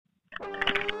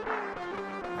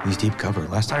He's deep cover.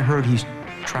 Last I heard, he's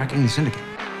tracking the syndicate.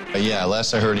 Yeah,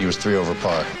 last I heard he was 3 over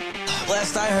par.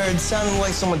 Last I heard, sounded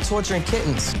like someone torturing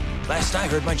kittens. Last I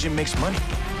heard, my gym makes money.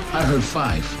 I heard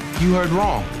 5. You heard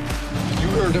wrong. You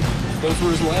heard him. Those were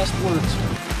his last words.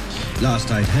 Last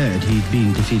I'd heard, he'd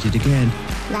been defeated again.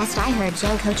 Last I heard,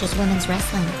 Jen coaches women's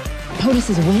wrestling.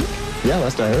 POTUS is awake? Yeah,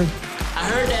 last I heard. I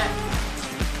heard that.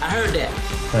 I heard that.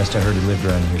 Last I heard he lived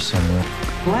around here somewhere.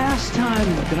 Last time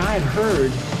that I had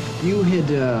heard, you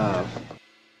had,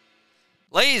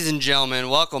 Ladies and gentlemen,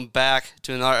 welcome back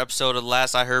to another episode of the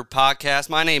Last I Heard podcast.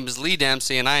 My name is Lee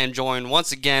Dempsey, and I am joined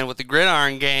once again with the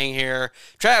Gridiron Gang here.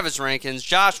 Travis Rankins,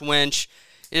 Josh Winch.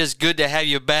 It is good to have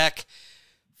you back,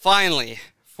 finally,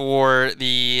 for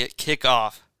the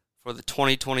kickoff for the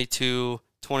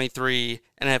 2022-23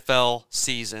 NFL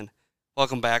season.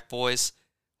 Welcome back, boys.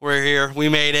 We're here. We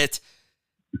made it.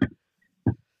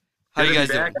 How you guys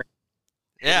doing?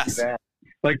 Yes.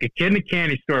 Like a kid in a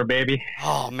candy store, baby.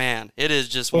 Oh, man. It is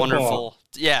just Football. wonderful.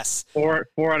 Yes. 4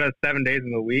 out of 7 days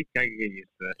in the week. I can get used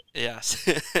to it. Yes.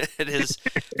 It is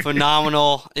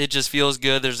phenomenal. It just feels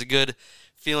good. There's a good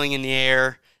feeling in the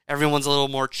air. Everyone's a little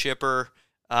more chipper.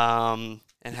 And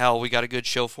hell, we got a good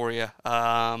show for you.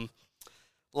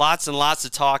 Lots and lots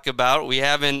to talk about. We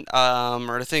haven't,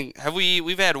 or I think,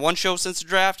 we've had one show since the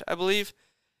draft, I believe.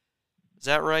 Is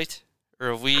that right?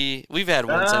 Or have we've had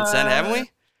one since then, haven't we?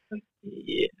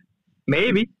 Yeah,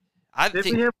 maybe. I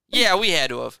think, yeah, we had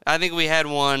to have. I think we had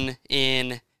one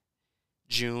in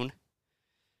June.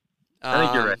 I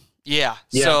think you're right. Yeah.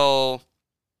 So,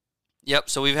 yep.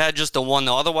 So we've had just the one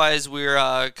though. Otherwise,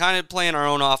 we're kind of playing our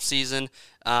own off season.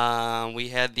 We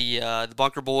had the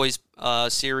Bunker Boys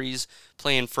series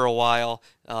playing for a while,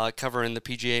 covering the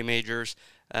PGA majors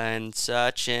and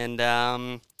such. And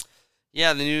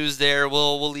yeah, the news there.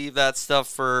 We'll leave that stuff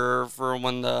for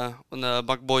when the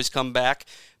Bunker Boys come back.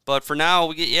 But for now,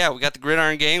 we got the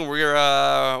Gridiron Gang. We're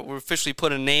officially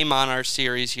put a name on our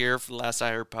series here for the Last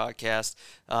I Heard podcast.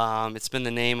 It's been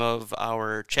the name of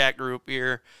our chat group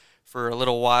here for a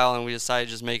little while, and we decided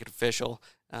to just make it official.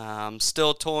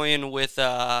 Still toying with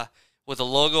a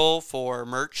logo for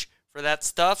merch for that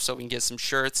stuff, so we can get some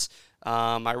shirts.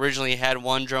 I originally had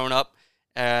one drawn up,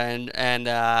 and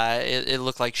it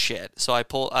looked like shit. So I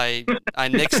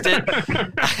nixed it.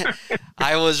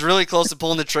 I was really close to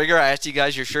pulling the trigger. I asked you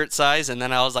guys your shirt size, and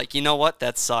then I was like, you know what,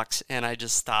 that sucks, and I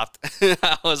just stopped.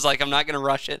 I was like, I'm not gonna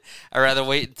rush it. I'd rather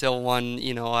wait until one,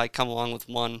 I come along with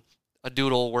one, a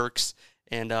doodle works,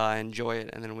 and enjoy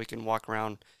it, and then we can walk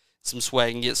around some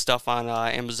swag and get stuff on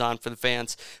Amazon for the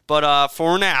fans. But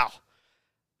for now,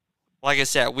 like I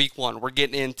said, week 1, we're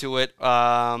getting into it.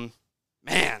 Man,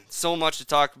 so much to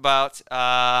talk about.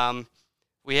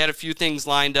 We had a few things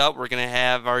lined up. We're going to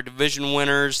have our division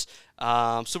winners,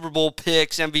 Super Bowl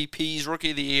picks, MVPs,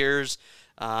 Rookie of the Years,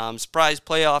 surprise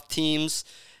playoff teams,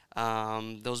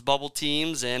 those bubble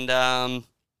teams, and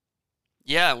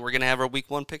yeah, we're going to have our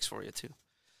week 1 picks for you too.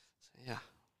 So, yeah.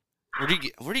 Where do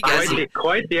you guys?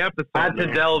 Quite the episode. Had to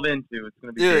delve into. It's going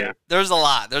to be. Dude, there's a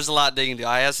lot digging into.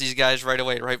 I asked these guys right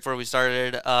before we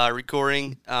started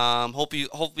recording.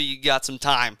 Hopefully you got some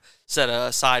time set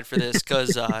aside for this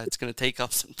because it's going to take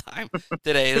up some time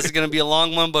today. This is going to be a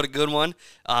long one, but a good one.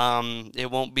 It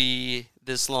won't be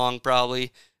this long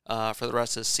probably for the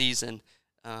rest of the season.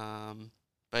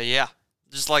 But yeah,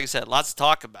 just like I said, lots to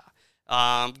talk about.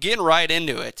 Getting right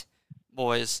into it,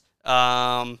 boys.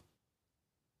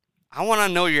 I want to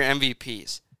know your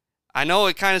MVPs. I know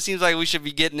it kind of seems like we should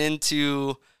be getting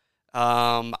into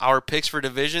our picks for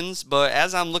divisions, but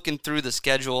as I'm looking through the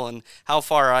schedule and how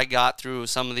far I got through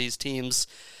some of these teams,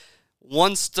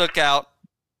 one stuck out,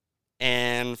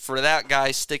 and for that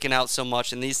guy sticking out so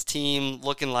much, and these team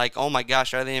looking like, oh my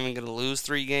gosh, are they even going to lose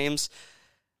 3 games?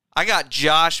 I got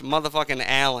Josh motherfucking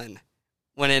Allen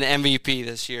winning MVP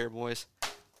this year, boys.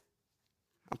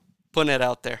 I'm putting it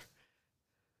out there.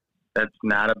 That's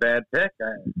not a bad pick.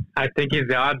 I think he's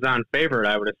the odds-on favorite,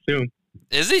 I would assume.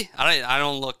 Is he? I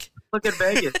don't look. Look at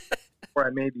Vegas before I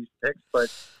made these picks,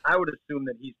 but I would assume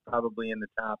that he's probably in the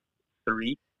top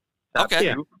 3. Top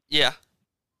okay. 2. Yeah.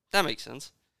 That makes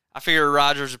sense. I figure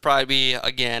Rodgers would probably be,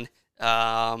 again,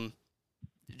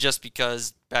 just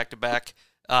because back-to-back.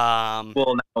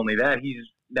 Well, not only that, he's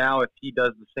now if he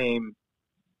does the same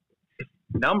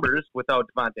numbers without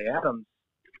Devontae Adams,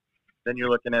 then you're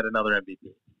looking at another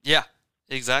MVP. Yeah,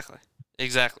 exactly.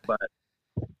 But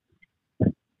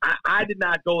I did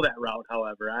not go that route,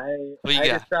 however. I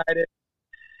decided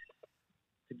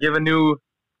to give a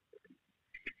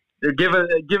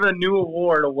new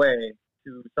award away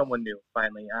to someone new,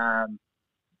 finally.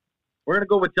 We're going to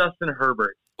go with Justin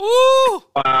Herbert. Ooh!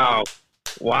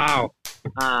 Wow.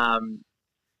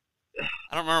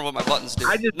 I don't remember what my buttons do.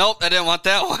 Nope, I didn't want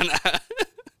that one.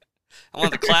 I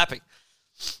want the clapping.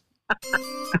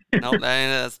 Nope,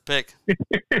 that's the pick.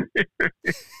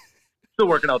 Still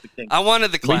working out the kinks. I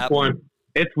wanted the clap. Week 1.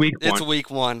 It's week 1. It's week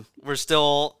 1. We're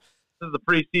still... This is the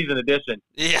preseason edition.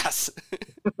 Yes.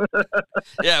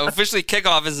 Yeah, officially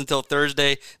kickoff is until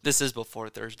Thursday. This is before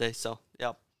Thursday, so,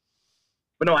 yeah.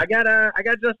 But no, I got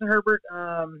Justin Herbert.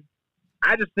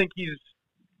 I just think he's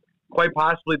quite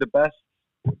possibly the best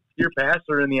pure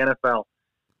passer in the NFL.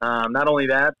 Not only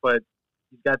that, but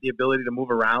he's got the ability to move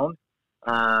around.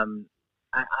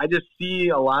 I just see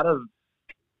a lot of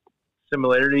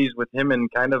similarities with him and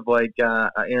kind of like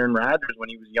Aaron Rodgers when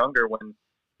he was younger, when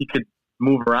he could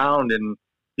move around and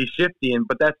be shifty,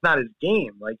 but that's not his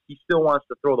game. Like, he still wants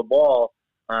to throw the ball,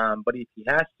 but if he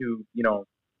has to,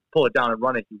 pull it down and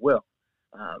run it, he will,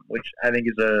 which I think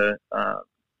is a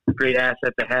great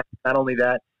asset to have. Not only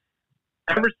that,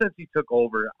 ever since he took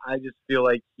over, I just feel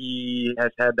like he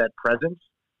has had that presence.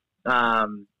 I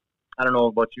don't know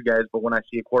about you guys, but when I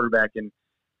see a quarterback, and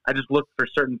I just look for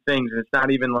certain things, and it's not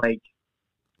even like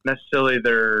necessarily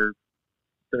their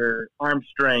arm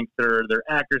strength or their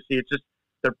accuracy. It's just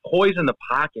their poise in the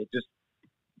pocket, just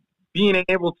being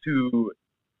able to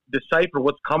decipher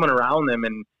what's coming around them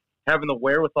and having the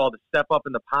wherewithal to step up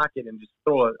in the pocket and just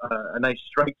throw a nice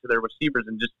strike to their receivers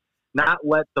and just not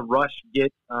let the rush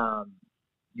get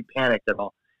you panicked at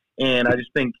all. And I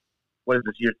just think, what is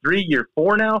this, year 3, year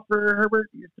 4 now for Herbert?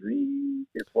 Year 3,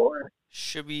 year 4?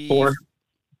 Should be 4.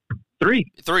 3.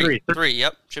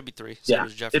 Yep, should be 3. Yeah,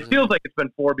 it feels like it's been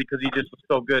 4 because he just was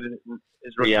so good in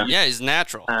his rookie year. Yeah, he's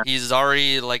natural. He's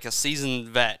already like a seasoned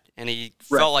vet, and he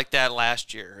felt like that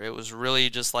last year. It was really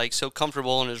just like so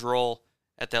comfortable in his role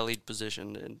at that lead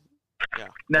position. And yeah.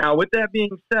 Now, with that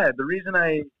being said, the reason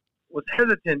I was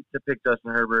hesitant to pick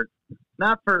Justin Herbert,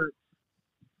 not for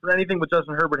anything with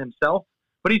Justin Herbert himself,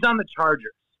 but he's on the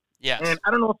Chargers. Yes. And I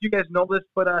don't know if you guys know this,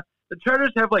 but the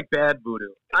Chargers have like bad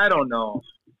voodoo. I don't know.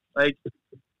 Like,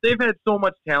 they've had so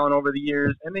much talent over the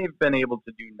years, and they've been able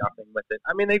to do nothing with it.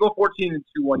 I mean, they go 14-2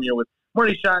 one year with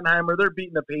Marty Schottenheimer. They're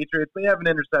beating the Patriots. They have an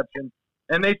interception,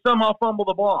 and they somehow fumble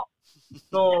the ball.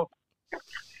 So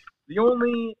the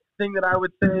only thing that I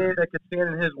would say that could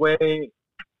stand in his way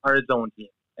are his own team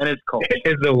and his coach.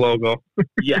 Is the logo.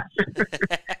 Yes.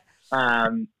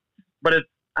 But if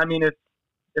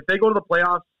they go to the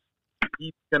playoffs,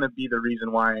 he's going to be the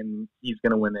reason why, and he's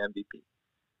going to win the MVP.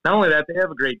 Not only that, they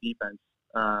have a great defense.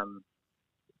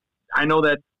 I know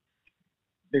that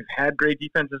they've had great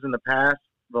defenses in the past.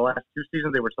 The last 2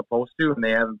 seasons they were supposed to, and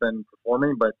they haven't been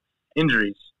performing. But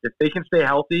injuries, if they can stay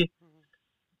healthy,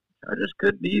 Chargers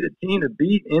could be the team to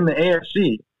beat in the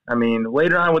AFC. I mean,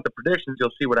 later on with the predictions, you'll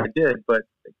see what I did, but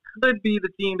it could be the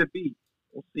team to beat.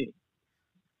 We'll see.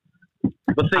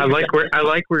 I like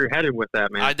where you're headed with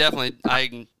that, man.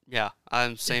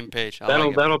 I'm same page.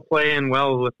 That'll play in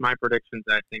well with my predictions,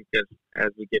 I think,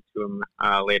 as we get to them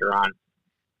later on.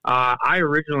 I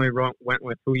originally went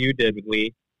with who you did,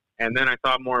 Lee, and then I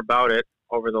thought more about it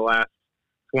over the last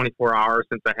 24 hours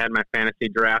since I had my fantasy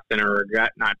draft, and I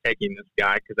regret not taking this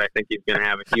guy because I think he's going to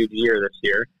have a huge year this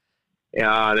year.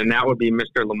 And that would be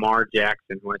Mr. Lamar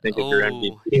Jackson, who I think is your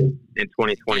MVP in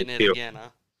 2022. Again, huh?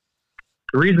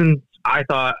 The reasons I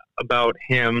thought about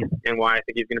him and why I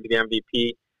think he's going to be the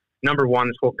MVP, number one,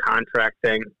 this whole contract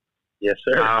thing. Yes,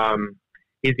 sir.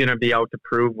 He's going to be out to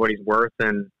prove what he's worth,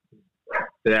 and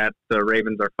that the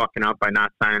Ravens are fucking up by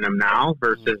not signing him now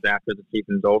versus after the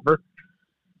season's over.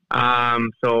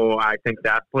 So I think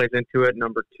that plays into it.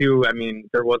 Number two, I mean,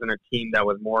 there wasn't a team that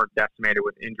was more decimated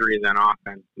with injuries on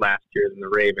offense last year than the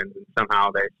Ravens, and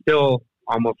somehow they still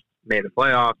almost made the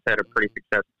playoffs, had a pretty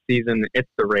successful season. It's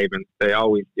the Ravens. They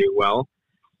always do well.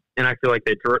 And I feel like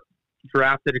they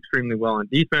drafted extremely well on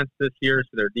defense this year,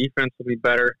 so their defense will be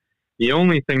better. The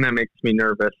only thing that makes me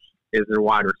nervous is their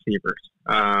wide receivers.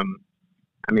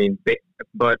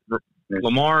 But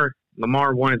Lamar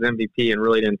won his MVP and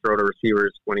really didn't throw to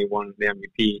receivers when he won the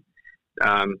MVP.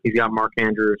 He's got Mark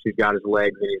Andrews, he's got his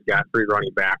legs, and he's got 3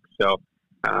 running backs. So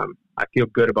I feel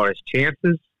good about his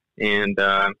chances, and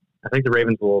I think the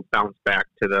Ravens will bounce back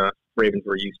to the Ravens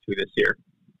we're used to this year.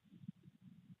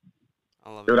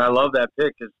 I love that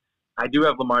pick because I do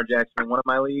have Lamar Jackson in one of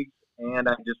my leagues, and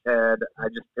I just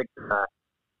picked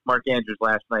Mark Andrews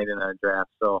last night in a draft.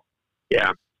 So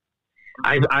yeah,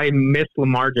 I missed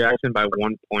Lamar Jackson by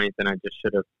 1 point, and I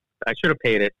should have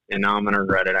paid it, and now I'm gonna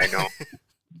regret it. I know.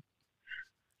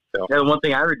 So yeah, the one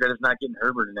thing I regret is not getting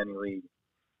Herbert in any league.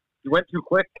 He went too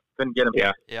quick, couldn't get him.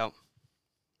 Yeah.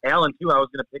 Allen too. I was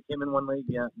gonna pick him in one league.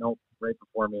 Yeah, nope, right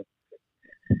before me.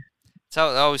 That's how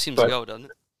it always seems to go, doesn't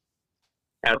it?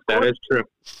 That is true.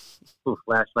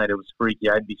 last night it was freaky.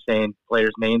 I'd be saying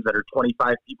players' names that are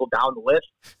 25 people down the list.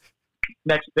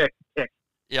 Next pick.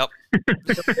 Yep. It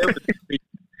was freaky.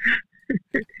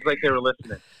 It's like they were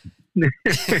listening.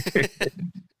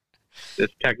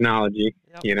 This technology,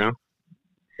 you know?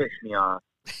 Pissed me off.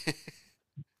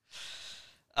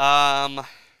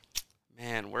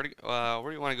 Man, where do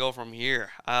you want to go from here?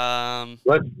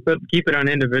 Let's keep it on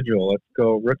individual. Let's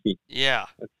go rookie. Yeah.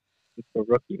 Let's go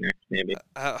rookie next, maybe.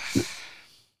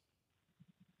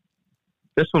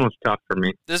 This one was tough for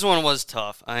me. This one was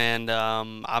tough, and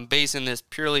I'm basing this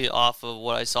purely off of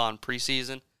what I saw in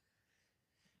preseason.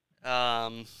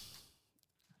 I'm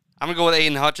gonna go with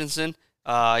Aiden Hutchinson.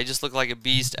 He just looked like a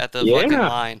beast at the fucking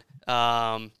line.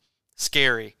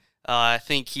 Scary. I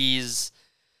think he's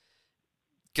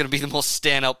going to be the most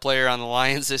standout player on the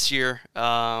Lions this year,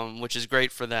 which is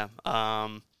great for them.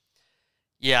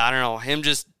 Yeah, I don't know. Him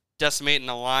just decimating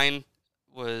the line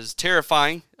was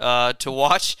terrifying to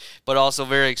watch, but also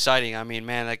very exciting. I mean,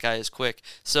 man, that guy is quick.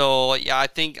 So yeah, I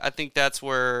think that's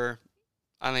where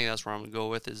I'm going to go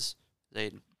with is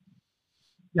Aiden.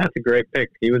 That's a great pick.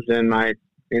 He was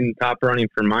in top running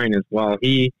for mine as well.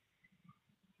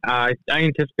 I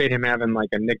anticipate him having like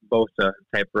a Nick Bosa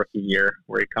type rookie year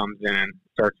where he comes in and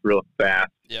starts real fast.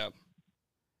 Yeah.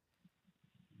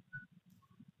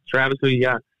 Travis, who you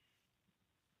got?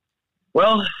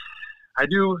 Well, I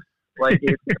do like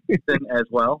Aiden as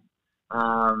well,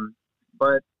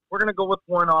 but we're gonna go with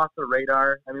one off the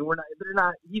radar. I mean,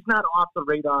 he's not off the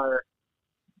radar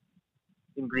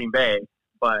in Green Bay,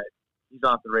 but he's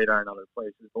off the radar in other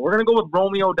places. But we're gonna go with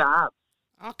Romeo Doubs.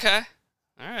 Okay.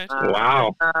 All right.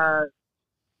 Wow.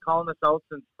 Calling this out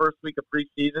since first week of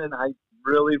preseason. I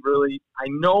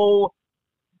know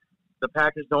the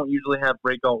Packers don't usually have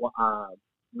breakout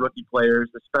rookie players,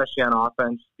 especially on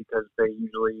offense, because they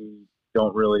usually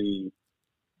don't really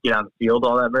get on the field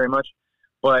all that very much.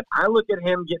 But I look at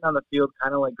him getting on the field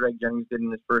kind of like Greg Jennings did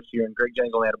in his first year, and Greg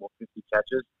Jennings only had about 50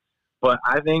 catches. But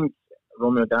I think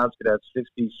Romeo Doubs could have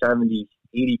 60, 70,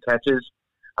 80 catches.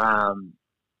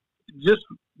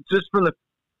 Just from the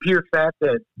pure fact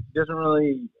that he doesn't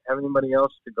really have anybody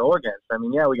else to go against. I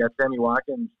mean, yeah, we got Sammy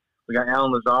Watkins, we got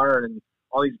Alan Lazard, and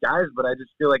all these guys, but I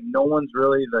just feel like no one's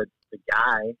really the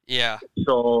guy. Yeah.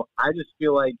 So I just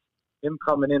feel like him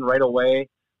coming in right away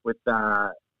with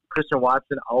Christian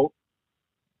Watson out,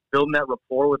 building that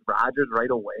rapport with Rodgers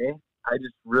right away, I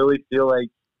just really feel like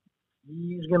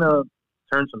he's going to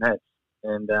turn some heads.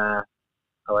 And I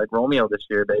like Romeo this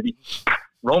year, baby.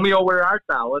 Romeo, where art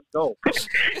thou? Let's go.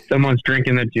 Someone's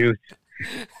drinking the juice.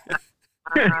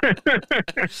 I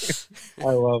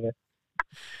love it.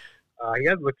 You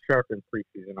guys look sharp in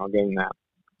preseason. I'll give him that.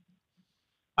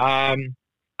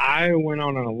 I went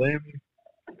out on a limb,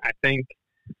 I think,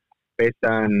 based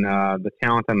on the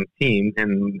talent on the team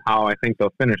and how I think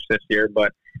they'll finish this year,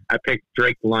 but I picked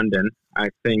Drake London. I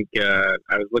think I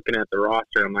was looking at the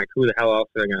roster. I'm like, who the hell else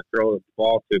are they going to throw the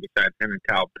ball to besides him and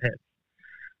Kyle Pitts?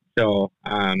 So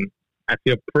I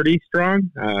feel pretty strong.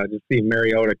 Just see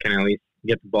Mariota can at least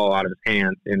get the ball out of his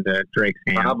hands into Drake's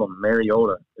hands. Problem,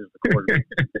 Mariota is the quarterback.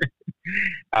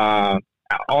 I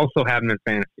also have him in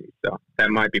fantasy, so that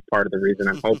might be part of the reason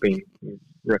I'm hoping he's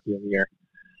rookie of the year.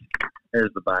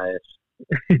 There's the bias.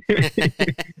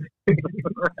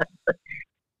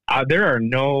 There are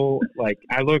no,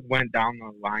 I went down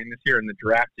the line this year in the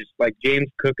draft. Just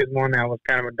James Cook is one that was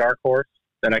kind of a dark horse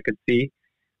that I could see.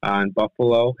 In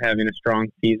Buffalo, having a strong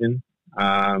season.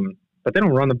 But they don't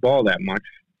run the ball that much.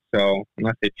 So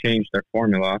unless they change their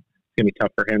formula, it's going to be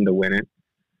tough for him to win it.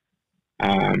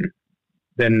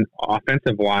 Then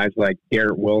offensive-wise, like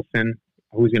Garrett Wilson,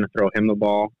 who's going to throw him the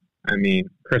ball? I mean,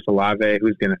 Chris Olave,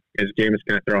 is Jameis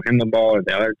going to throw him the ball or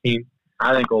the other team?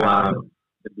 I think Olave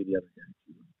could be the other guy.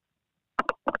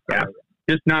 Yeah,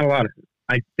 just not a lot of –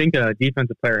 I think a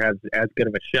defensive player has as good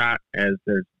of a shot as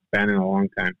there's been in a long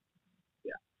time.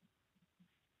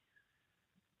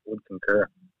 Would concur.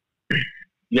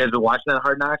 You guys been watching that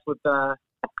Hard Knocks with? Oh,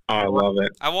 I love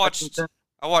it. I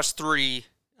watched 3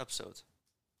 episodes.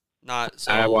 Not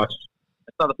so. I watched.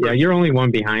 Yeah, you're only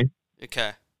one behind.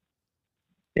 Okay.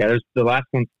 Yeah, there's the last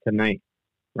one's tonight,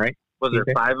 right? Was there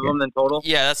 5 of them in total?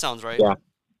 Yeah, that sounds right. Yeah.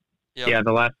 Yep. Yeah,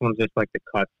 the last one's just like the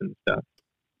cuts and stuff.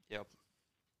 Yep.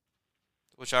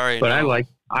 Which I already But know.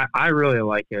 I really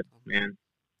like it, man.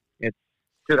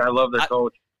 Dude, I love their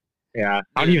coach. Yeah.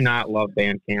 How do you not love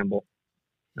Dan Campbell?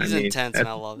 He's intense, and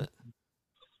I love it.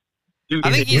 Dude,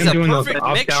 I think he's a perfect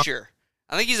mixture.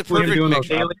 I think he's a perfect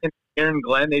mixture. Haley and Aaron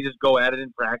Glenn, they just go at it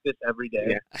in practice every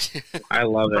day. Yeah. I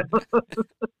love it.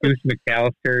 Deuce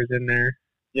McAllister's in there.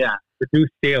 Yeah. Or Deuce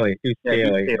Staley. Deuce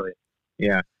Staley.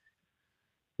 Yeah.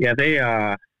 Yeah, they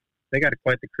They got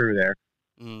quite the crew there.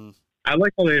 Mm. I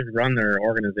like how they just run their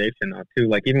organization now too.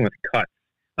 Like even with cuts,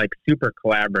 like super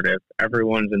collaborative.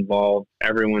 Everyone's involved.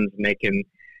 Everyone's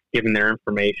giving their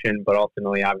information, but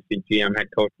ultimately, obviously, GM head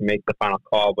coach makes the final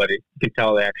call. But you can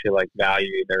tell they actually like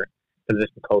value their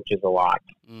position coaches a lot,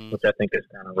 which I think is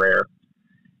kind of rare.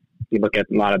 If you look at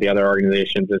a lot of the other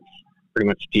organizations, it's pretty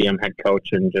much GM head coach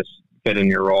and just fit in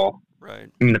your role. Right.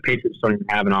 I mean, the Patriots don't even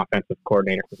have an offensive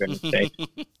coordinator, for goodness sake.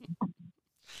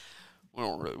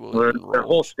 Their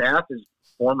whole staff is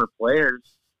former players.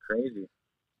 Crazy.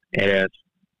 It is.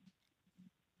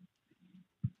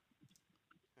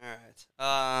 All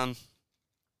right.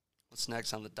 What's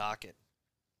next on the docket?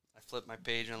 I flipped my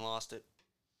page and lost it.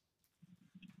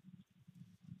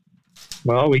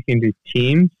 Well, we can do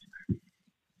teams.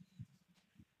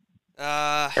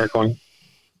 Eric, going.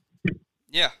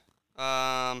 Yeah.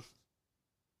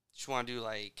 Just want to do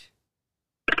like,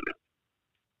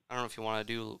 I don't know if you want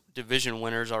to do division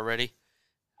winners already,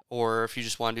 or if you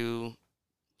just want to do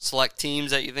select teams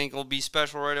that you think will be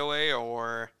special right away,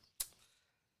 or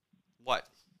what?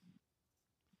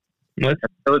 Let's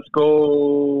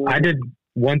go. I did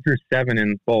 1 through 7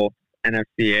 in both NFC,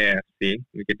 AFC.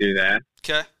 We could do that.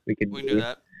 Okay. We can do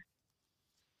that.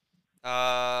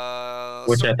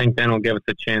 Which I think then will give us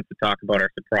a chance to talk about our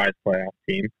surprise playoff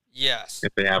team. Yes.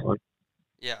 If we have one.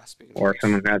 Yeah. Or if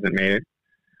someone hasn't made it.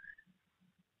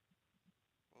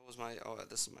 What was my? Oh,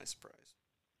 this is my surprise.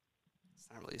 It's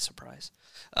not really a surprise.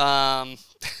 All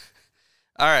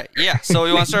right. Yeah. So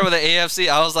we want to start with the AFC.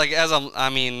 I was like, I don't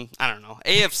know.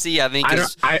 AFC, I think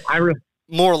is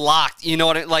more locked. You know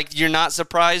what? Like you're not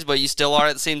surprised, but you still are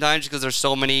at the same time, just because there's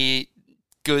so many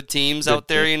good teams out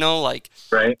there. You know, like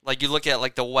right. Like you look at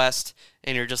like the West,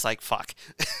 and you're just like, fuck.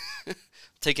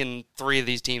 Taking 3 of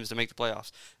these teams to make the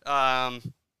playoffs.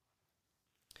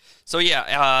 So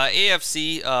yeah,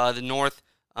 AFC, the North.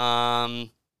 I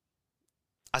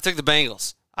took the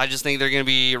Bengals. I just think they're going to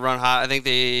be run hot. I think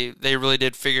they really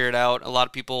did figure it out. A lot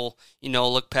of people,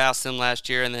 look past them last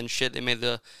year, and then they made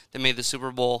the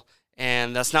Super Bowl,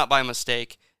 and that's not by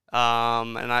mistake.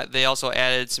 They also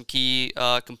added some key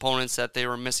components that they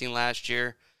were missing last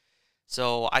year.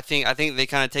 So I think they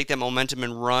kind of take that momentum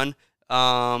and run.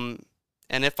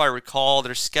 And if I recall,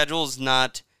 their schedule is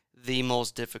not the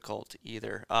most difficult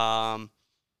either. I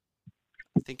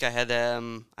think I had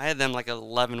them like an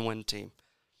 11-win team.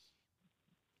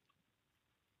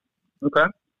 Okay.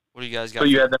 What do you guys got? So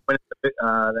you had them win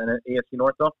the AFC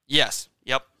North, though? Yes.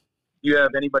 Yep. Do you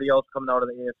have anybody else coming out of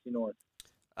the AFC North?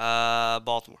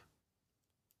 Baltimore.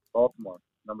 Baltimore,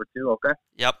 number 2. Okay.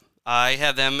 Yep. I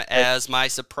have them as my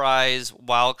surprise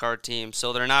wildcard team.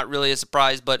 So they're not really a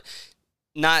surprise, but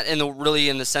not in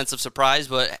the sense of surprise,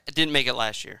 but it didn't make it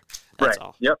last year. That's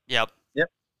all. Yep. Yep.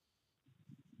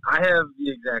 I have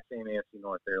the exact same AFC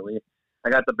North there, Lee.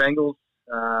 I got the Bengals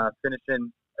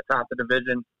finishing atop the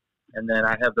division, and then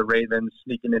I have the Ravens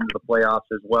sneaking into the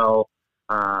playoffs as well.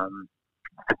 I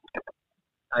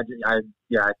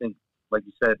think, like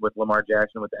you said, with Lamar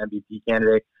Jackson, with the MVP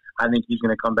candidate, I think he's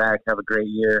going to come back, have a great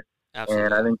year. Absolutely.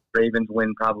 And I think the Ravens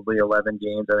win probably 11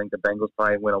 games. I think the Bengals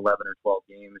probably win 11 or 12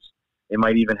 games. They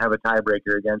might even have a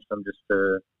tiebreaker against them just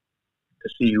to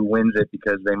see who wins it,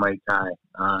 because they might tie.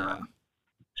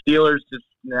 Steelers, just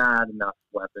not enough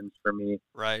weapons for me.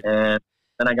 Right. And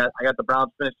then I got the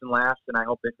Browns finishing last, and I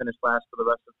hope they finish last for the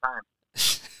rest of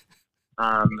the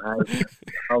time.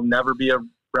 I'll never be a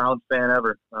Browns fan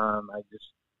ever. I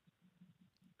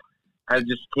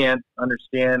just can't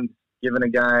understand giving a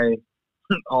guy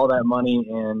all that money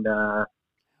and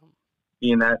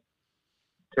being that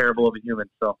terrible of a human.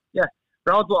 So yeah,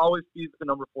 Browns will always be the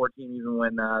number 4 team, even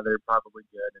when they're probably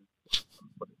good.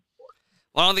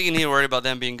 Well, I don't think you need to worry about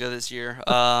them being good this year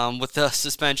with the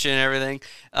suspension and everything.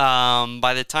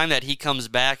 By the time that he comes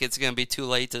back, it's going to be too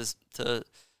late to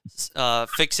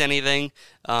fix anything.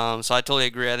 So I totally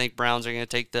agree. I think Browns are going to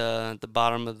take the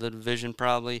bottom of the division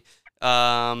probably.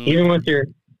 Even with your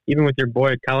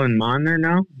boy Kellen Mond there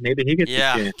now, maybe he gets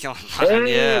Kellen Mond,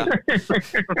 yeah. Is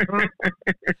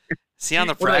he on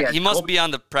the he must be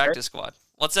on the practice squad.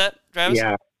 What's that, Travis?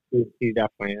 Yeah, he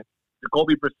definitely is.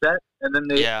 Jacoby Brissett, and then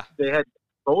they had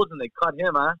Rosen, they cut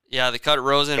him, huh? Yeah, they cut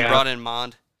Rosen and brought in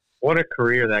Mond. What a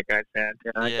career that guy's had.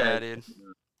 Yeah, dude.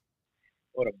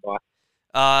 What a boss.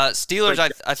 Steelers,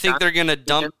 I think they're going to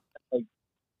dump.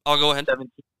 I'll go ahead. 17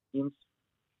 teams.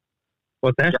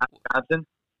 What's that? John Johnson.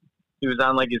 He was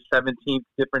on like his 17th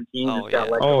different team. Yeah.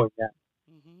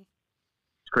 Mm-hmm.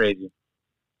 It's crazy.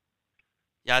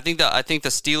 Yeah, I think the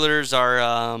Steelers are.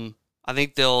 I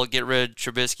think they'll get rid of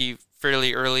Trubisky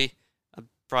fairly early.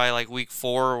 Probably like week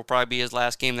 4 will probably be his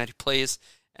last game that he plays,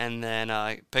 and then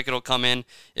Pickett will come in.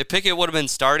 If Pickett would have been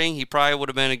starting, he probably would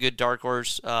have been a good dark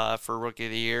horse for Rookie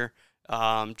of the Year.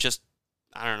 Just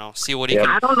I don't know, see what he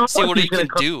can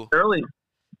do early.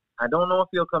 I don't know if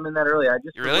he'll come in that early. I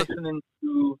just was listening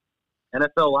to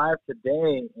NFL Live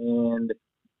today, and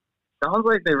sounds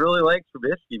like they really like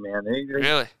Trubisky, man. They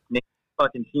really named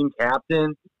fucking team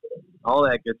captain, all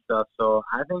that good stuff. So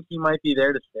I think he might be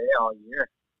there to stay all year.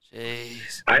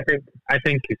 Jeez. I think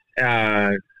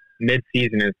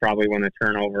mid-season is probably when the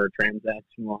turnover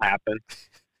transaction will happen.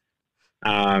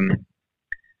 I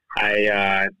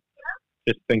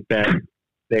just think that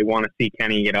they want to see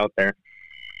Kenny get out there.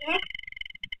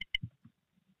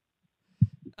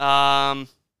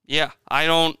 Yeah, I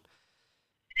don't.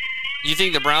 You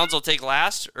think the Browns will take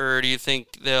last, or do you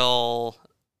think they'll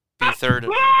be third?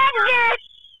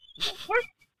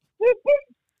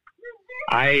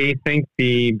 I think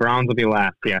the Browns will be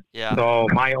last, yeah. So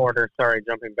my order,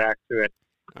 jumping back to it,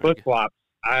 flip-flops.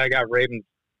 I got Ravens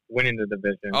winning the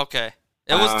division. Okay.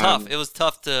 It was tough. It was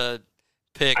tough to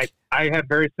pick. I had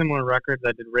very similar records.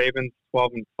 I did Ravens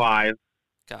 12-5,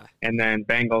 and then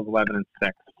Bengals 11-6.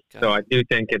 So I do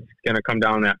think it's going to come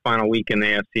down that final week in the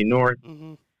AFC North.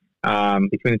 Mm-hmm.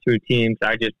 Between the two teams,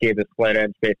 I just gave the slight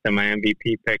edge based on my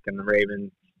MVP pick and the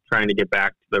Ravens trying to get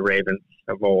back to the Ravens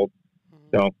of old.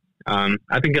 Mm-hmm. So I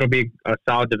think it'll be a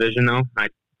solid division, though.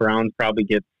 Browns probably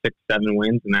get 6-7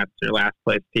 wins, and that's their last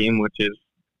place team, which is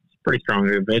a pretty strong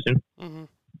division. Mm-hmm.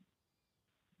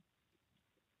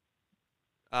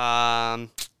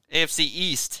 AFC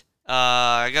East.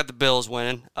 I got the Bills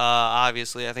winning.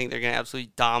 Obviously, I think they're going to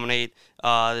absolutely dominate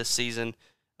this season.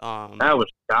 That was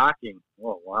shocking.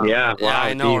 Oh, wow. Yeah,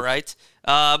 I know, right?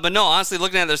 But no, honestly,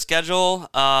 looking at their schedule,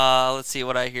 let's see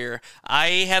what I hear.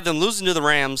 I had them losing to the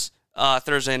Rams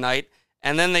Thursday night,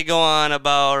 and then they go on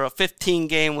about a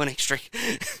 15-game winning streak.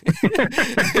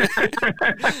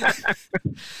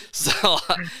 So,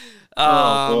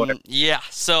 yeah.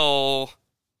 So,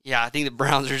 yeah, I think the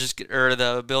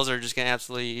the Bills are just gonna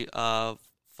absolutely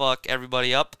fuck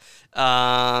everybody up.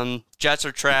 Jets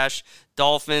are trash.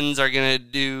 Dolphins are gonna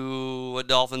do what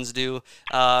Dolphins do.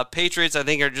 Patriots, I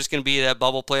think, are just gonna be that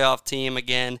bubble playoff team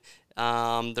again.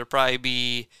 They'll probably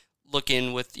be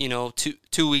looking with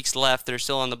 2 weeks left. They're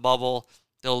still on the bubble.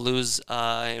 They'll lose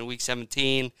in week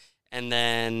 17, and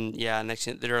then next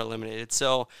they're eliminated.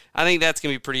 So I think that's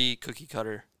gonna be pretty cookie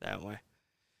cutter that way.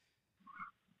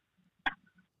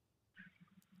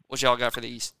 What y'all got for the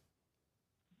East?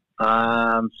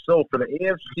 So for the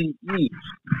AFC East,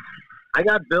 I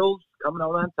got Bills coming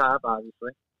out on top,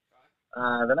 obviously.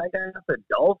 Then I got the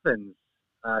Dolphins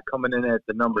coming in at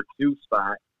the number 2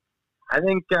 spot. I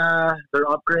think their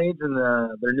upgrades and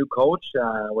their new coach,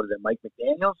 Mike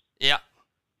McDaniels? Yeah.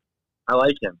 I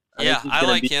like him. I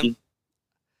like him.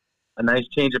 A nice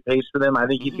change of pace for them. I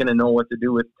think he's going to know what to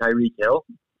do with Tyreek Hill.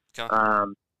 Okay.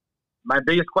 My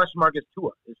biggest question mark is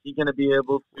Tua. Is he going to be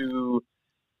able to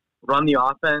run the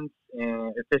offense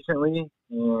efficiently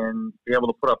and be able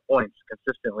to put up points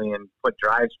consistently and put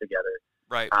drives together?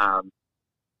 Right.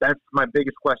 That's my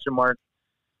biggest question mark.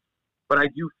 But I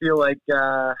do feel like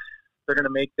they're going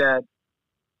to make that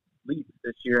leap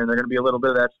this year, and they're going to be a little bit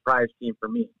of that surprise team for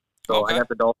me. So I got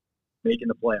the Dolphins making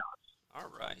the playoffs. All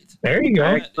right. There you go.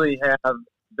 I actually have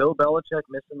Bill Belichick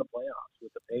missing the playoffs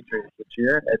with the Patriots this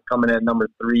year. It's coming at number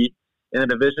 3 in the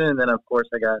division, and then, of course,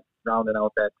 I got rounding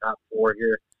out that top 4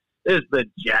 here is the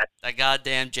Jets. The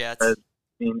goddamn Jets. I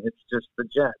mean, it's just the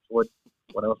Jets. What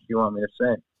else do you want me to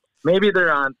say? Maybe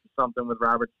they're on to something with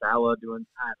Robert Saleh doing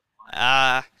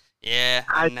that.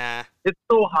 Nah. It's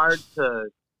so hard to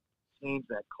change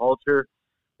that culture.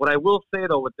 What I will say,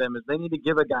 though, with them is they need to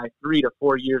give a guy 3 to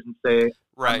 4 years and say,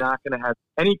 I'm not going to have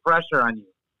any pressure on you.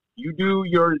 You do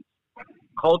your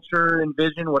culture and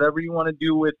vision, whatever you want to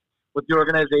do with the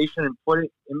organization and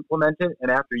implement it.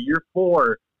 And after year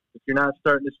 4, if you're not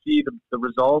starting to see the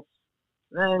results,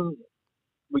 then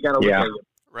we got to look at you.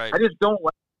 Right. I just don't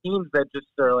like teams that just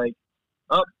are like,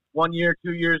 1 year,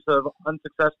 2 years of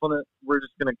unsuccessfulness, we're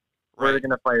going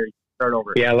to fire you, start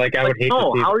over. Yeah, I would hate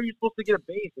to see. How are you supposed to get a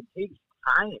base? It takes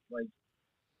time.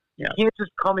 You can't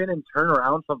just come in and turn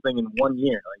around something in 1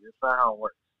 year. That's not how it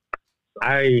works. So,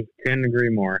 I couldn't agree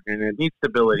more. And it needs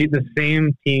stability. It's the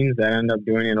same teams that end up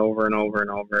doing it over and over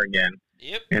and over again.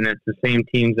 Yep. And it's the same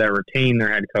teams that retain their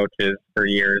head coaches for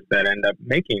years that end up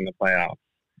making the playoffs.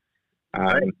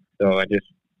 So I just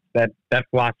that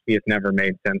philosophy has never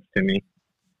made sense to me.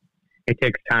 It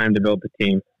takes time to build the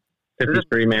team.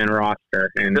 53-man roster,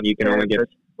 and you can only get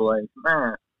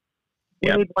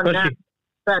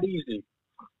that easy.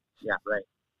 Yeah, right.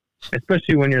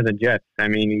 Especially when you're the Jets. I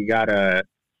mean, you gotta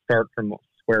start from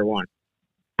square one.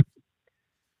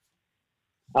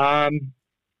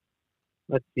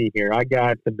 Let's see here. I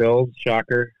got the Bills,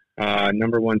 shocker,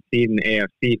 number 1 seed in the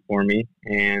AFC for me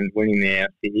and winning the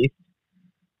AFC East.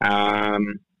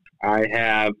 I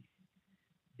have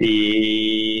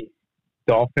the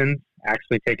Dolphins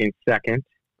actually taking second,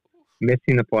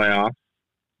 missing the playoffs,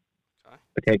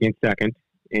 but taking second.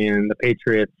 And the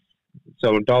Patriots,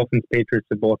 so Dolphins, Patriots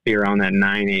would both be around that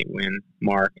 9-8 win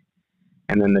mark.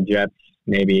 And then the Jets,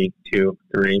 maybe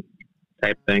 2-3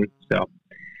 type thing. So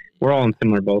we're all in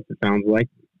similar boats, it sounds like.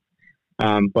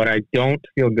 But I don't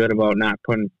feel good about not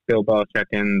putting Bill Belichick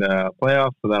in the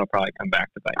playoffs, so that'll probably come back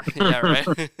to bite me. Yeah, right?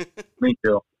 Me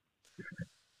too.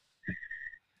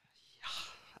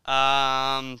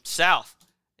 South.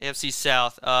 AFC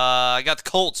South. I got the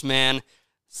Colts, man.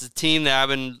 It's a team that I've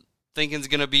been thinking is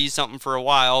going to be something for a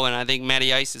while, and I think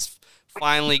Matty Ice is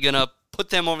finally going to put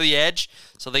them over the edge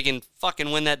so they can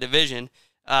fucking win that division.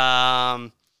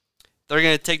 They're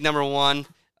going to take number 1.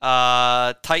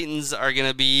 Titans are going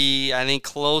to be, I think,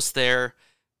 close there.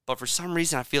 But for some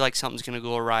reason, I feel like something's going to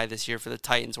go awry this year for the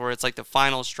Titans, where it's like the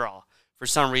final straw. For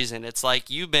some reason, it's like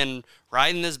you've been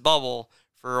riding this bubble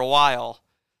for a while,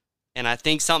 and I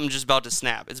think something's just about to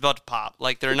snap. It's about to pop.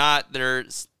 Like,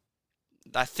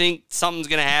 I think something's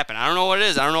going to happen. I don't know what it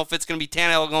is. I don't know if it's going to be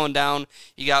Tannehill going down.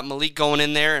 You got Malik going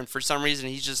in there, and for some reason,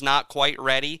 he's just not quite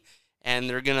ready, and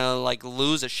they're going to, like,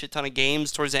 lose a shit ton of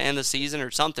games towards the end of the season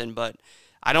or something, but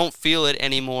I don't feel it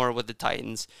anymore with the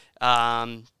Titans.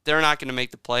 They're not going to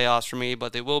make the playoffs for me,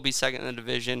 but they will be second in the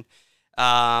division.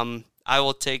 I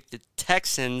will take the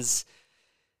Texans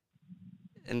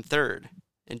in third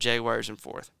and Jaguars in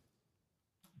fourth.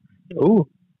 Ooh.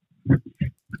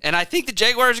 And I think the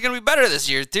Jaguars are going to be better this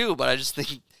year, too, but I just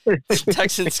think the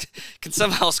Texans can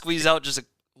somehow squeeze out just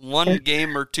one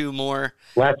game or two more.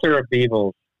 Lesser of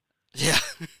evils. Yeah.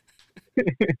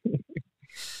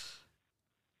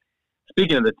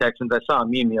 Speaking of the Texans, I saw a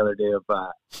meme the other day of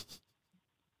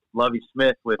Lovie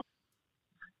Smith with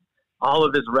all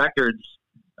of his records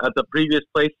at the previous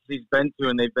places he's been to,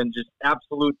 and they've been just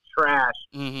absolute trash.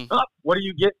 Mm-hmm. Oh, what do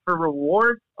you get for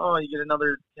reward? Oh, you get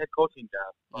another head coaching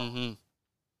job. Oh. Mm-hmm.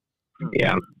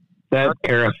 Yeah, that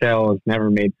carousel has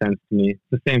never made sense to me. It's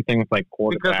the same thing with like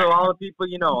quarterbacks. Because of all the people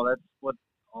you know, that's what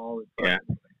all is. Yeah.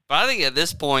 But I think at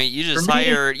this point, you just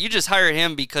hire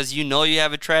him because you know you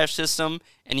have a trash system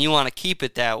and you want to keep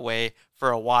it that way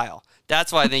for a while.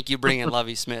 That's why I think you bring in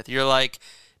Lovie Smith. You're like,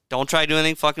 don't try to do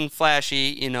anything fucking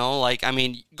flashy, like, I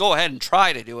mean, go ahead and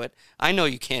try to do it. I know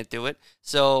you can't do it.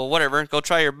 So whatever, go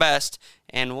try your best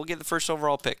and we'll get the first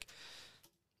overall pick.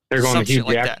 They're going to Hugh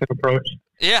Jackson approach.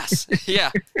 Yes, yeah,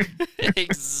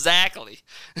 exactly.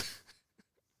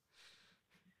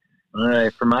 All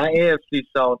right, for my AFC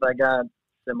South, I got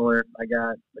similar. I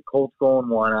got the Colts going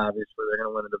 1, obviously. They're going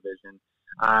to win the division.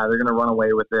 They're going to run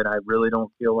away with it. I really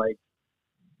don't feel like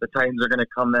the Titans are going to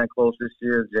come that close this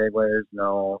year. Jaguars,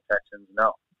 no. Texans,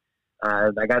 no.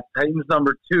 I got Titans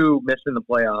number 2 missing the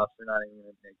playoffs. They're not even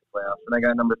going to make the playoffs. And I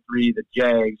got number 3, the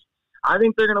Jags. I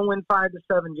think they're going to win 5 to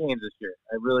 7 games this year.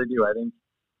 I really do. I think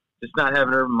just not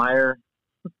having Urban Meyer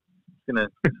is going to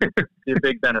be a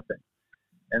big benefit.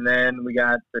 And then we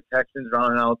got the Texans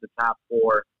rounding out the top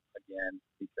 4 again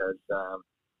because,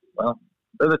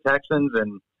 they're the Texans,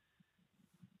 and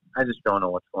I just don't know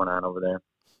what's going on over there.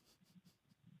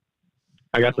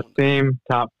 I got the same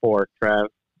top 4, Trev.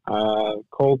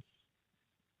 Colts.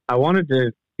 I wanted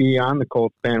to be on the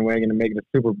Colts bandwagon and make it a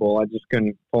Super Bowl. I just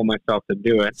couldn't pull myself to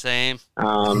do it. Same.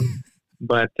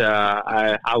 But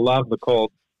I love the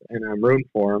Colts, and I'm rooting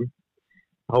for them.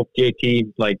 I hope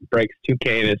JT breaks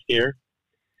 2K this year.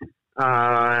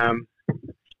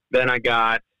 Then I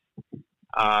got.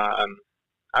 I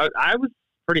was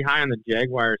pretty high on the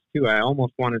Jaguars too. I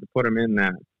almost wanted to put them in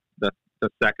the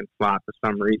second slot for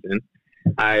some reason.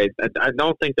 I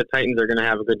don't think the Titans are going to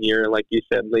have a good year, like you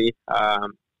said, Lee.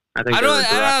 I'm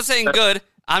not saying good.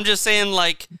 I'm just saying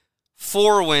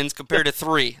 4 wins compared to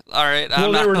 3. All right.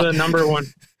 They were the number one.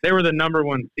 They were the number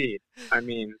 1 seed. I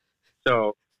mean,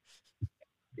 so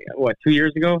 2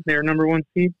 years ago they were number 1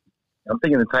 seed. I'm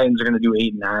thinking the Titans are going to do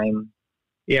 8-9.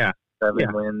 Yeah,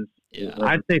 7 wins. Yeah,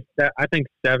 I think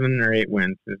 7 or 8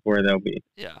 wins is where they'll be.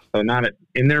 Yeah. So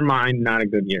in their mind, not a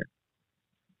good year.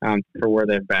 For where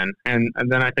they've been, and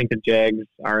then I think the Jags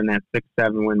are in that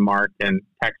 6-7 win mark, and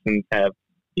Texans have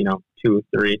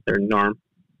 2-3. They're norm.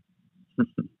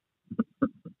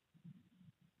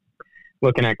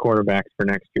 Looking at quarterbacks for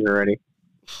next year already.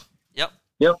 Yep.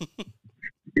 Yep.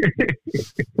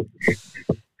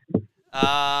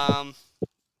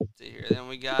 Let's see here. Then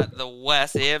we got the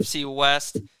West, the AFC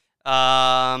West.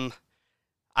 I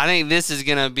think this is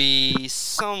gonna be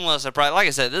somewhat surprising. Like I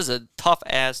said, this is a tough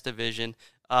ass division.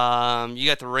 You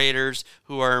got the Raiders,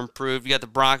 who are improved. You got the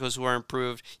Broncos, who are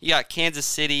improved. You got Kansas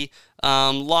City,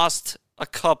 lost a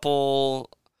couple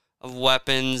of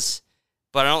weapons,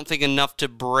 but I don't think enough to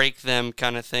break them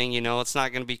kind of thing. It's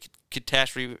not going to be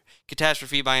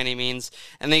catastrophe by any means.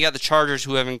 And then you got the Chargers,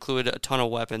 who have included a ton of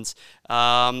weapons.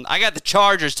 I got the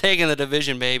Chargers taking the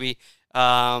division, baby.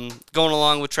 Going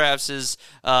along with Travis's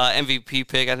MVP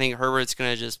pick, I think Herbert's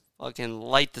going to just fucking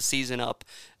light the season up.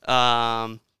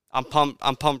 I'm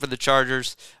pumped for the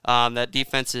Chargers. That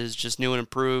defense is just new and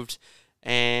improved.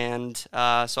 And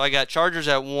so I got Chargers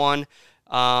at 1,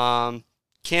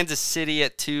 Kansas City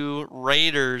at 2,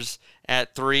 Raiders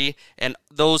at 3, and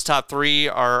those top 3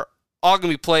 are all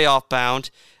going to be playoff bound,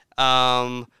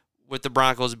 with the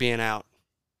Broncos being out.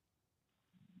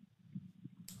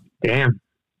 Damn.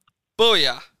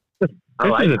 Booyah. This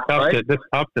is a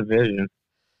tough division.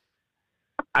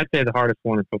 I'd say the hardest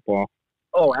one in football.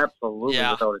 Oh, absolutely,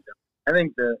 yeah. Without a doubt. I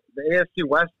think the AFC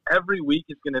West every week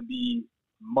is going to be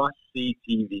must-see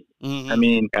TV. Mm-hmm. I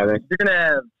mean, you're going to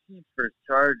have Chiefs versus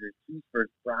Chargers, Chiefs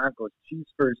versus Broncos,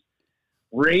 Chiefs versus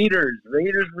Raiders,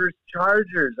 Raiders versus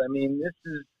Chargers. I mean, this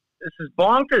is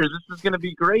bonkers. This is going to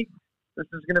be great. This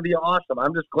is going to be awesome.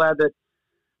 I'm just glad that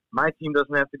my team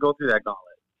doesn't have to go through that gauntlet.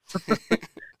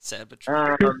 Sad but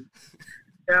true.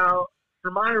 Now,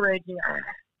 for my ranking,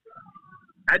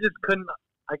 I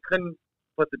couldn't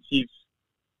put the Chiefs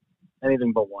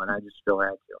anything but 1. I just still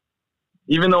had to.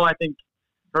 Even though I think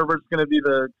Herbert's going to be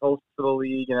the toast to the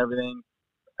league and everything,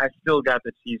 I still got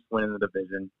the Chiefs winning the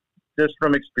division. Just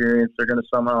from experience, they're going to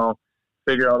somehow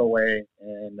figure out a way.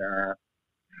 And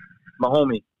my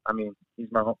homie, he's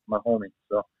my homie,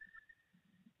 so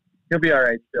he'll be all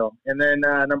right still. And then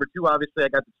number 2, obviously, I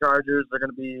got the Chargers. They're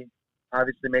going to be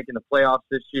obviously making the playoffs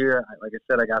this year. Like I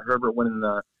said, I got Herbert winning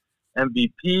the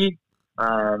MVP.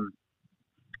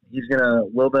 He's going to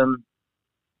will them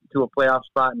to a playoff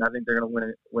spot, and I think they're going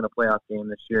to win a playoff game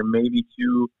this year, maybe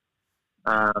 2.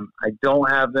 I don't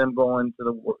have them going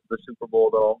to the Super Bowl,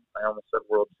 though. I almost said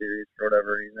World Series for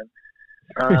whatever reason.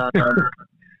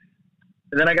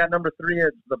 And then I got number 3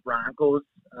 as the Broncos.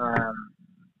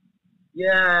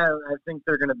 Yeah, I think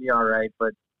they're going to be all right,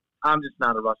 but I'm just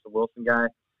not a Russell Wilson guy.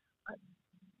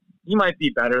 He might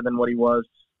be better than what he was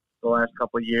the last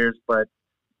couple of years, but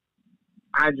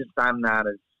I'm not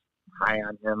as high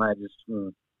on him.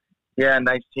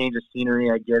 Nice change of scenery.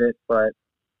 I get it, but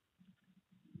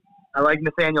I like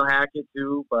Nathaniel Hackett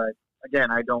too. But again,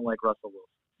 I don't like Russell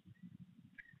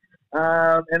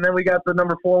Wilson. And then we got the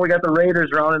number 4. We got the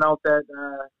Raiders rounding out that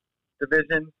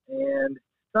division, and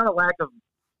it's not a lack of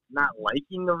not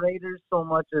liking the Raiders so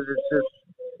much as it's just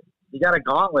you got a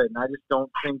gauntlet, and I just don't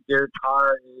think Derek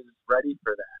Carr is ready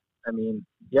for that. I mean,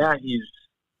 yeah,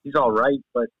 he's all right,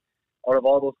 but out of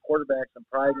all those quarterbacks, I'm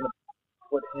probably going to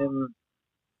put him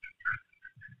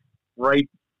right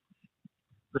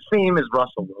the same as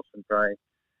Russell Wilson, probably.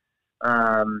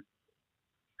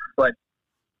 But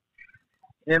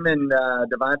him and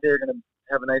Devontae are going to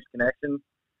have a nice connection.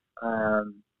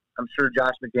 I'm sure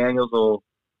Josh McDaniels will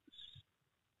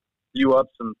spew up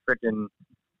some freaking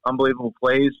unbelievable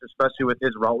plays, especially with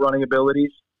his route running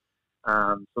abilities.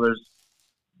 So there's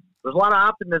a lot of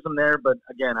optimism there, but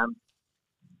again, I'm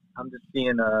just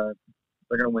seeing they're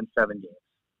going to win 7 games.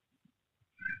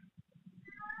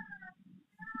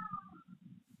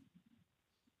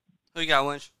 Who you got,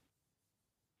 Winch?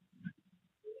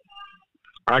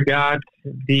 I got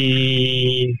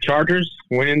the Chargers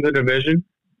winning the division.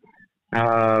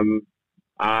 I'm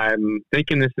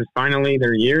thinking this is finally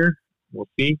their year. We'll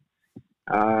see.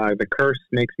 The curse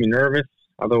makes me nervous.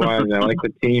 Otherwise, I like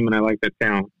the team and I like the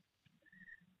talent.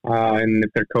 And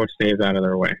if their coach stays out of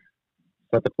their way,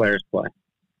 let the players play.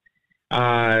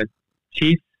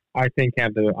 Chiefs, I think,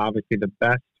 have obviously the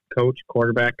best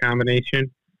coach-quarterback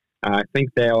combination. I think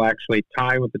they'll actually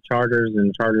tie with the Chargers, and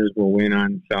the Chargers will win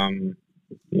on some,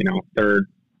 third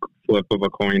flip of a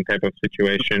coin type of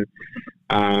situation.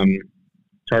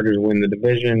 Chargers win the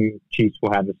division. Chiefs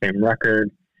will have the same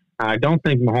record. I don't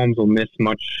think Mahomes will miss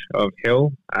much of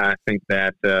Hill. I think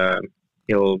that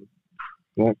Hill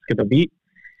won't skip a beat.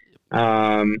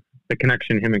 The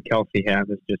connection him and Kelsey have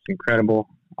is just incredible.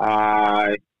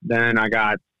 Then I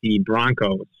got the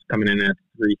Broncos coming in at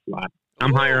 3 slot.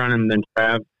 I'm higher on him than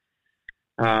Trav.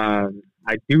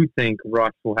 I do think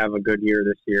Russ will have a good year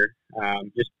this year,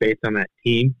 just based on that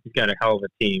team. He's got a hell of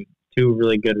a team. 2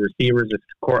 really good receivers. If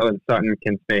Cortland Sutton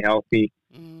can stay healthy,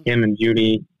 him and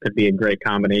Judy could be a great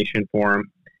combination for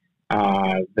him.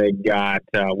 They got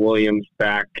Williams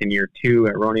back in year 2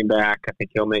 at running back. I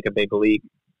think he'll make a big leap.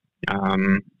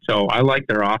 So I like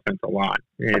their offense a lot,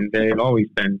 and they've always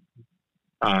been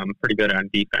pretty good on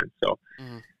defense. So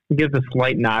it gives a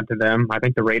slight nod to them. I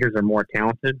think the Raiders are more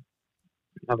talented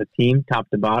of a team, top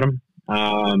to bottom.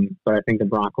 But I think the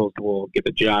Broncos will get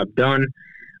the job done.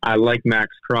 I like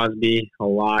Max Crosby a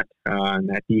lot, and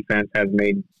that defense has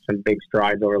made some big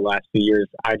strides over the last few years.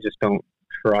 I just don't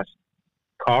trust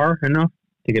Carr enough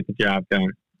to get the job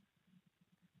done.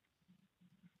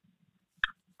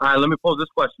 All right, let me pose this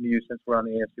question to you since we're on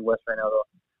the AFC West right now,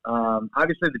 though.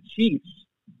 Obviously, the Chiefs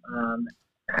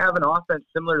have an offense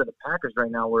similar to the Packers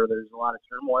right now where there's a lot of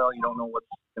turmoil. You don't know what's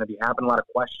going to be happening, a lot of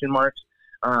question marks.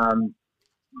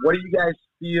 What do you guys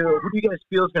feel? Who do you guys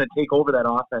feel is going to take over that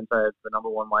offense as the number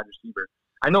one wide receiver?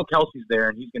 I know Kelsey's there,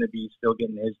 and he's going to be still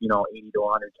getting his, 80 to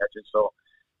 100 catches. So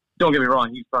don't get me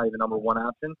wrong, he's probably the number one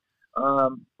option.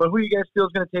 But who do you guys feel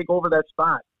is going to take over that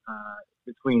spot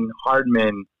between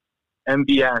Hardman,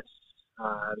 MVS,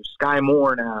 Sky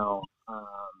Moore now?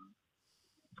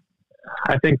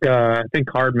 I think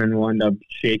Hardman will end up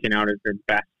shaking out as their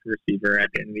best receiver at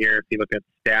the end of the year. If you look at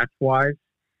stats wise,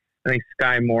 I think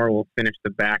Sky Moore will finish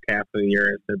the back half of the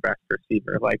year as their best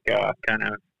receiver,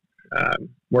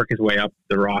 work his way up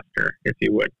the roster, if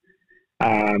you would.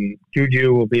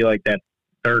 Juju will be like that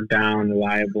third down,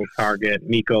 reliable target.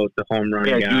 Miko's the home run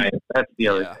guy. Juju, that's the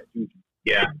other guy.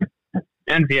 Yeah.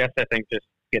 NVS, I think, just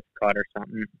gets cut or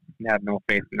something. I have no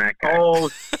faith in that guy. Oh,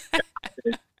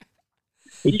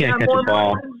 he can't catch a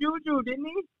ball. Than Juju, didn't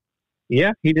he?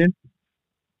 Yeah, he did.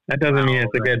 That doesn't mean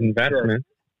it's a good investment.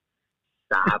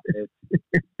 Stop it.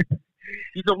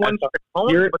 He's a one-trick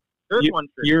pony, but good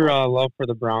one-trick. Your love for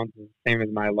the Browns is the same as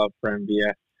my love for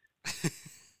MVS.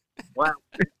 Wow.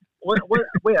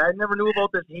 Wait, I never knew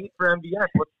about this hate for MVS.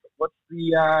 What's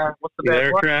the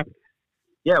bad trap?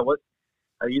 Yeah, what?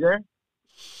 Are you there?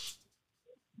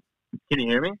 Can you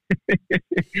hear me?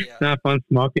 It's not fun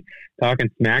talking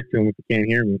smack to him if you can't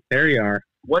hear me. There you are.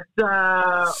 What's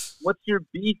your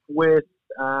beef with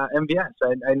MVS?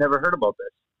 I never heard about this.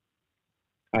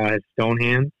 His stone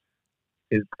hands,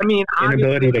 his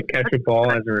inability to catch a ball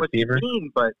as a receiver.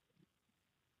 But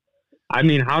I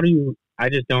mean, I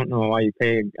just don't know why you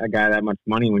pay a guy that much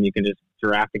money when you can just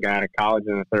draft a guy out of college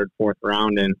in the third, fourth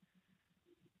round and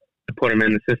put him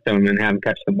in the system and have him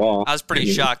catch the ball. I was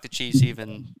pretty shocked the Chiefs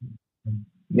even.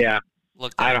 Yeah.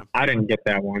 Looked at I didn't get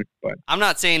that one, but I'm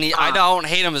not saying I don't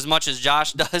hate him as much as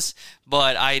Josh does,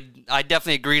 but I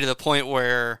definitely agree to the point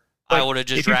where I would have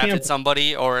just drafted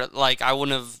somebody, or I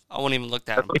wouldn't even looked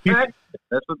at him.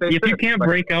 That's what they if you can't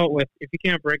break out with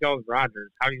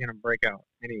Rodgers, how are you going to break out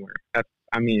anywhere?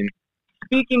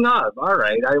 Speaking of, all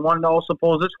right, I wanted to also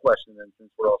pose this question then,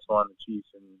 since we're also on the Chiefs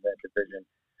in that division.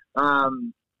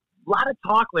 A lot of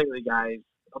talk lately, guys,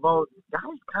 about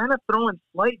guys kind of throwing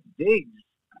slight digs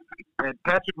at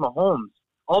Patrick Mahomes,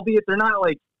 albeit they're not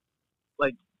like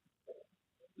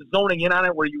zoning in on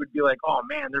it where you would be like, oh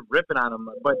man, they're ripping on him.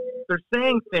 But they're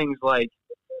saying things like,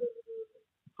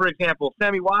 for example,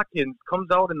 Sammy Watkins comes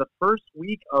out in the first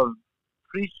week of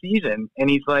preseason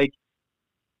and he's like,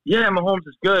 yeah, Mahomes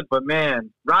is good, but man,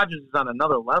 Rodgers is on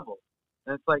another level.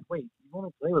 And it's like, wait, you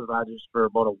only played with Rodgers for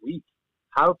about a week.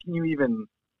 How can you even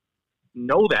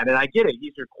know that? And I get it,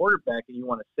 he's your quarterback and you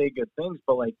want to say good things,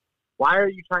 but why are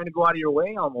you trying to go out of your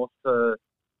way almost to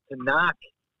knock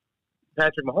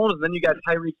Patrick Mahomes? And then you got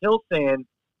Tyreek Hill saying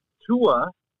Tua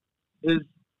is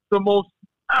the most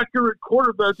accurate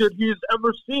quarterback that he's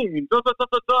ever seen.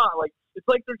 It's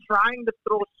like they're trying to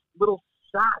throw little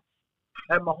shots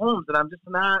at Mahomes, and I'm just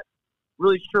not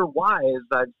really sure why. As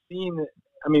I've seen,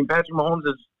 Patrick Mahomes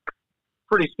is a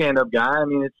pretty stand-up guy.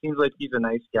 It seems like he's a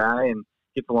nice guy and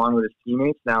gets along with his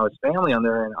teammates. Now his family, on the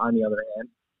other hand,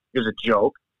 is a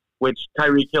joke, which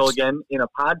Tyreek Hill, again, in a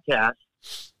podcast,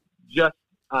 just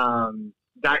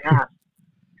got asked,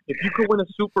 if you could win a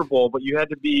Super Bowl but you had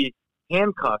to be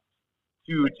handcuffed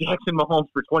to Jackson Mahomes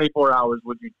for 24 hours,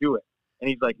 would you do it? And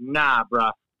he's like, nah,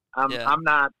 bruh. I'm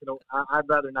not. I'd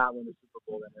rather not win the Super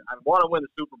Bowl than him. I want to win the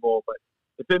Super Bowl, but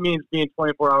if it means being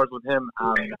 24 hours with him,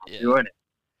 I'm not doing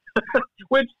it.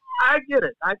 Which I get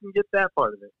it. I can get that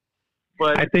part of it.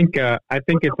 But I think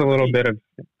it's a little bit of.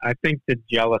 I think the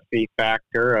jealousy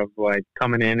factor of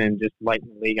coming in and just lighting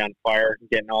the league on fire,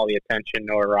 getting all the attention,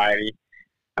 notoriety.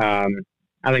 I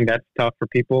think that's tough for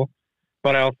people.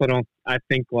 But I also don't. I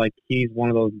think he's one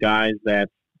of those guys that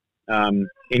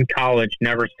in college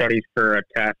never studies for a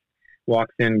test,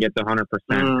 walks in, gets 100%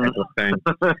 type of thing,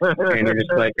 and you're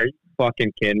just like, are you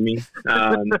fucking kidding me?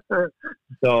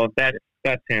 So that's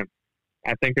him.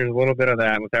 I think there's a little bit of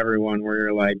that with everyone where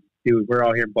you're like, dude, we're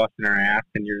all here busting our ass,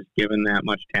 and you're just given that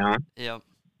much talent. Yeah.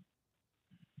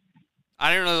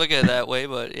 I didn't really look at it that way,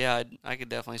 but yeah, I could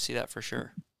definitely see that for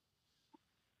sure.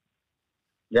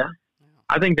 Yeah.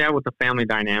 I think that with the family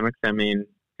dynamics, I mean,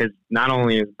 not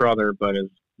only his brother, but his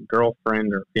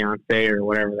girlfriend or fiance or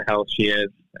whatever the hell she is.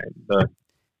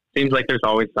 Seems like there's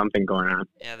always something going on.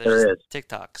 Yeah, there's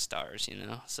TikTok stars,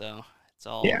 so it's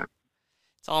all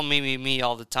it's all me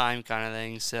all the time kind of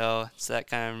thing. So it's that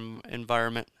kind of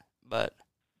environment. But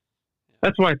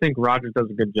that's why I think Rodgers does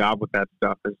a good job with that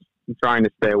stuff, is trying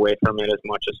to stay away from it as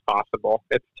much as possible.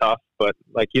 It's tough, but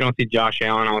like you don't see Josh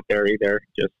Allen out there either,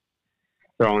 just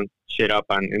throwing shit up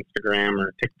on Instagram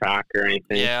or TikTok or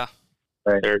anything. Yeah.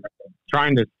 They're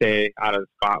trying to stay out of the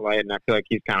spotlight, and I feel like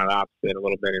he's kind of the opposite a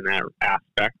little bit in that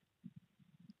aspect.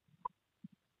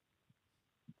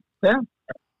 Yeah.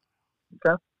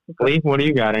 Okay. Lee, what do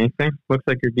you got? Anything? Looks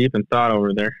like you're deep in thought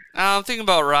over there. I'm thinking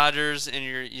about Rodgers, and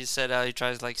you said how he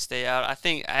tries to stay out. I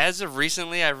think as of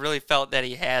recently, I really felt that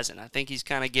he hasn't. I think he's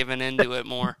kind of given into it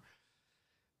more.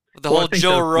 With the whole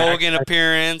Joe Rogan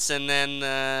appearance, and then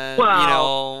I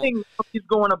think he's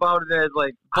going about it as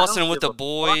busting with the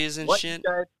boys and shit.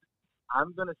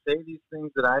 I'm gonna say these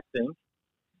things that I think,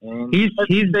 and he's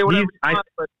say whatever you want,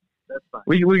 but that's fine.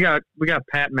 We got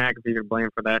Pat McAfee to blame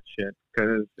for that shit,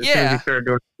 because as soon as he started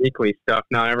doing weekly stuff,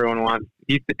 now everyone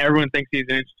thinks he's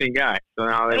an interesting guy. So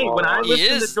now when I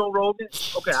listen to Joe Rogan,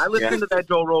 I listened to that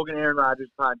Joe Rogan Aaron Rodgers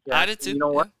podcast. I did too. You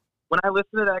know what? When I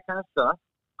listen to that kind of stuff,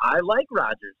 I like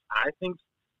Rodgers. I think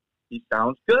he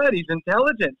sounds good. He's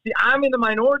intelligent. See, I'm in the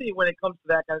minority when it comes to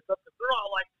that kind of stuff. They're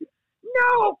all like,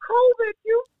 "No, COVID,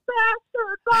 you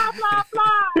bastard!" Blah blah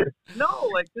blah. No,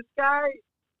 this guy,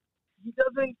 he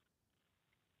doesn't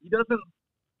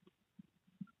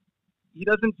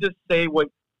just say what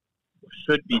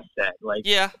should be said.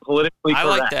 Politically correct. I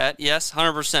like that. Yes,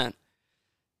 100%.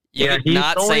 You could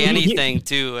not say anything,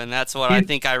 too, and that's what I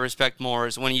think I respect more,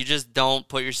 is when you just don't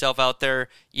put yourself out there,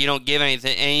 you don't give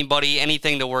anybody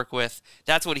anything to work with.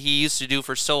 That's what he used to do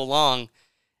for so long,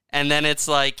 and then it's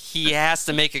like he has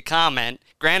to make a comment.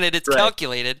 Granted, it's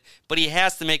calculated, but he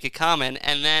has to make a comment,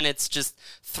 and then it's just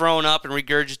thrown up and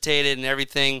regurgitated and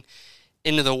everything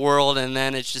into the world, and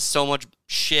then it's just so much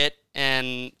shit,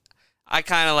 and I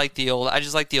kind of like I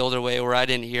just like the older way where I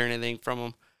didn't hear anything from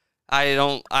him. I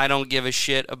don't give a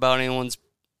shit about anyone's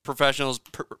personal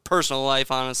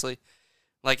life, honestly.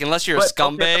 Unless you're a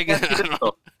scumbag.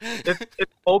 If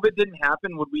COVID didn't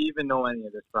happen, would we even know any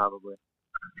of this? Probably.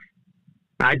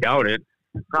 I doubt it.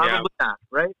 Probably not,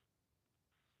 right?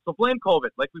 So blame COVID,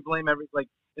 like we blame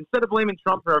instead of blaming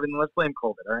Trump for everything, let's blame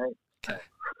COVID. All right.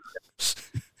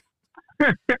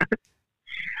 Okay.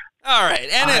 All right,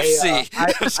 NFC.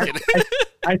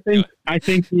 I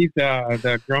think he's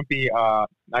the grumpy.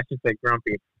 I should say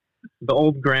grumpy, the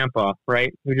old grandpa,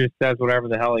 right? Who just says whatever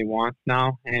the hell he wants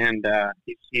now, and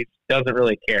he doesn't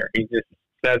really care. He just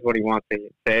says what he wants to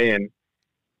say, and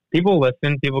people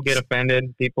listen. People get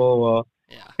offended. People will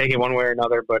take it one way or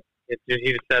another, but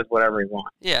he just says whatever he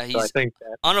wants. Yeah, he's I think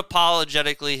that,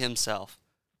 unapologetically himself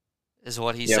is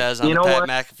what he says on the Pat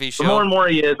McAfee show. The more and more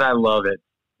he is, I love it.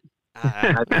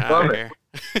 I love it.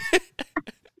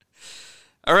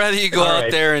 I'd rather you go out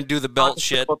there and do the belt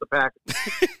shit. The pack.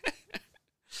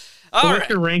 What's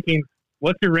your rankings?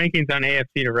 What's your rankings on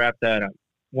AFC to wrap that up?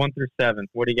 1 through 7.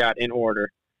 What do you got in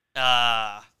order?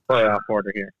 Playoff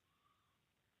order here.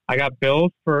 I got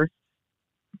Bills first,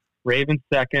 Ravens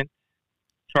second,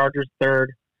 Chargers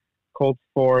third, Colts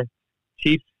fourth,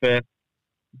 Chiefs fifth,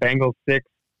 Bengals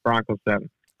sixth, Broncos seventh.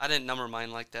 I didn't number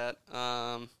mine like that.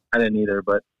 I didn't either,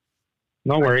 but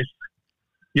no worries.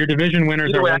 Your division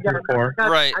winners are 1 through 4.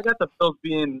 Right. I got the Bills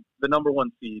being the number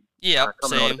 1 seed. Yeah,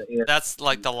 same. That's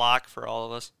like the lock for all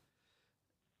of us.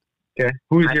 Okay.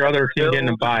 Who's your other team getting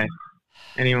a bye?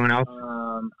 Anyone else?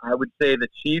 I would say the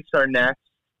Chiefs are next.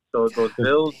 So it goes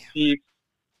Bills, Chiefs.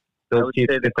 Bills,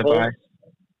 Chiefs get the bye.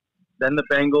 Then the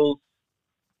Bengals.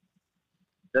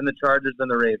 Then the Chargers. Then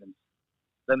the Ravens.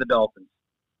 Then the Dolphins.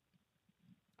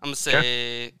 I'm going to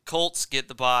say Colts get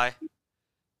the bye.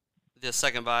 The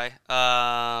second bye.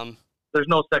 There's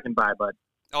no second bye, bud.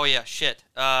 Oh, yeah, shit.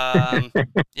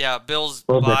 Yeah, Bills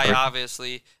bye,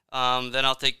 obviously. Then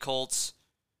I'll take Colts.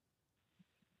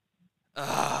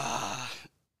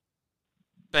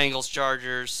 Bengals,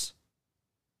 Chargers.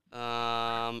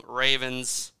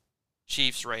 Ravens,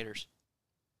 Chiefs, Raiders.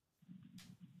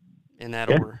 In that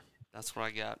order. That's what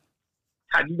I got.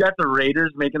 You got the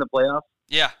Raiders making the playoffs?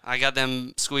 Yeah, I got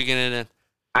them squeaking it in.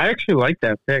 I actually like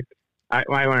that pick.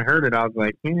 When I heard it, I was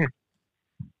like, yeah.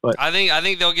 But I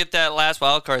think they'll get that last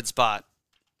wild card spot.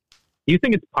 Do you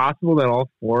think it's possible that all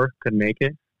 4 could make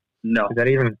it? No. Is that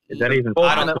even?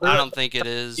 I don't think it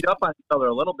is. Beat up on each other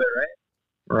a little bit,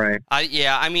 right? Right.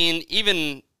 I mean,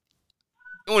 even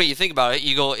when you think about it,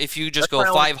 you go if you just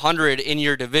go 500 in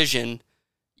your division,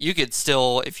 you could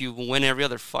still, if you win every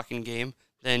other fucking game,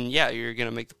 then yeah, you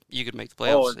could make the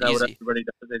playoffs is that easy. what everybody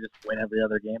does? They just win every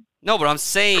other game? No, but I'm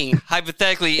saying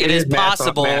hypothetically, it is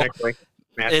possible. It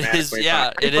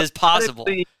is possible.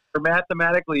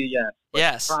 Mathematically, yes. But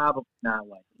yes. Probably not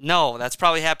like. No, that's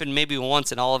probably happened maybe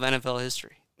once in all of NFL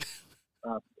history.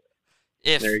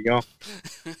 There you go.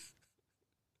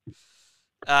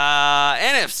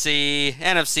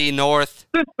 NFC North.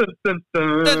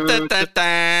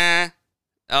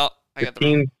 Oh, I got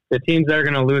the teams that are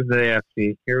going to lose the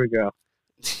AFC. Here we go.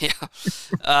 Yeah.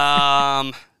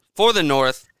 For the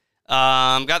North,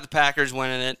 got the Packers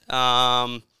winning it.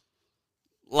 A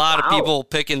lot of people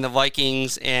picking the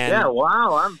Vikings, and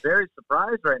I'm very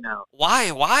surprised right now.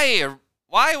 Why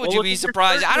would you be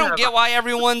surprised? I don't get why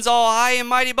everyone's all high and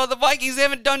mighty about the Vikings. They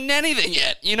haven't done anything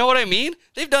yet. You know what I mean?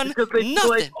 They've done nothing. Like,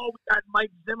 we got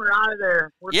Mike Zimmer out of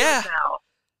there. We're good now.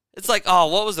 It's like,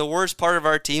 what was the worst part of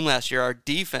our team last year? Our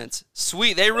defense.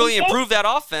 Sweet, they really improved that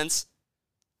offense.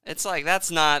 It's like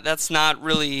that's not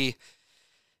really.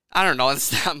 I don't know.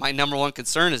 It's not my number one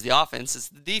concern is the offense. It's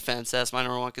the defense. That's my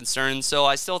number one concern. So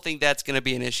I still think that's going to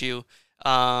be an issue.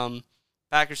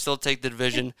 Packers still take the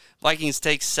division. Vikings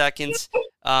take second,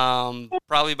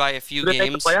 probably by a few games.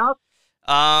 Make the playoffs?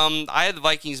 I had the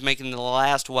Vikings making the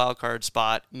last wild card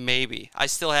spot. Maybe I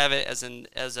still have it as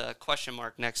a question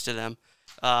mark next to them.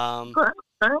 They're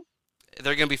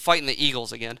going to be fighting the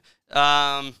Eagles again.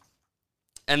 And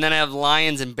then I have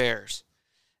Lions and Bears,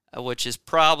 which is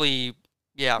probably.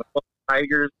 Yeah.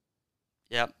 Tigers.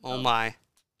 Yep. Oh my.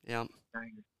 Yep.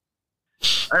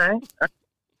 All right.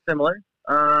 Similar.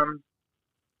 I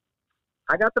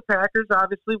got the Packers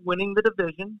obviously winning the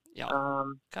division. Yeah.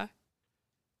 Okay.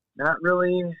 Not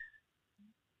really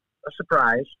a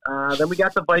surprise. Then we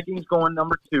got the Vikings going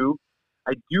number 2.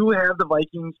 I do have the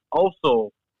Vikings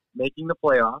also making the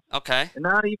playoffs. Okay. And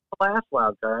not even the last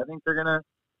wild card. I think they're gonna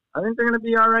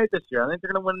be all right this year. I think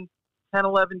they're gonna win 10,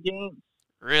 11 games.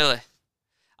 Really?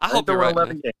 I hope you're right.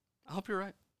 11 games. I hope you're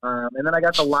right. And then I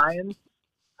got the Lions.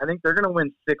 I think they're going to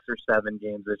win 6 or 7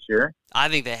 games this year. I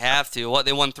think they have to.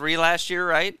 They won 3 last year,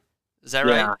 right? Is that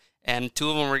right? And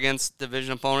 2 of them were against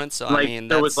division opponents. So I mean,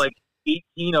 there was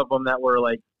 18 of them that were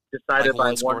decided by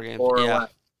one score. Yeah.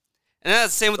 And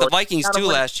that's the same with the Vikings too.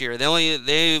 Last year,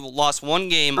 they lost 1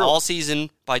 game all season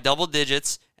by double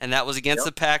digits, and that was against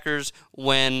the Packers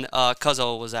when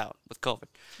Cuzzo was out with COVID.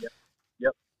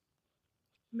 Yep.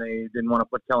 And they didn't want to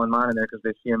put Kellen Mond in there because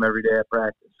they see him every day at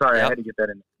practice. Sorry, I had to get that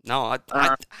in. No,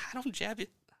 I don't jab you.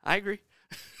 I agree.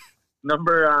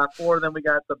 Number 4, then we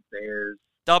got the Bears.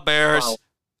 The Bears.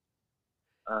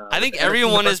 I think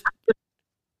everyone is. I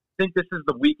think this is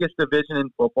the weakest division in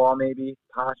football, maybe,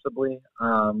 possibly.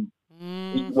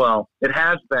 Well, it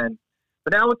has been.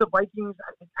 But now with the Vikings,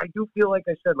 I do feel like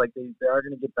I said, they are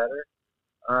going to get better.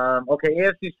 Okay,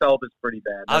 AFC South is pretty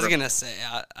bad. I was going to say,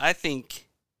 I think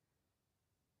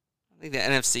the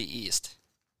NFC East.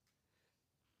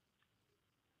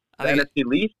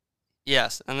 NFC East?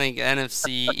 Yes, I think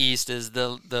NFC East is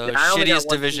the shittiest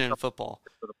division in football.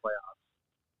 For the playoffs.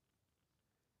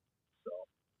 So,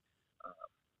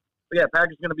 but yeah,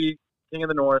 Packers going to be king of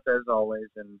the North as always,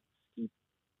 and keep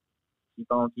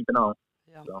on keeping on.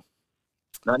 Yeah. So,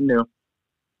 nothing new.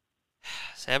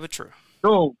 Sad but true.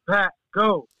 Go, Pack,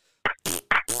 go.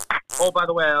 Oh, by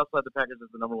the way, I also had the Packers as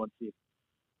the number 1 seed.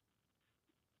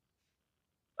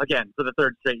 Again, for the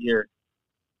 3rd straight year.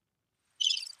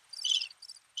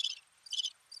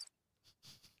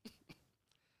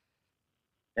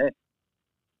 Hey,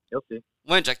 you'll see.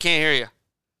 Winch, I can't hear you.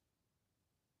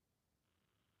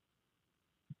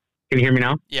 Can you hear me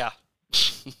now? Yeah.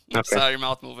 Okay. Saw your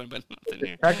mouth moving, but nothing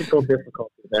here. Technical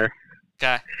difficulty there.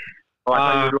 Okay. Oh, I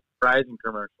thought you were doing a Verizon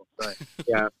commercial. Sorry.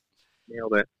 Yeah,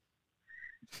 nailed it.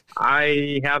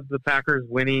 I have the Packers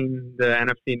winning the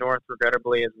NFC North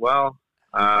regrettably as well.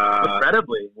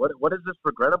 Regrettably? What is this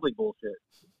regrettably bullshit?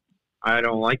 I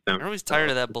don't like them. Everybody's tired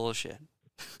of that bullshit.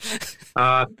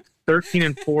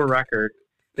 13-4 record.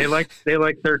 They like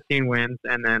 13 wins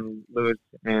and then lose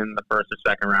in the first or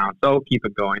second round. So keep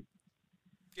it going.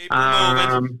 Keep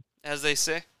it moving, as they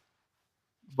say.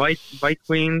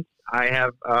 Vikings, I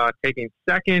have taking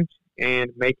second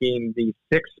and making the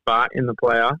 6th spot in the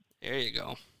playoffs. There you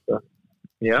go. So,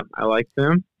 yeah, I like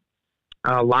them.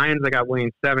 Lions, I got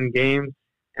winning 7 games.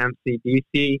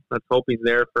 MCDC, let's hope he's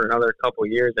there for another couple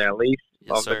years at least.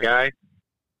 Love the guy.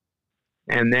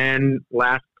 And then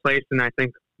last place, and I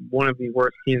think one of the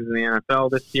worst teams in the NFL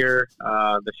this year,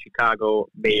 the Chicago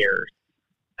Bears.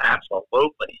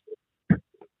 Absolutely.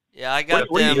 Yeah, I got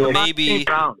them maybe.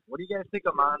 What do you guys think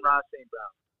of Amon-Ra St. Brown?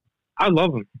 I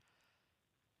love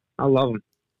him.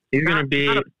 He's going to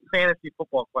be fantasy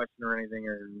football question or anything,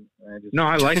 or No,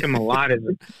 I like him a lot as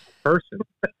a person.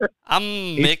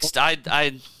 I'm mixed. I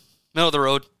middle of the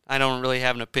road. I don't really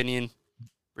have an opinion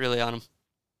really on him.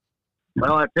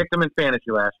 Well, I picked him in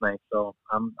fantasy last night, so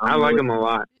I like him a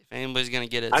lot. If anybody's gonna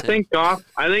get it, I think Goff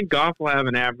will have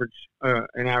an average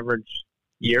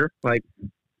year. Like,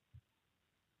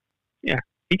 yeah,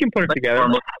 he can put it together.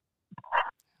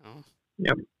 Oh.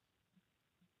 Yep.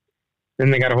 Then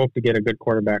they got to hope to get a good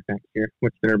quarterback next year,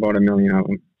 which there are about 1 million of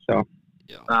them. So,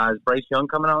 is Bryce Young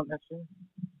coming out next year?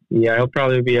 Yeah, he'll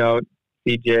probably be out.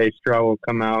 C.J. Stroud will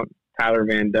come out. Tyler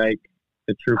Van Dyke,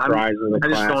 the true prize of the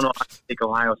class. I just don't know how to take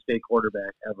Ohio State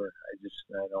quarterback ever.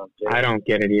 I don't get it. I don't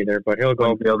get it either, but he'll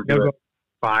go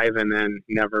 5 and then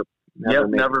never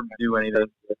do anything.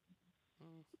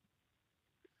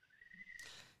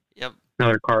 Yep.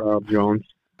 Another Cardell Jones.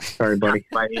 Sorry, buddy.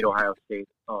 I hate Ohio State.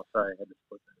 Oh, sorry. I had to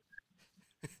split that.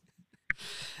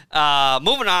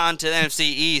 Moving on to the NFC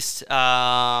East,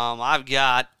 I've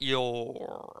got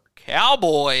your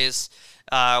Cowboys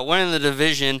winning the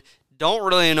division. Don't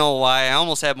really know why. I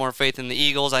almost have more faith in the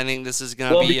Eagles. I think this is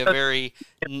going to be a very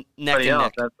neck and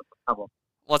neck. That's the problem.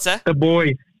 What's that? The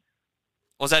boys.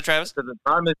 What's that, Travis? Because the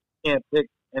problem is you can't pick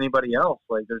anybody else.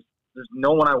 Like there's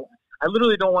no one I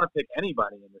literally don't want to pick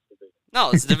anybody in this division.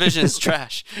 No, this division is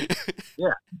trash.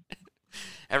 Yeah.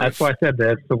 That's why I said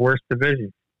that's the worst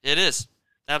division. It is.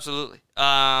 Absolutely.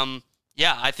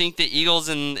 Yeah, I think the Eagles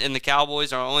and the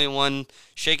Cowboys are only one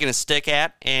shaking a stick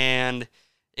at, and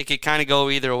it could kind of go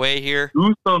either way here.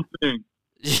 Do something.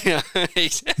 Yeah,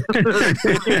 exactly.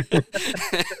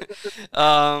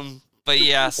 But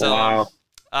yeah, so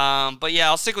but yeah,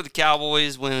 I'll stick with the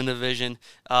Cowboys winning the division.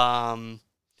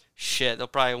 Shit, they'll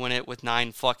probably win it with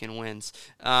 9 fucking wins.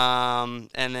 And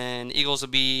then Eagles will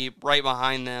be right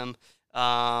behind them.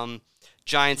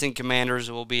 Giants and Commanders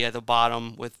will be at the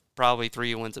bottom with probably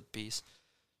 3 wins apiece.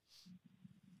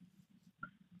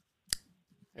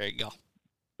 There you go.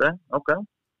 Okay.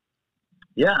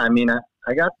 Yeah, I mean,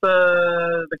 I got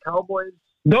the Cowboys.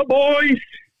 The boys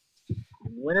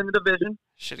winning the division.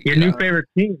 Your new favorite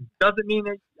team. Doesn't mean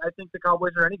that I think the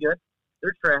Cowboys are any good.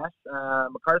 They're trash.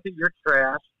 McCarthy, you're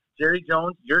trash. Jerry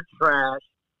Jones, you're trash.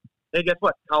 Hey, guess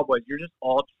what? Cowboys, you're just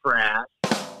all trash.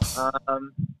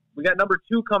 We got number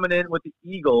 2 coming in with the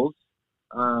Eagles.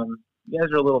 You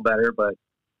guys are a little better, but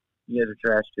you guys are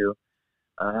trash too.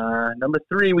 Number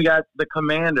 3, we got the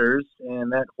Commanders,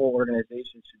 and that whole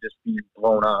organization should just be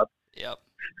blown up. Yep.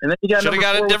 And then you got should have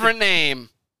got a different name.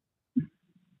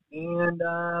 And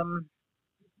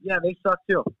yeah, they suck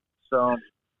too. So,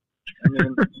 I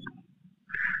mean,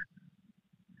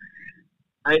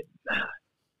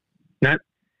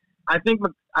 I think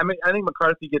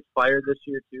McCarthy gets fired this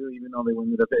year too, even though they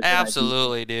win the division.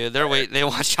 Absolutely, dude. They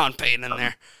want Sean Payton in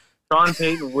there. Sean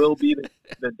Payton will be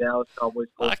the Dallas Cowboys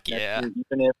coach next year,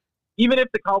 even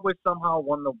if the Cowboys somehow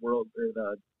won the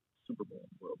Super Bowl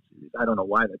World Series. I don't know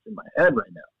why that's in my head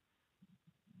right now.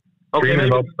 Okay, maybe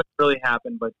it would really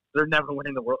happen, but they're never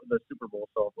winning the Super Bowl.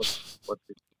 So let's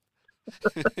see.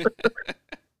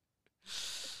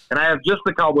 And I have just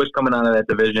the Cowboys coming out of that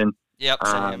division. Yep.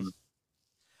 Same.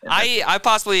 I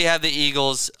possibly have the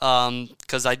Eagles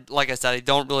because like I said, I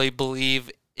don't really believe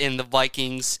in the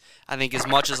Vikings, I think, as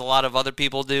much as a lot of other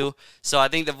people do. So I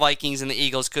think the Vikings and the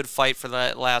Eagles could fight for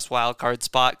that last wild card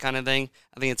spot kind of thing.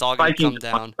 I think it's all going to come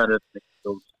down.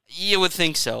 You would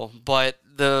think so, but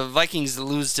the Vikings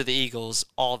lose to the Eagles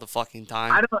all the fucking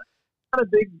time. I'm not a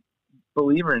big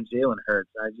believer in Jalen Hurts.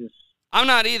 I'm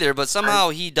not either, but somehow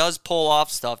he does pull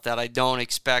off stuff that I don't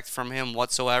expect from him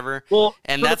whatsoever. Well,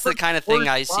 and that's the kind of thing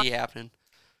I see happening.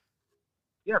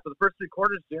 Yeah, for the first 3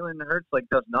 quarters, Jalen Hurts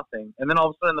does nothing, and then all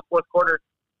of a sudden, in the 4th quarter,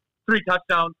 3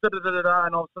 touchdowns, and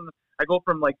all of a sudden, I go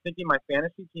from thinking my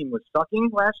fantasy team was sucking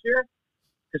last year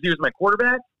because he was my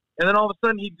quarterback, and then all of a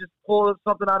sudden he just pulled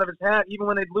something out of his hat, even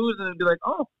when they'd lose, and it'd be like,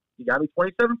 oh, he got me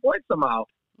 27 points somehow.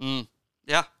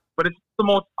 Yeah, but it's the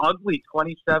most ugly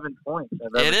 27 points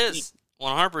I've ever seen. It is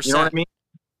 100%. You know what I mean?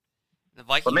 The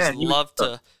Vikings love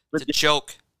to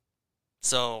choke,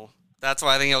 so. That's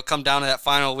why I think it'll come down to that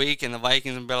final week, and the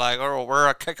Vikings will be like, oh, we're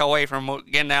a kick away from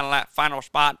getting down to that final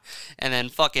spot, and then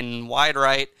fucking wide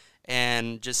right,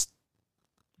 and just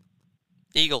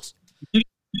Eagles. Do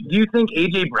you think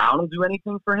A.J. Brown will do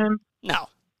anything for him? No.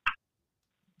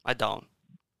 I don't.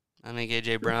 I think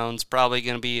A.J. Brown's probably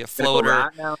going to be a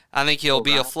floater. I think he'll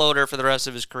be a floater for the rest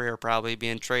of his career, probably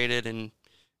being traded and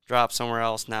dropped somewhere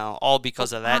else now, all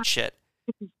because of that shit.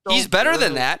 He's better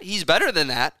than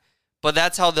that. But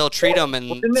that's how they'll treat him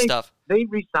and stuff. They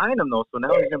re-signed him, though, so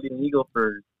now he's going to be an Eagle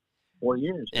for 4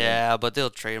 years. Yeah, but they'll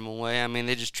trade him away. I mean,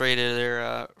 they just traded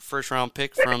their first-round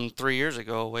pick from 3 years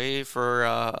ago away for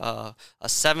a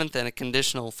 7th and a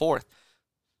conditional 4th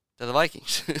to the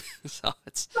Vikings. So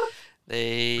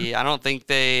I don't think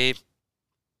they.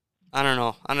 I don't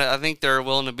know. I think they're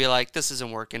willing to be like, this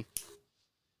isn't working.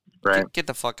 Right. Get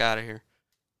the fuck out of here.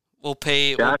 We'll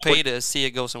pay to see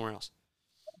it go somewhere else.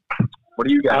 What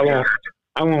do you got?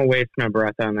 I won't waste my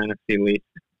breath on the NFC least.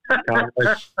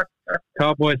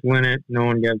 Cowboys win it. No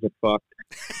one gives a fuck.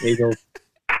 Eagles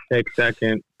take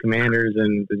second. Commanders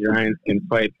and the Giants can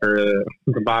fight for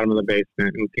the bottom of the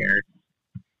basement. Who cares?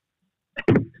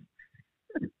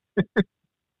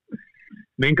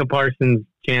 Minka Parsons'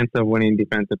 chance of winning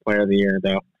Defensive Player of the Year,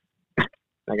 though.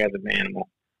 That guy's an animal.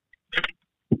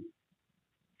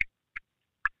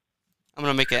 I'm going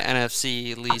to make an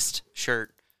NFC least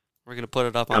shirt. We're going to put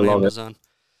it up on Amazon.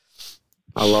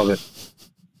 I love it.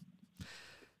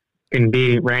 Can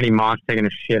be Randy Moss taking a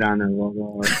shit on their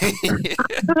logo.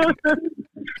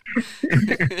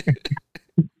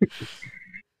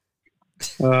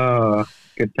 Or oh,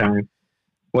 good time.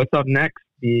 What's up next?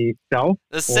 The South?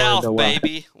 The South,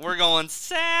 baby. We're going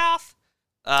South.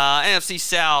 NFC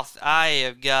South. I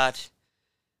have got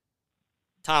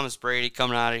Thomas Brady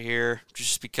coming out of here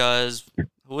just because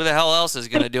who the hell else is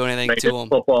going to do anything to him?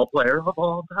 Football player of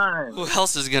all time. Who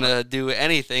else is going to do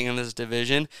anything in this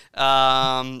division?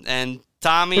 And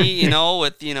Tommy, with, all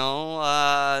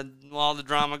the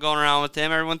drama going around with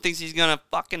him, everyone thinks he's going to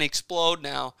fucking explode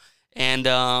now. And,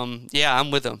 I'm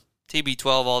with him. TB12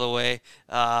 all the way.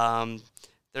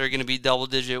 There are going to be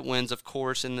double-digit wins, of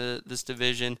course, in this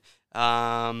division.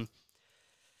 After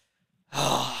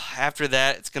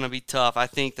that, it's going to be tough. I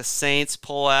think the Saints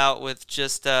pull out with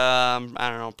just,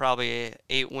 probably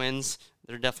 8 wins.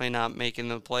 They're definitely not making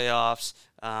the playoffs.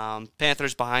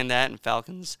 Panthers behind that, and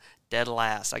Falcons dead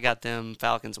last. I got them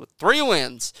Falcons with 3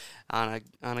 wins on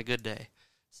a good day.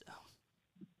 So,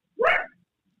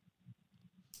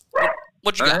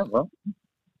 what you got? Right, well,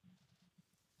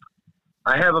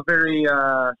 I have a very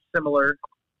similar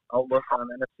outlook on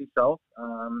NFC South.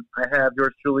 I have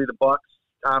yours truly, the Bucs,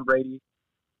 Tom Brady,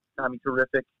 Tommy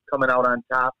Terrific, coming out on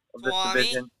top of this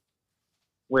division.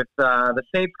 With the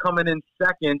Saints coming in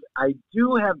second, I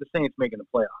do have the Saints making the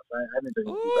playoffs. I think they're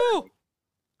going to do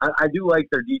better. I do like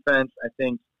their defense. I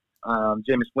think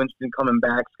Jameis Winston coming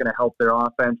back is going to help their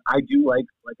offense. I do like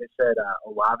I said,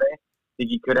 Olave. I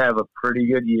think he could have a pretty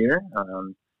good year.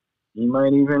 He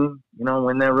might even,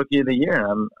 win that Rookie of the Year.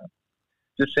 I'm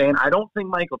just saying, I don't think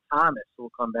Michael Thomas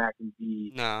will come back and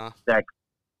be that good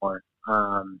anymore.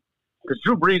 Because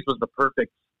Drew Brees was the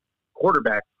perfect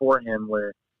quarterback for him,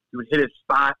 where he would hit his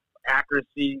spot,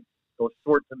 accuracy, go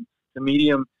short to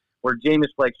medium, where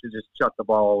Jameis likes to just chuck the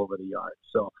ball all over the yard.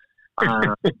 So,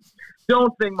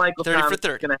 don't think Michael Thomas is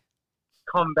going to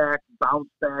come back, bounce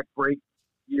back, break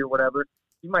year, whatever.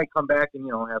 He might come back and,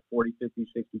 have 40, 50,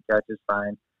 60 catches,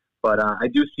 fine. But I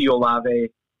do see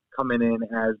Olave coming in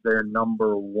as their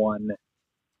number one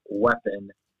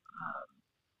weapon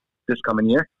this coming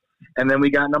year. And then we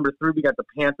got number 3, we got the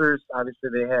Panthers. Obviously,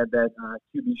 they had that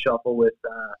QB shuffle with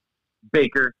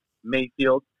Baker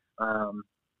Mayfield. I'm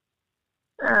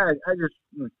not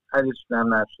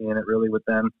seeing it really with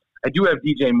them. I do have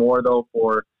DJ Moore, though,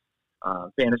 for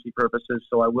fantasy purposes,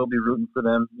 so I will be rooting for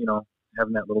them,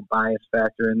 having that little bias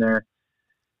factor in there.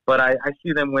 But I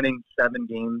see them winning 7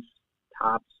 games,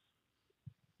 tops,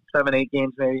 7, 8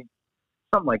 games maybe,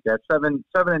 something like that. 7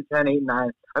 and 10, 8 and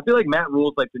 9. I feel like Matt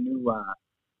Rule's like the new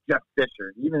Jeff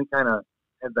Fisher. He even kind of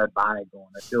has that vibe going.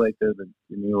 I feel like they're the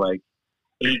new 8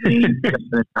 games,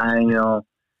 7 and 9,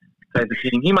 type of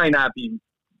team. He might not be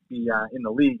in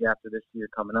the league after this year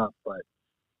coming up, but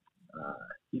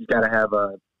he's got to have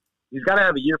a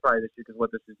year probably this year, because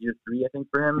this is year 3, I think,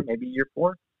 for him, maybe year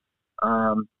 4.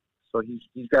 So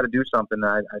he's got to do something.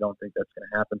 I don't think that's going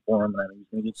to happen for him. I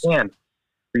think he can.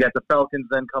 We got the Falcons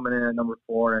then coming in at number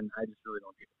 4, and I just really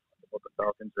don't give a fuck about the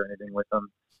Falcons or anything with them.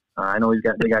 I know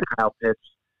they got Kyle Pitts.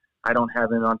 I don't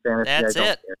have him on fantasy. That's I don't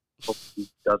it. care. Hope he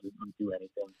doesn't do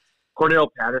anything. Cordell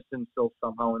Patterson's still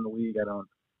somehow in the league.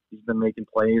 He's been making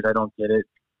plays. I don't get it.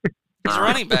 He's a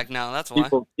running back now. That's why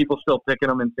people still picking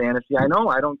him in fantasy. I know.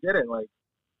 I don't get it.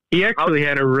 He actually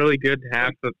had a really good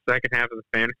second half of the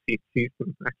fantasy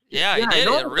season. Yeah, he did.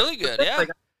 Really good. Yeah.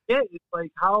 It's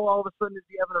like how all of a sudden is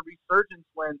he having a resurgence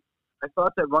when I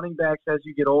thought that running backs as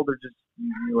you get older just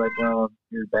you're like, oh,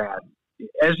 you're bad.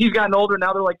 As he's gotten older,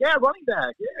 now they're like, yeah, running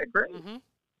back, yeah, great. Mm-hmm.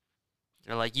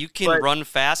 They're like, you can run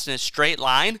fast in a straight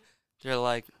line. They're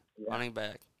like, running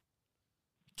back.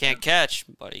 Can't catch,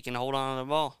 but he can hold on to the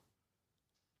ball.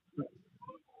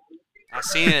 I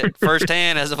seen it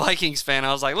firsthand as a Vikings fan.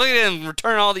 I was like, look at him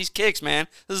return all these kicks, man.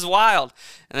 This is wild.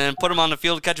 And then put him on the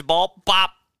field to catch a ball.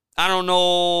 Bop. I don't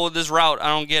know this route. I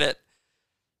don't get it.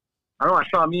 I don't know. I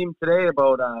saw a meme today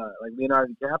about like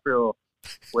Leonardo DiCaprio,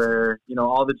 where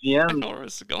all the GMs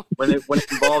when it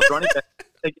involves running back,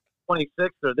 they get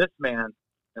 26 or this man,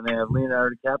 and they have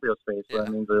Leonardo DiCaprio's face. So that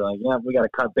means they're like, yeah, we got to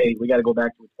cut bait. We got to go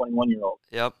back to a 21-year-old.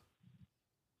 Yep.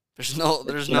 There's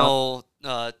no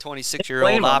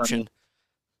 26-year-old option.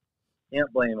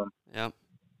 Can't blame him. Yep.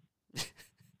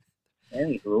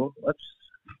 Anywho, let's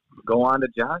go on to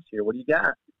Josh here. What do you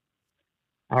got?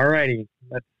 All righty.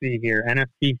 Let's see here.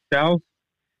 NFC South.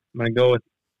 I'm going to go with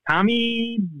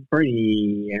Tommy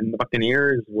Brady and the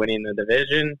Buccaneers winning the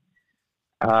division.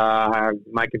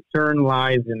 My concern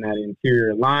lies in that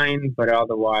interior line, but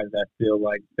otherwise I feel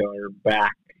like they're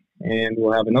back and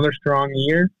we'll have another strong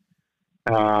year.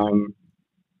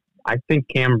 I think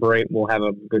Cam Brate will have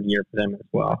a good year for them as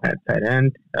well at tight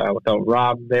end without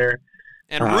Rob there.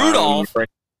 And Rudolph.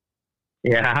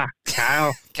 Yeah,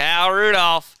 Kyle. Kyle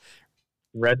Rudolph.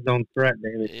 Red zone threat,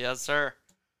 baby. Yes, sir.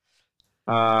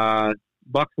 Bucs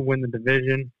will win the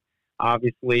division,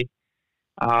 obviously.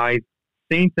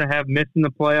 Saints have missed in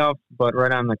the playoffs, but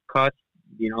right on the cusp,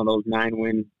 those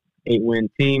 9-win, 8-win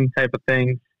team type of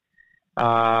things.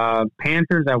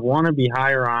 Panthers, I want to be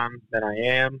higher on than I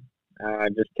am. I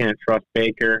just can't trust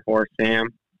Baker or Sam.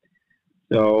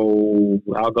 So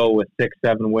I'll go with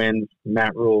 6-7 wins.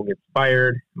 Matt Rule gets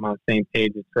fired. I'm on the same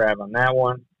page as Trav on that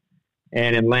one.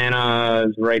 And Atlanta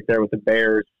is right there with the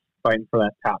Bears fighting for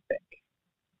that top pick.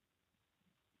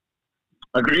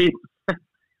 Agreed.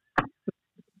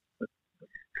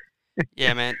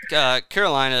 Yeah, man.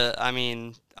 Carolina, I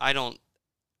mean, I don't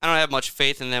have much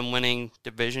faith in them winning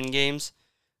division games.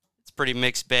 It's a pretty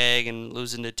mixed bag and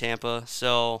losing to Tampa.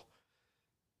 So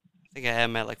I think I have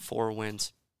them at like 4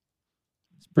 wins.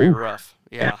 It's pretty rough.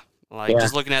 Yeah.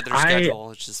 Just looking at their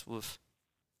schedule, it's just woof.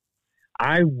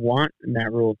 I want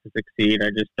Matt Rule to succeed. I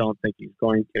just don't think he's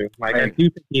going to. I do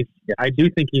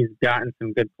think he's gotten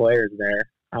some good players there.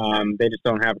 They just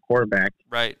don't have a quarterback.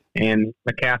 Right. And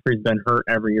McCaffrey's been hurt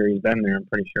every year he's been there, I'm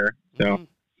pretty sure. So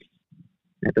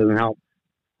that doesn't help.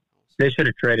 They should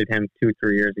have traded him 2-3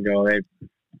 years ago.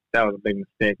 That was a big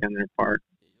mistake on their part.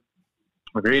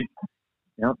 Agreed.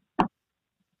 Yep.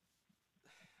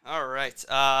 All right.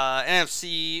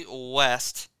 NFC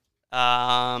West.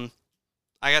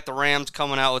 I got the Rams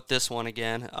coming out with this one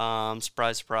again.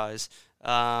 Surprise, surprise.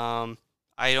 I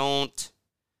don't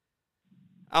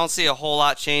see a whole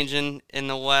lot changing in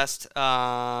the West.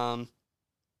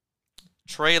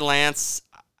 Trey Lance,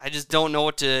 I just don't know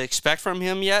what to expect from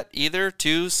him yet either,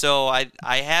 too. So I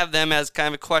have them as kind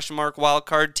of a question mark wild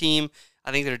card team.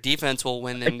 I think their defense will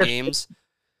win them games.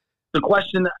 The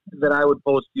question that I would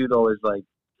pose to you, though, is like,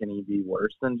 can he be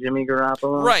worse than Jimmy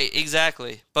Garoppolo? Right,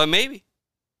 exactly. But maybe.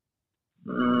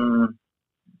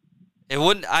 It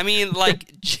wouldn't. I mean,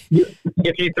 like,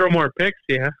 if you throw more picks,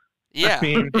 yeah. Yeah,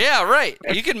 yeah, right.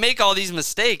 You can make all these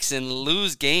mistakes and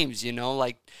lose games. That's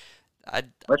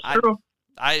true.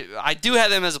 I do have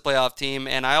them as a playoff team,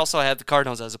 and I also have the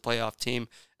Cardinals as a playoff team.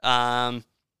 But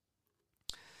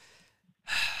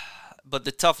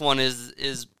the tough one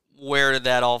is where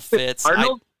that all fits.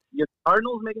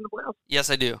 Cardinals making the playoffs? Yes,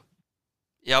 I do.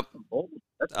 Yep.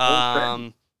 That's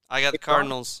bold. I got the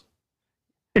Cardinals.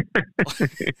 Your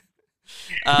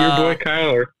boy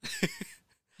Kyler.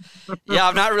 Yeah,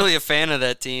 I'm not really a fan of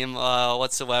that team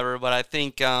whatsoever, but I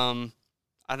think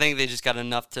they just got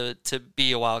enough to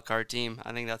be a wild card team.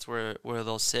 I think that's where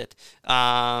they'll sit.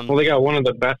 Well, they got one of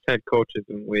the best head coaches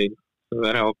in the league, so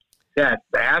that helps. Yeah,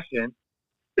 fashion.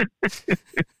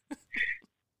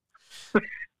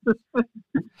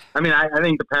 I mean, I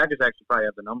think the Packers actually probably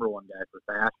have the number one guy for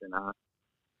fashion, huh?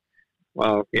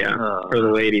 Well, yeah, for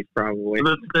the ladies probably.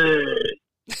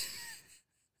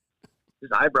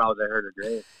 His eyebrows, I heard, are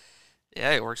great.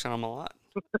 Yeah, he works on them a lot.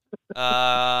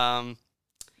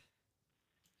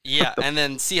 Yeah, and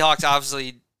then Seahawks,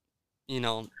 obviously,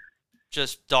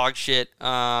 just dog shit.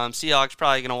 Seahawks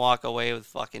probably going to walk away with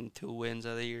fucking 2 wins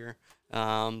of the year.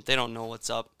 They don't know what's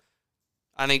up.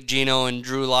 I think Geno and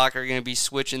Drew Lock are going to be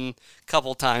switching a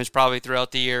couple times probably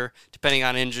throughout the year, depending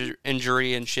on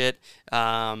injury and shit.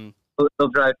 They'll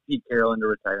drive Pete Carroll into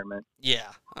retirement.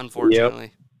 Yeah,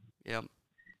 unfortunately. Yep.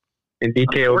 And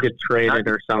DK will get traded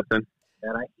or something.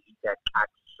 And I hate that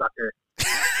cocksucker.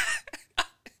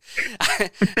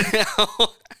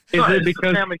 Is it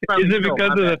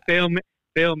because of the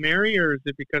fail Mary, or is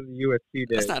it because of USC days?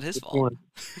 That's not his fault.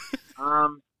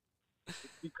 It's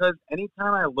because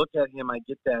anytime I look at him, I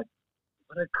get that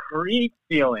what a creep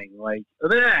feeling. Like,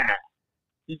 bleh.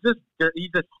 He's a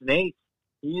snake.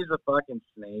 He's a fucking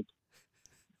snake.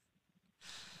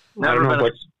 I don't know,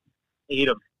 but ate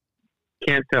him.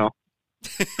 Can't tell.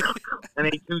 And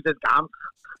he chews his gum.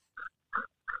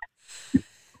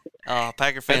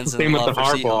 Packer fans same with the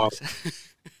Harbaugh.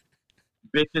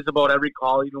 Bitches about every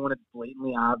call, even when it's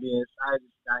blatantly obvious. I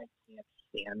can't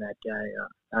stand that guy.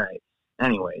 All right.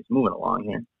 Anyways, moving along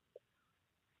here.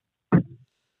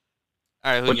 All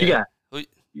right, what you got?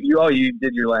 You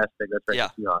did your last pick. That's right. Yeah.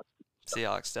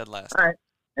 Seahawks dead last. All right.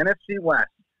 NFC West.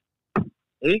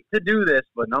 Hate to do this,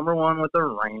 but number one with the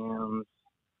Rams.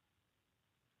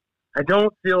 I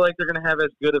don't feel like they're going to have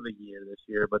as good of a year this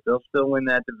year, but they'll still win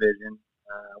that division.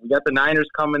 We got the Niners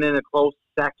coming in a close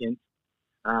second.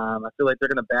 I feel like they're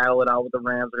going to battle it out with the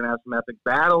Rams. They're going to have some epic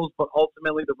battles, but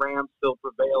ultimately the Rams still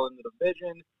prevail in the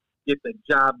division, get the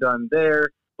job done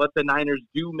there. But the Niners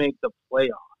do make the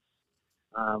playoffs.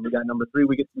 We got number 3.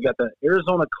 We got the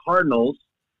Arizona Cardinals.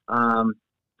 I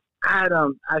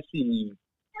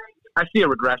see a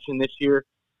regression this year.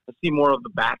 I see more of the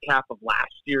back half of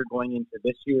last year going into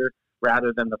this year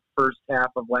rather than the first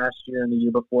half of last year and the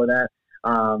year before that.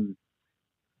 I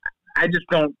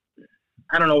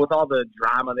don't know, with all the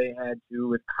drama they had too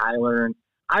with Kyler, and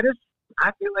I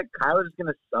feel like Kyler's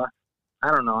gonna suck.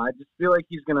 I don't know. I just feel like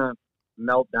he's gonna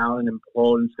melt down and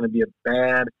implode, and it's gonna be a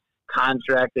bad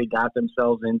contract they got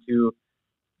themselves into.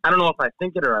 I don't know if I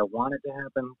think it or I want it to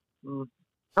happen.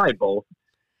 Probably both.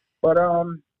 But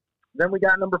then we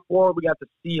got number 4. We got the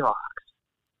Seahawks.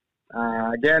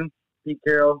 Again, Pete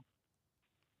Carroll,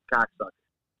 cocksucker.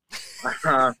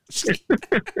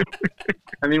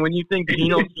 I mean, when you think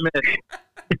Geno Smith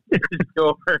is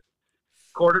your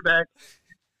quarterback,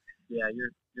 yeah,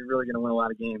 you're really going to win a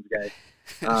lot of games, guys.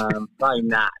 Probably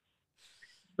not.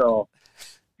 So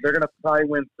they're going to probably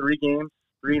win 3 games,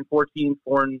 3-14,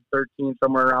 4-13,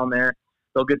 somewhere around there.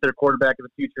 They'll get their quarterback of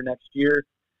the future next year.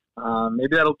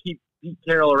 Maybe that'll keep Pete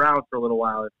Carroll around for a little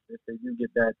while if they do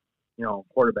get that,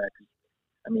 quarterback.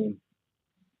 I mean,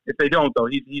 if they don't, though,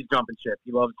 he's jumping ship.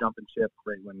 He loves jumping ship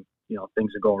right when,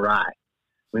 things will go awry.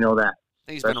 We know that. I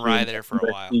think he's been awry there for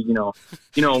a while.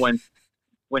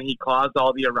 When he caused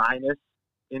all the awryness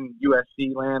in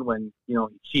USC land, when, he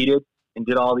cheated and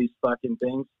did all these fucking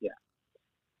things. Yeah.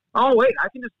 Oh, wait, I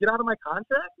can just get out of my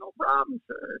contract? No problem,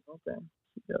 sir. Okay.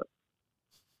 Yeah.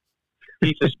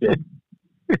 Piece of shit.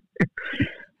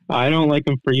 I don't like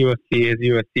him for USC, his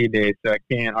USC days, so I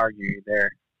can't argue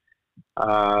there.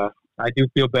 I do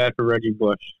feel bad for Reggie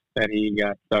Bush that he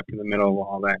got stuck in the middle of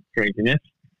all that craziness.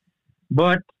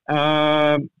 But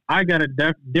I got a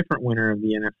different winner of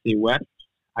the NFC West.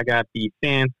 I got the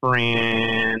San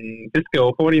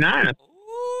Francisco 49ers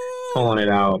pulling it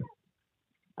out.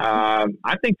 I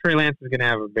think Trey Lance is going to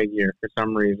have a big year for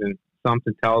some reason.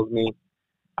 Something tells me.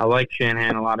 I like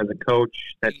Shanahan a lot as a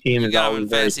coach. That team is always in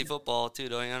fantasy football too,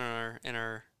 don't you? In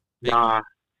our big...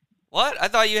 What? I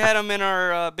thought you had him in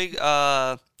our big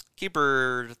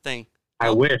keeper thing.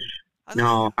 I wish. I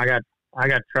got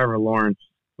Trevor Lawrence,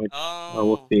 which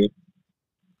we'll see. I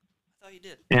thought you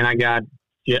did. And I got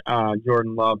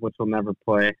Jordan Love, which will never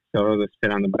play, so he'll just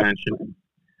sit on the bench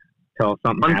until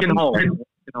something happens.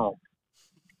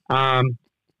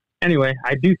 Anyway,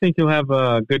 I do think he'll have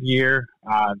a good year.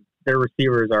 Their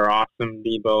receivers are awesome.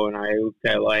 Debo and Ayuk,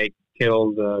 I like.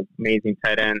 Kittle's an amazing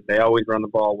tight end. They always run the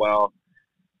ball well.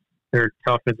 They're a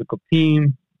tough physical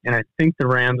team, and I think the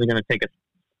Rams are going to take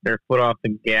their foot off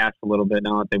the gas a little bit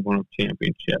now that they've won a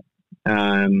championship.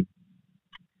 I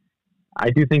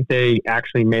do think they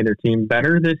actually made their team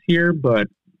better this year, but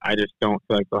I just don't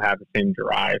feel like they'll have the same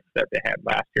drive that they had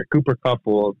last year. Cooper Kupp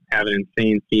will have an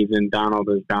insane season. Donald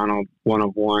is Donald, one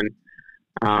of one.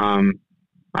 I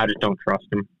just don't trust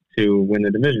him to win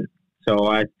the division. So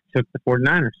I took the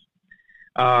 49ers.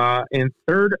 In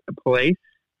third place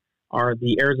are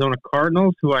the Arizona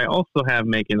Cardinals, who I also have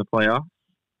making the playoffs.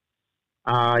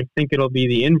 I think it'll be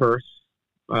the inverse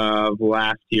of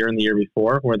last year and the year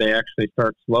before, where they actually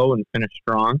start slow and finish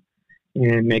strong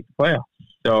and make the playoffs.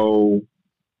 So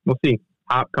we'll see.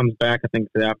 Hop comes back, I think,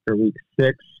 after week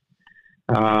 6.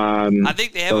 I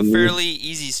think they have a fairly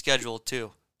easy schedule,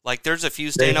 too. Like, there's a few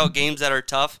standout games that are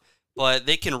tough, but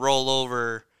they can roll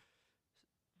over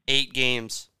 8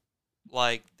 games.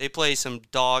 Like, they play some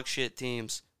dog shit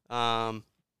teams. I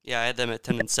had them at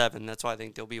 10-7. That's why I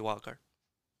think they'll be a wild card.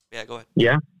 Yeah, go ahead.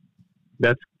 Yeah,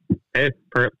 that's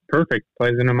perfect.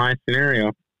 Plays into my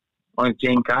scenario. Only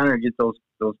Jane Conner gets those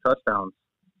touchdowns.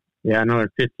 Yeah, another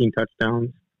 15 touchdowns.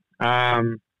 I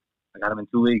got him in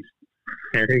 2 leagues.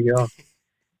 There you go.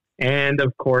 And,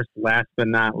 of course, last but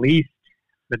not least,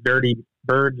 the dirty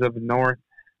birds of the north,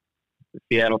 the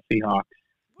Seattle Seahawks.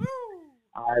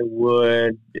 I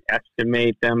would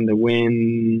estimate them to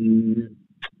win.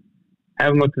 I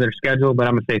haven't looked at their schedule, but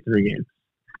I'm going to say 3 games.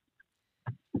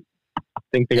 I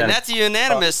think they got. And that's a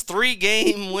unanimous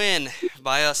 3-game win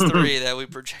by us 3 that we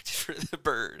projected for the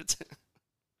Birds.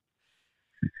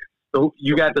 So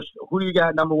you got this. Who do you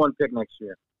got number 1 pick next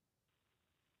year?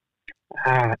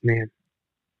 Man.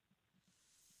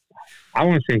 I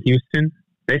want to say Houston.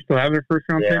 They still have their first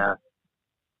round pick.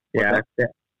 Yeah.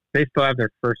 They still have their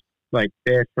first. They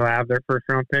still have their first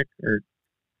round pick, or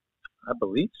I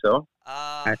believe so.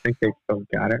 I think they still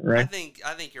got it, right?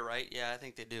 I think you're right. Yeah, I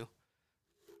think they do.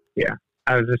 Yeah,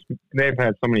 they've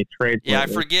had so many trades. Yeah,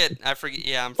 lately. I forget.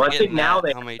 Yeah, I'm Well, I forgetting think now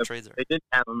how many trades are. They did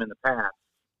have them in the past,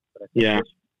 but I think they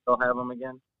still have them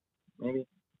again. Maybe.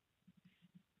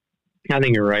 I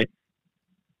think you're right.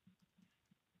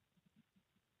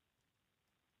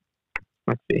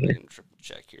 Let's see. I can triple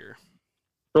check here.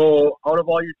 So, out of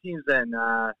all your teams, then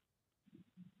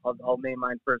I'll name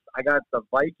mine first. I got the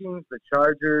Vikings, the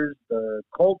Chargers, the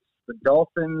Colts, the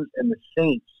Dolphins, and the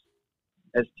Saints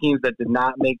as teams that did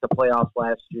not make the playoffs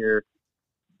last year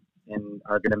and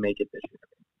are going to make it this year.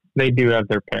 They do have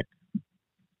their pick.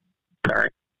 Sorry.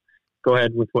 Go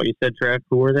ahead with what you said, Trav.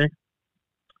 Who were they?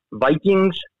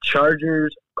 Vikings,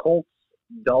 Chargers, Colts,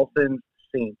 Dolphins,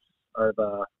 Saints are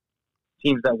the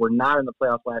teams that were not in the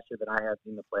playoffs last year that I have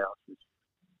in the playoffs this year.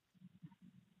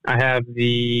 I have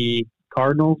the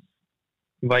Cardinals,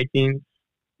 Vikings.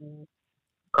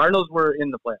 Cardinals were in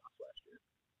the playoffs last year.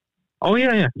 Oh,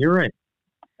 yeah, you're right.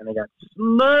 And they got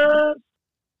smashed.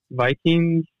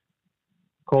 Vikings,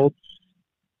 Colts,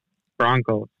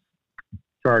 Broncos,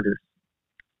 Chargers.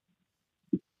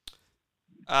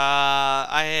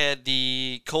 I had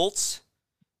the Colts,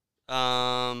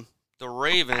 the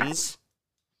Ravens,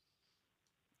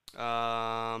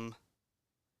 and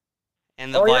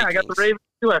the Vikings. I got the Ravens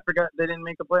too. I forgot they didn't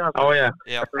make the playoffs. Oh, yeah.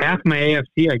 Yep. Half my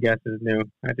AFC, I guess, is new.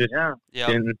 I just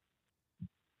didn't.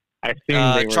 I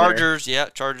assumed they were Chargers, there.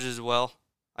 Chargers as well.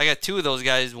 I got 2 of those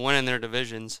guys winning their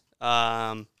divisions.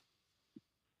 I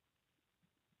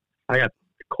got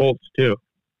the Colts, too.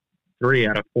 3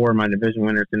 out of 4 of my division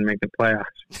winners didn't make the playoffs.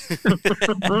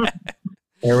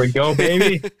 There we go,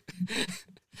 baby.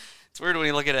 It's weird when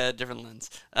you look at it at a different lens.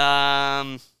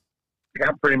 I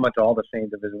got pretty much all the same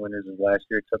division winners as last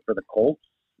year, except for the Colts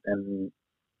and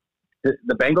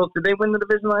the Bengals. Did they win the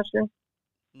division last year?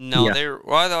 No, they were.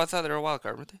 Well, I thought they were a wild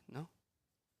card, weren't they?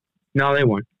 No, they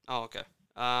won. Oh, okay.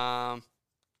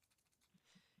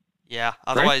 Yeah.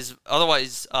 Otherwise,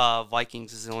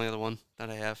 Vikings is the only other one that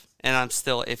I have, and I'm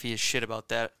still iffy as shit about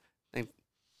that.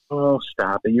 Oh,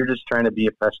 stop it! You're just trying to be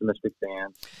a pessimistic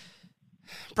fan.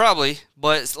 Probably,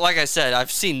 but like I said,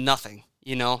 I've seen nothing.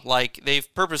 They've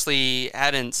purposely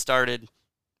hadn't started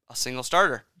a single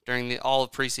starter during all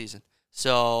of preseason.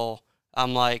 So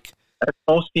I'm like, that's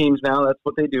most teams now. That's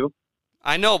what they do.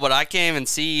 I know, but I can't even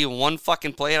see one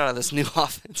fucking play out of this new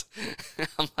offense.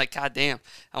 I'm like, God damn,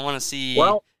 I want to see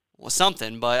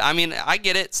something. But I mean, I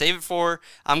get it. Save it for.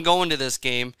 I'm going to this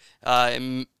game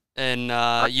in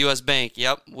U.S. Bank.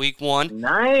 Yep, week 1.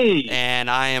 Nice.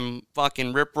 And I am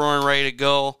fucking rip roaring ready to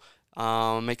go.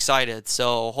 I'm excited.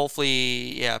 So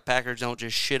hopefully, Packers don't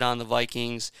just shit on the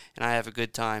Vikings, and I have a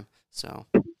good time. So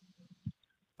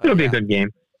it'll be a good game.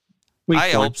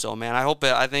 I hope so, man.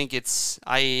 I think it's.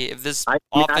 If this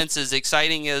offense is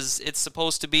exciting as it's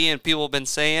supposed to be, and people have been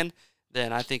saying,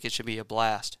 then I think it should be a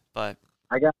blast. But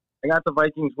I got the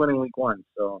Vikings winning week 1.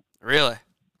 So really,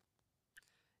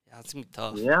 yeah, it's gonna be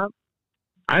tough. Yeah,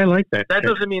 I like that. That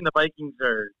doesn't mean the Vikings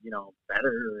are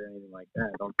better or anything like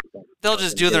that. They'll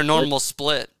just do their normal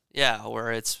split. Yeah,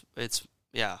 where it's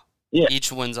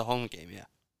each wins a home game. Yeah,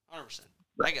 100%.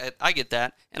 I get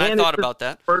that, and I thought about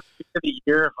that. First week of the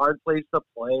year, hard place to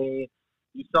play.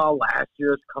 You saw last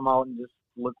year us come out and just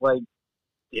look like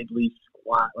diddly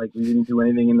squat, like we didn't do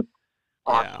anything in the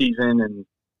off season, and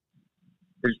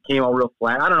they just came out real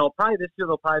flat. I don't know. Probably this year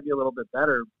they'll probably be a little bit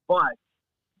better, but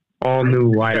all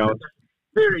new wideouts.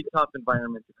 Very tough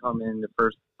environment to come in the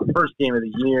first game of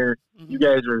the year. Mm-hmm. You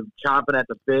guys are chomping at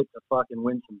the bit to fucking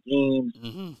win some games.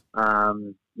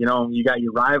 Mm-hmm. You got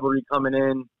your rivalry coming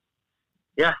in.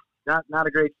 Yeah, not a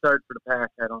great start for the Pack.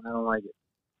 I don't like it.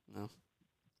 No.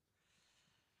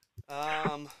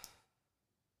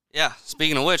 Yeah.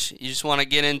 Speaking of which, you just want to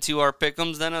get into our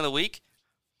pick'ems then of the week?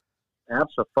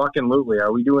 Absolutely.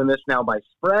 Are we doing this now by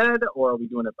spread, or are we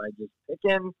doing it by just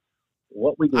picking?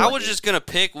 What we doing? I was just gonna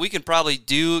pick. We can probably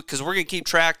do because we're gonna keep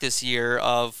track this year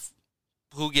of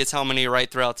who gets how many right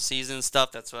throughout the season and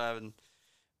stuff. That's what I've been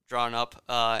drawing up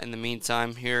in the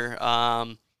meantime here.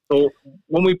 So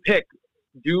when we pick,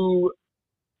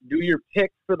 do your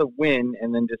pick for the win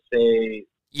and then just say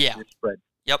your spread.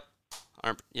 Yep.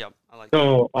 Yep. I like that.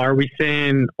 So are we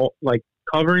saying like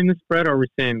covering the spread, or are we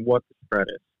saying what the spread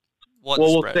is?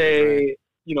 We'll say,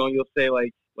 you'll say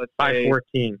like, let's say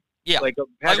 5-14. Yeah. Like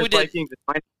Packers Vikings is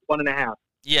 -1.5.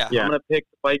 Yeah. I'm going to pick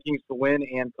the Vikings to win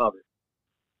and cover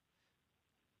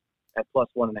at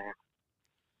 +1.5.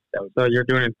 So you're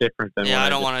doing it different than I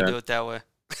don't want to do it that way.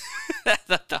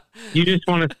 You just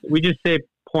want to. We just say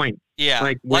points. Yeah,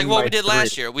 like what we did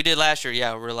last year. We did last year.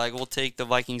 Yeah, we're like, we'll take the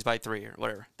Vikings by 3 or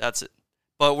whatever. That's it.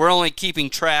 But we're only keeping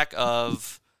track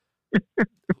of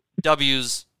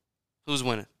W's. Who's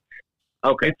winning?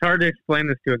 Okay, it's hard to explain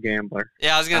this to a gambler.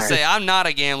 Yeah, I was gonna say I'm not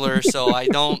a gambler, so I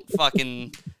don't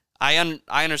fucking. I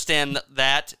understand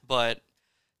that, but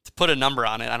to put a number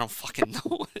on it, I don't fucking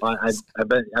know. I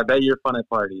bet you're fun at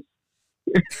parties.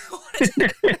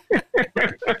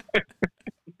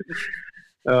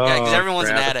 Yeah, because everyone's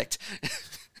an addict.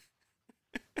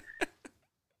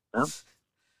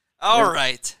 All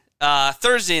right.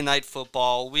 Thursday night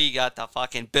football. We got the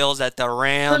fucking Bills at the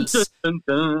Rams.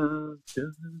 2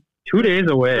 days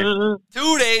away. 2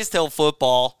 days till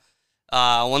football.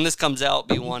 When this comes out,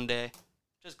 be one day.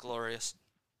 Just glorious.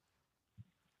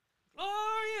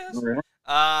 Glorious. Right.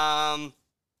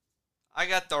 I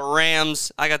got the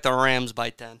Rams. I got the Rams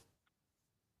by 10.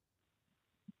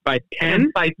 By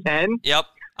 10? By 10? Yep.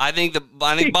 I think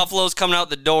Buffalo's coming out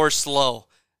the door slow.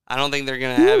 I don't think they're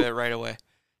gonna have it right away.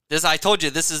 I told you,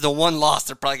 this is the one loss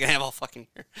they're probably gonna have all fucking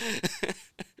year.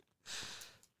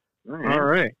 All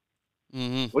right.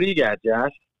 Mm-hmm. What do you got,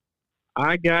 Josh?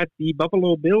 I got the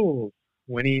Buffalo Bills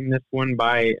winning this one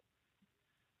by.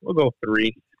 We'll go 3.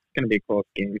 It's gonna be a close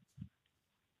game.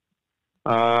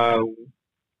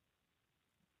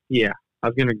 Yeah, I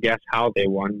was gonna guess how they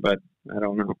won, but I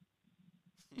don't know.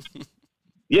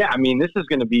 Yeah, I mean, this is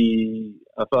going to be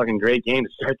a fucking great game to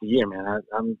start the year, man.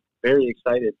 I'm very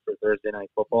excited for Thursday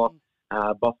night football.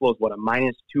 Buffalo's a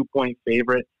 -2-point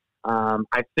favorite.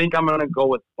 I think I'm going to go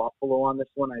with Buffalo on this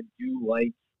one. I do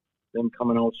like them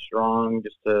coming out strong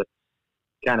just to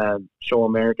kind of show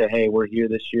America, hey, we're here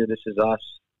this year. This is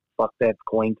us. Fuck that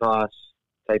coin toss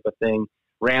type of thing.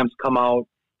 Rams come out,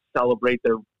 celebrate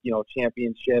their,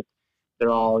 championship. They're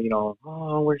all,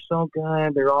 oh, we're so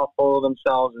good. They're all full of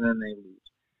themselves, and then they lose.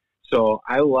 So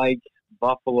I like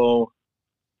Buffalo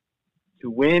to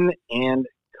win and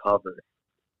cover.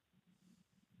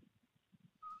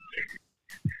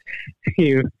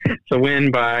 It's a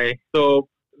win by. So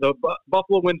the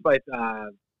Buffalo wins by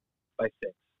 6.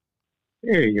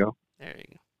 There you go. There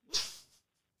you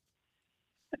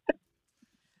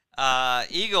go.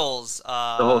 Eagles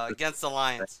against the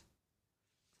Lions.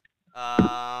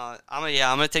 I'm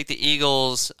gonna take the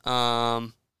Eagles.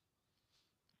 I'm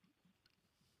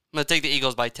gonna take the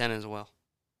Eagles by 10 as well.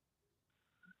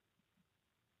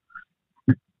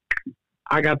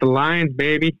 I got the Lions,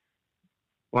 baby.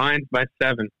 Lions by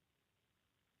 7.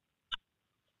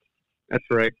 That's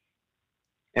right.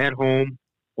 At home,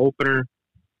 opener.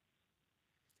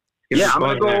 Yeah, I'm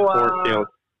gonna go.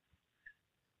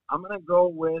 I'm gonna go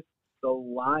with the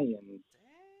Lions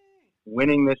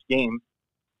winning this game.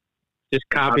 Just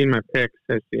copying my picks.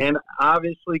 I see. And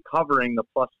obviously covering the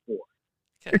 +4.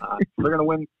 Okay. They're going to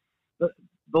win. The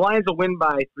Lions will win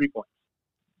by 3 points.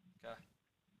 Okay.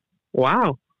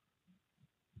 Wow.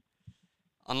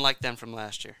 Unlike them from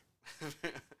last year.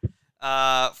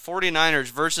 49ers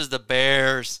versus the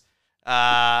Bears.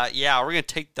 Yeah, we're going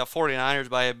to take the 49ers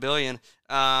by $1 billion.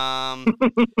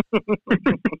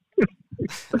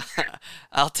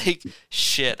 I'll take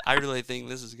shit. I really think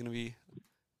this is going to be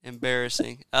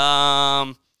embarrassing.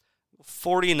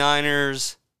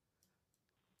 49ers.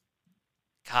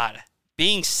 God,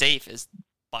 being safe is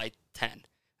by 10.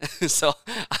 So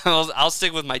I'll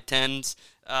stick with my 10s.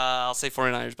 I'll say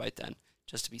 49ers by 10,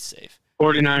 just to be safe.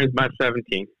 49ers by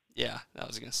 17. Yeah, I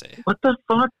was going to say. What the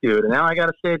fuck, dude? Now I got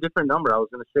to say a different number. I was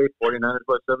going to say 49ers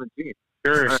by 17.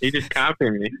 Sure, you just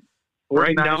copied me.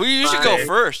 Right now, well, you should go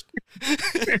first.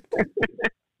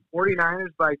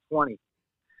 49ers by 20.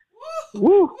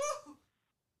 Woo!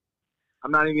 I'm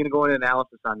not even going to go into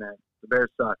analysis on that. The Bears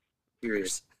suck. Period.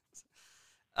 It's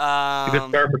a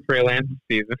start for Trey Lance's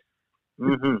season.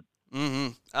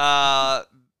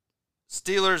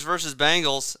 Steelers versus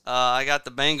Bengals. I got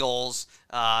the Bengals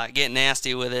getting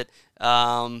nasty with it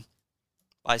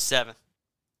by 7.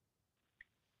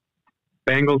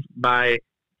 Bengals by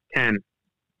 10.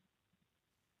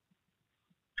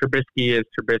 Trubisky is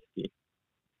Trubisky.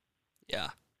 Yeah.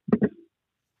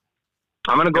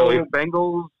 I'm going to go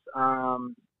Bengals.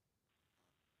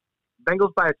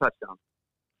 Bengals by a touchdown.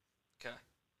 Okay.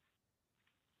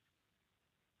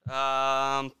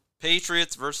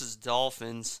 Patriots versus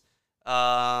Dolphins.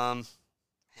 I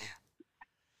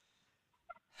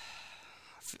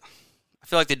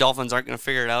feel like the Dolphins aren't going to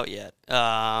figure it out yet.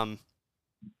 I'll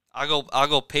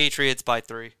go Patriots by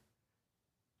 3.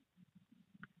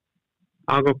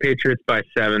 I'll go Patriots by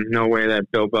 7. No way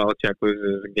that Bill Belichick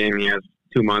loses a game he has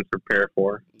 2 months to prepare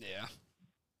for. Yeah.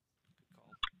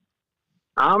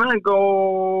 I'm going to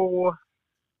go...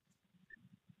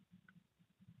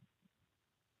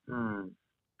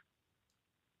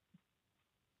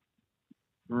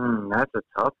 That's a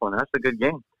tough one. That's a good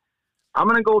game. I'm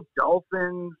going to go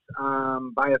Dolphins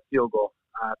by a field goal.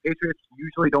 Patriots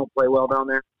usually don't play well down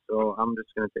there, so I'm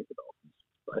just going to take the Dolphins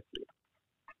by 3.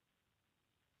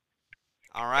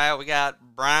 All right, we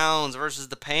got Browns versus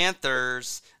the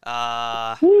Panthers.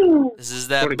 This is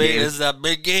that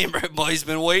big game everybody's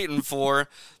been waiting for.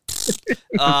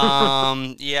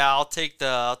 Yeah, I'll take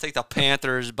the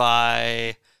Panthers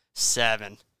by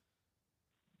 7.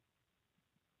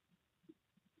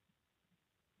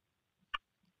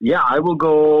 Yeah, I will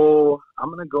go. I'm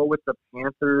going to go with the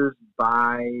Panthers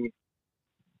by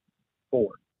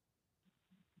 4.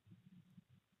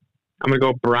 I'm going to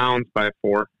go Browns by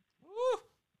 4.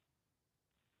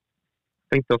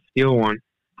 I think they'll steal one.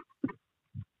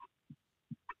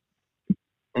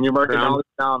 And you're marking all this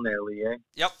down there, Lee, eh?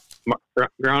 Yep.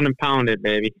 Ground and pound it,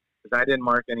 baby. Because I didn't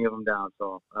mark any of them down,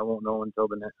 so I won't know until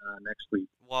the next week.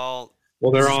 Well,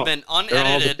 they're this all has been unedited. They're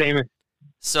all the same.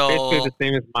 So basically the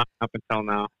same as mine up until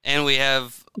now. And we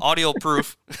have audio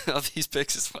proof of these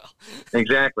picks as well.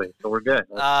 Exactly. So we're good.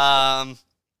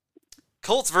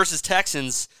 Colts versus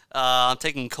Texans. I'm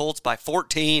taking Colts by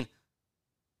 14.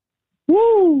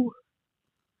 Woo!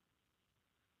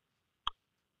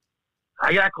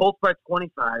 I got Colts by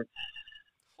 25.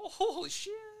 Oh, holy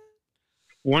shit.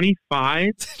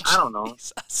 25? I don't know.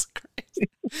 Jesus Christ.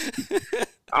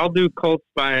 I'll do Colts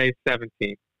by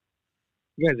 17.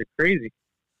 You guys are crazy.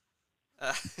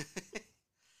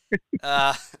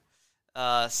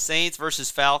 Saints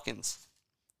versus Falcons.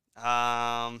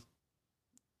 God.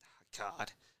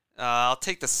 I'll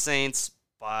take the Saints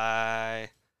by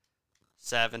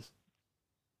 7.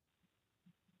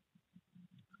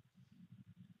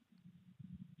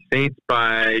 Saints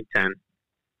by 10.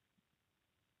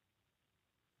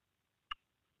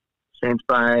 Saints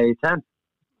by 10.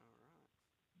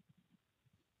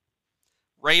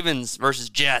 Ravens versus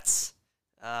Jets.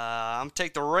 I'm going to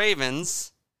take the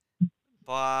Ravens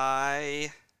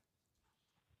by...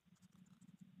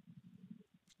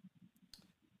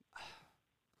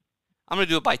 I'm going to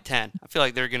do it by 10. I feel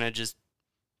like they're going to just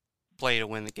play to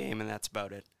win the game, and that's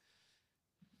about it.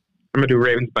 I'm going to do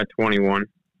Ravens by 21.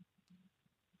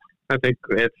 I think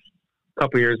it's a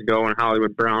couple years ago when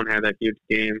Hollywood Brown had that huge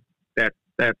game, that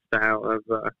style of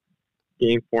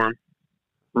game for him.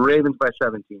 Ravens by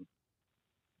 17.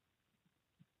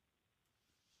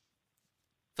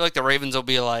 I feel like the Ravens will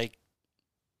be like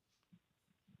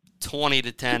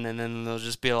 20-10, and then they'll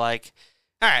just be like,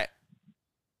 all right,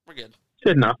 we're good.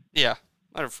 Good enough. Yeah,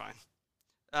 they're fine.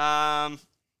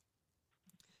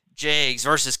 Jags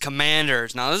versus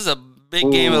Commanders. Now, this is a big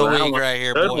game of the week right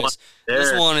here, boys.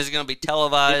 This one is going to be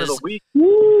televised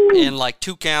in like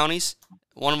 2 counties.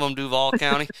 One of them Duval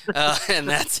County, and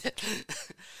that's it.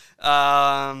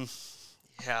 Yeah.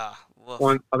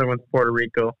 One other one's Puerto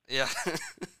Rico. Yeah.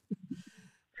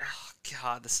 Oh,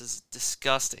 God, this is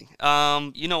disgusting.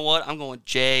 You know what? I'm going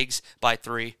Jags by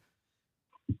 3.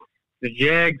 The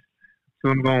Jags, who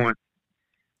I'm going.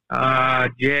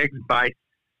 Jags by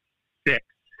 6.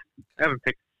 I haven't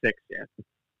picked 6 yet.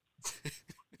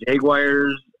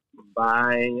 Jaguars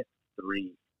by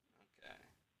 3. Okay.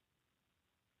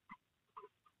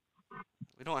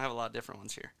 We don't have a lot of different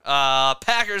ones here.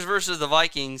 Packers versus the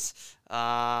Vikings.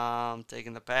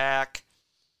 Taking the Pack.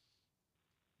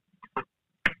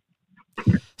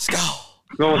 Skull.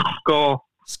 Going Skull.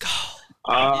 Skull.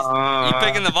 You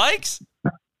picking the Vikes?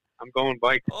 I'm going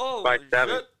Vikes by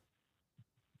 7. Shit.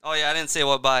 Oh, yeah, I didn't say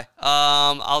what by.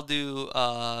 I'll do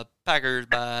Packers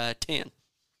by 10.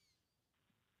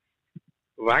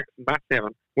 By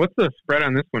 7. What's the spread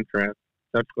on this one, Trav?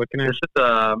 That's looking at. It's just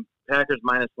Packers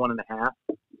minus 1.5.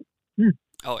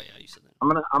 Oh yeah, you said that.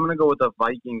 I'm gonna go with the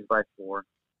Vikings by 4.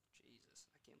 Jesus,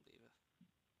 I can't believe it.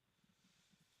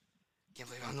 Can't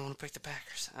believe I'm the one who picked the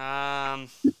Packers.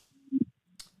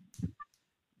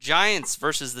 Giants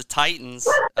versus the Titans.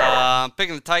 I'm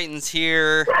picking the Titans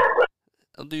here.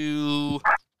 I'll do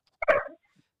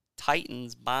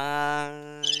Titans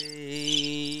by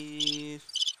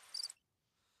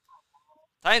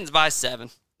 7.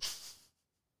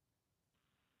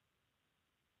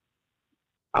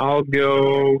 I'll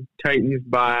go Titans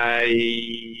by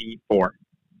 4.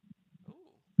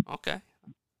 Okay.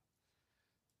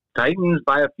 Titans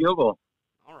by a field goal.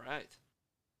 All right.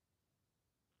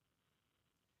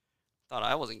 Thought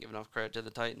I wasn't giving enough credit to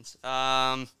the Titans.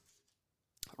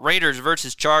 Raiders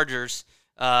versus Chargers.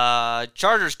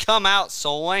 Chargers come out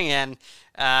swinging.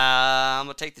 I'm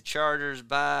going to take the Chargers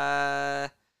by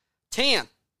 10.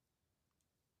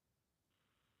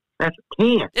 That's a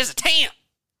 10. It's a 10.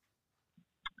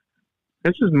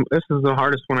 This is the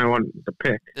hardest one I wanted to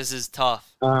pick. This is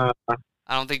tough. I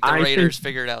don't think the Raiders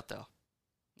figured it out, though.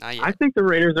 Not yet. I think the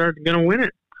Raiders are going to win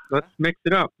it. Let's mix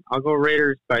it up. I'll go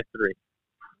Raiders by 3.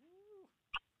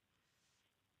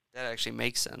 That actually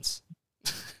makes sense.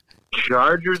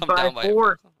 Chargers by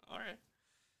 4. All right.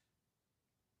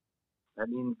 That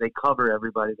means they cover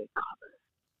everybody. They cover.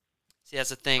 See, that's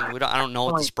the thing. I don't know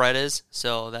what the spread is,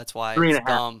 so that's why 3.5. it's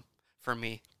dumb for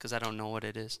me, because I don't know what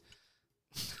it is.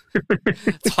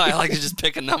 That's why I like to just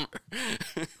pick a number.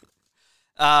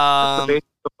 What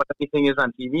anything is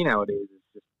on TV nowadays is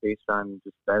just based on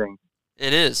just betting.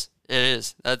 It is.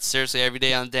 That's seriously every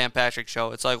day on the Dan Patrick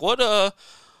Show. It's like, what's the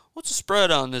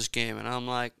spread on this game? And I'm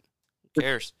like, who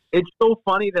cares? It's so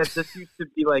funny that this used to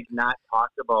be like not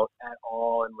talked about at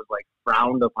all and was like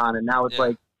frowned upon, and now it's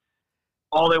like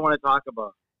all they want to talk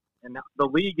about. And now the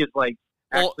league is like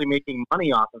actually making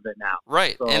money off of it now.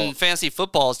 Right. So, and fantasy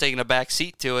football is taking a back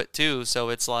seat to it too. So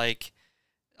it's like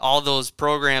all those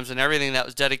programs and everything that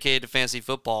was dedicated to fantasy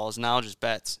football is now just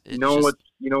bets. You know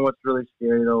what's really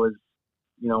scary though is,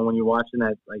 when you're watching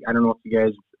that, like, I don't know if you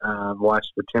guys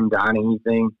watched the Tim Donaghy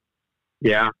thing.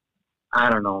 Yeah. I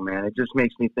don't know, man. It just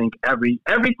makes me think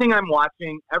everything I'm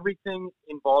watching, everything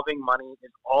involving money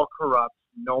is all corrupt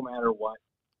no matter what.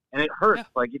 And it hurts. Yeah.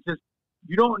 Like, it just,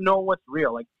 you don't know what's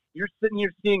real. Like, you're sitting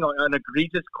here seeing an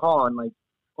egregious call and like,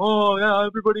 oh, yeah,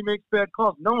 everybody makes bad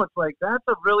calls. No, it's like, that's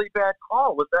a really bad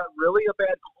call. Was that really a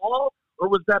bad call? Or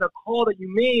was that a call that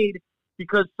you made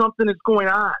because something is going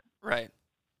on? Right.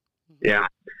 Yeah.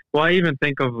 Well, I even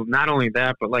think of not only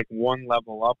that, but like one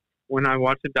level up when I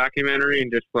watched the documentary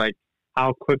and just like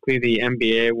how quickly the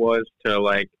NBA was to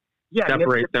like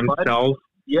separate themselves.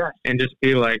 Yes. And just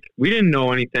be like, we didn't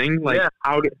know anything. Like,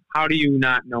 how do you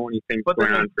not know anything but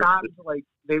going then on? Like,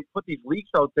 they put these leaks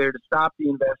out there to stop the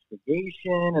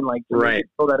investigation and like so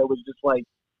that it was just like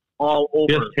all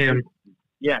over. Just him.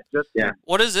 Yeah, just him.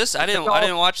 What is this? I didn't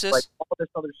watch this. Like all this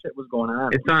other shit was going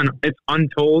on. It's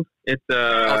Untold. It's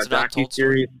a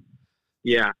docu-series.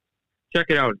 Yeah. Check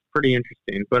it out. It's pretty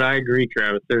interesting. But I agree,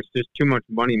 Travis. There's just too much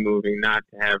money moving not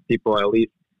to have people at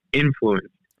least influenced.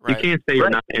 Right. You can't say you're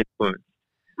not influenced.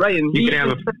 Right, and he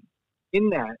in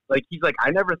that, like, he's like,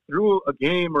 I never threw a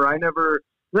game or I never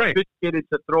officiated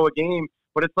to throw a game.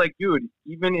 But it's like, dude,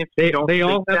 even if they don't think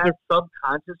that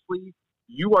subconsciously,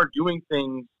 you are doing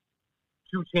things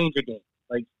to change a game.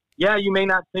 Like, yeah, you may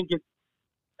not think it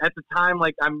at the time,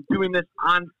 like, I'm doing this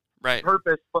on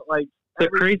purpose, but like the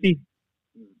crazy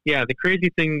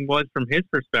thing was, from his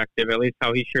perspective, at least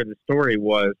how he shared the story,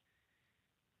 was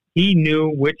he knew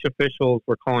which officials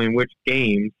were calling which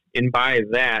games, and by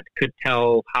that could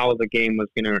tell how the game was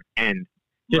going to end.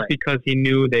 Just because he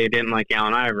knew they didn't like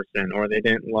Allen Iverson or they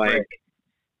didn't like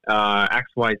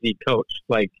XYZ coach.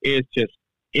 Like, it's just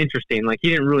interesting. Like, he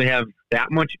didn't really have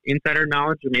that much insider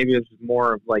knowledge, or maybe it was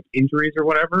more of like injuries or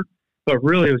whatever, but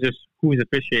really it was just who was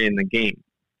officiating the game.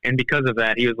 And because of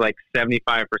that, he was like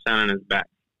 75% on his bet.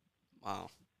 Wow.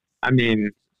 I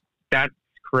mean, that's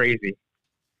crazy.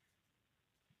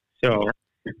 So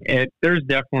there's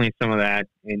definitely some of that,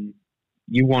 and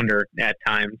you wonder at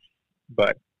times,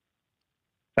 but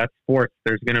that's sports.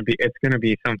 It's going to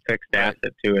be some fixed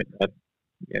asset to it.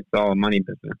 It's all a money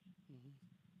business.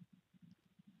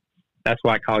 That's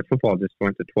why college football just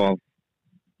went to 12.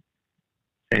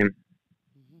 Same.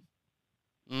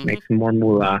 Make some more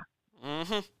moolah.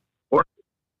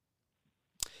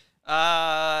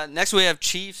 Next we have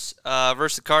Chiefs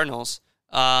versus the Cardinals.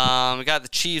 We got the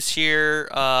Chiefs here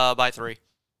by 3.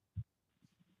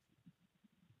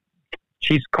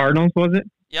 Chiefs Cardinals, was it?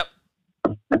 Yep.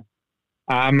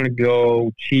 I'm going to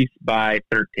go Chiefs by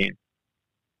 13.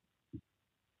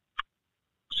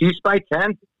 Chiefs by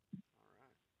 10.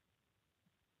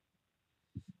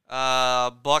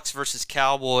 Bucks versus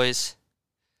Cowboys.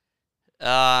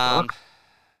 Oh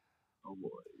boy.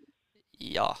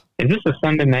 Yeah. Is this a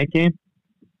Sunday night game?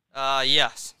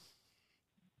 Yes.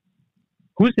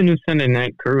 Who's the new Sunday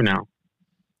night crew now?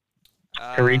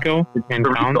 Tirico? The 10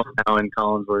 pounds? Now in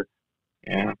Collinsworth.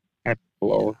 Yeah, that's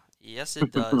low. Yeah. Yes,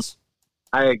 it does.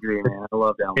 I agree, man. I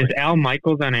love that. Is Al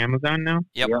Michaels on Amazon now?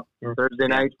 Yep. Thursday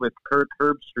nights with Kirk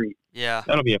Herbstreit. Yeah.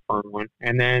 That'll be a fun one.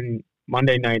 And then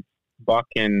Monday night, Buck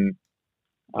and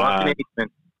Aikman.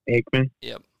 Aikman.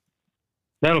 Yep.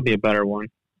 That'll be a better one.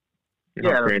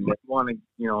 Yeah, I want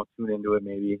to tune into it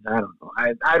maybe. I don't know.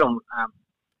 I don't.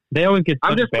 They always get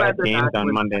I'm such just bad glad they're games not on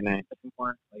doing Monday night.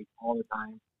 Anymore, like all the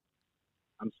time.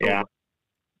 I'm Yeah.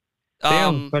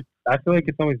 But I feel like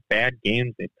it's always bad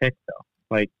games they pick though.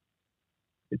 Like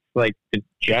it's like the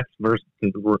Jets versus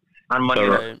on Monday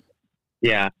night.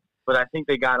 Yeah. But I think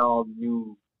they got all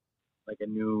new, like a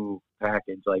new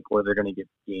package, like where they're going to get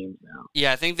games now.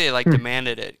 Yeah, I think they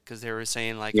demanded it because they were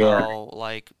saying where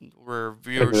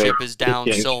viewership is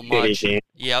down so much.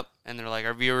 Yep, and they're like,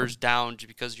 our viewers down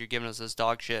because you're giving us this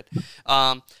dog shit.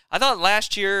 I thought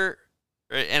last year,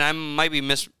 and I might be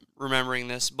misremembering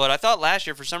this, but I thought last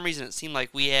year for some reason it seemed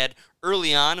like we had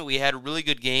really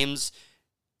good games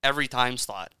every time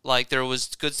slot. Like there was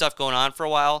good stuff going on for a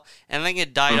while, and I think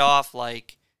it died off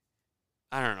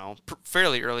I don't know,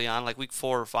 fairly early on, like week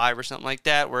 4 or 5 or something like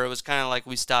that, where it was kind of like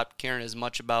we stopped caring as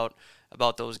much about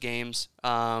those games.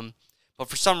 But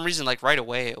for some reason, like right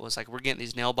away, it was like we're getting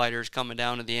these nail biters coming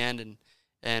down to the end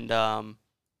and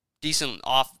decent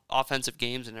offensive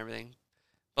games and everything.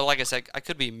 But like I said, I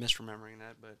could be misremembering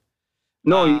that. But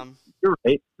no, you're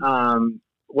right.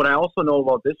 What I also know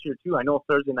about this year too, I know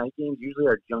Thursday night games usually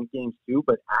are junk games too,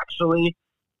 but actually,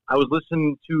 I was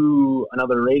listening to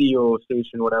another radio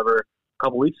station, whatever,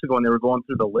 couple weeks ago, and they were going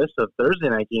through the list of Thursday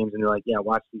night games, and they're like, "Yeah,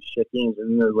 watch these shit games,"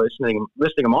 and they're listing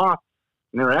them off,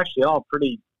 and they were actually all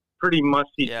pretty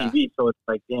must-see TV. So it's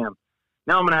like, damn,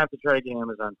 now I'm gonna have to try to get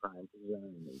Amazon Prime.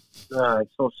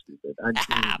 It's so stupid.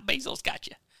 Bezos got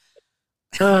you.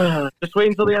 Just wait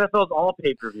until the NFL's all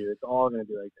pay-per-view. It's all gonna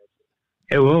be like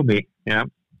that. It will be. Yeah,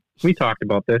 we talked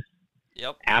about this.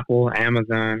 Yep. Apple,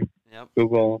 Amazon, yep.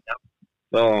 Google. Yep.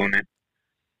 They'll own it.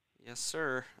 Yes,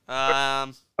 sir.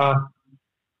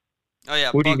 Oh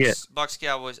yeah, who do you get? Bucks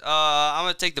Cowboys. I'm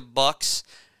gonna take the Bucks.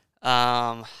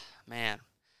 Man,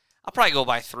 I'll probably go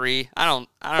by 3. I don't.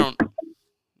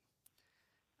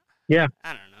 Yeah. I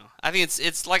don't know. I think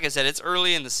it's like I said, it's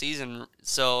early in the season,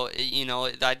 so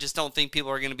I just don't think people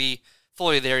are gonna be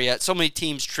fully there yet. So many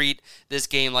teams treat this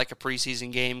game like a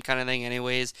preseason game kind of thing.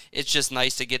 Anyways, it's just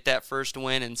nice to get that first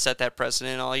win and set that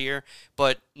precedent all year.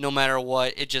 But no matter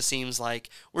what, it just seems like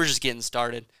we're just getting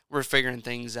started. We're figuring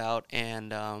things out,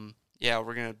 and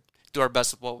we're going to do our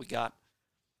best with what we got.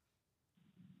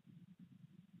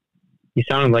 You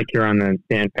sounded like you're on the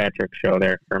Dan Patrick show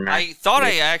there for a minute. I thought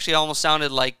I actually almost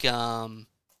sounded like from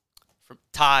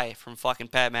Ty from fucking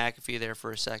Pat McAfee there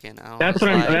for a second. I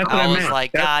was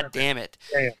like, God damn it.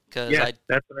 Because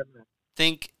that's what I meant.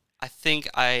 I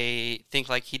think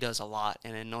like he does a lot,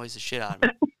 and it annoys the shit out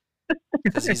of me.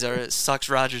 Because he's sucks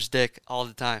Rogers' dick all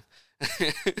the time.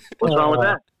 What's wrong with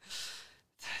that?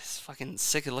 He's fucking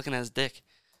sick of looking at his dick.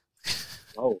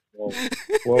 Whoa.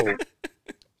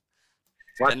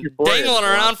 Been dangling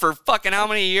around for fucking how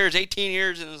many years? 18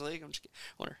 years in his league? I'm just kidding.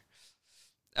 Whatever.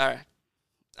 All right.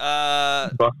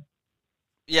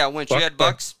 Yeah, Winch. You had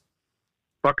Bucks?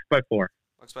 Bucks by 4.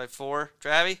 Bucks by 4.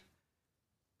 Travie?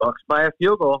 Bucks by a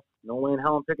field goal. No way in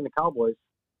hell I'm picking the Cowboys.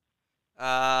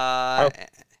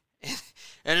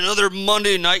 And another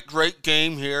Monday night great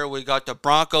game here. We got the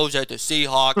Broncos at the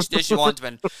Seahawks. This one's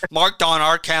been marked on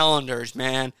our calendars,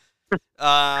 man.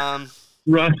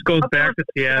 Russ goes back to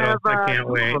Seattle. I can't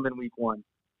wait. In week 1.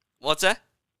 What's that?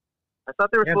 I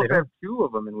thought they were supposed to have 2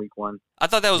 of them in week 1. I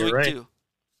thought that was week 2.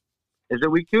 Is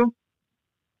it week 2?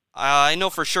 I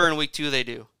know for sure in week 2 they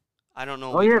do. I don't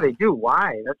know. Oh, yeah, they do.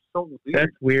 Why? That's so weird.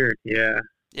 That's weird, yeah.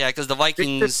 Yeah, because the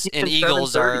Vikings and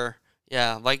Eagles are...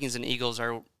 Yeah, Vikings and Eagles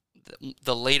are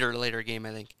the later game,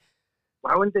 I think.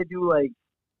 Why wouldn't they do,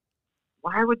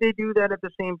 why would they do that at the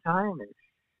same time?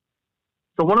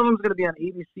 So one of them's going to be on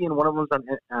ABC and one of them's on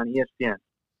ESPN.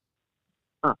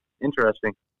 Huh,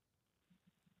 interesting.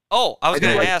 Oh, I was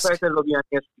going to ask. I expect that it'll be on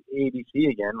ABC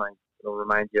again. It'll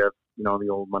remind you of, the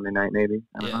old Monday night, maybe.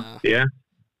 I don't know. Yeah.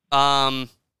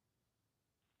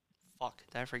 Fuck,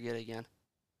 did I forget again?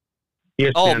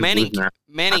 ESPN oh,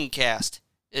 Manning cast.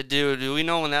 Do we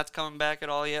know when that's coming back at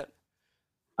all yet?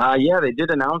 Yeah, they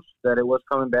did announce that it was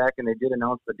coming back, and they did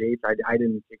announce the dates. I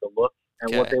didn't take a look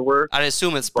at what they were. I'd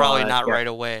assume it's probably not right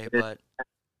away, but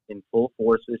in full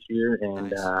force this year,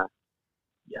 and nice.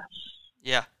 Yes.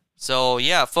 Yeah. So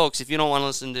yeah, folks, if you don't want to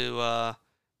listen to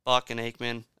Buck and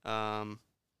Aikman, turn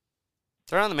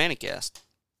on the Manningcast.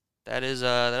 That is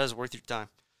worth your time.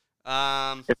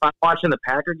 If I'm watching the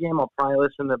Packer game, I'll probably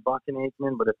listen to Buck and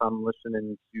Aikman. But if I'm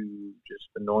listening to just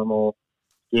the normal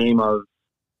game of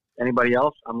anybody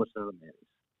else, I'm listening to the Mannings.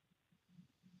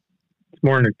 It's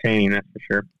more entertaining, that's for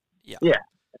sure. Yeah. Yeah,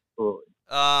 absolutely.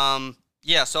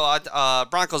 Yeah. So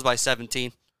Broncos by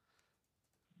 17.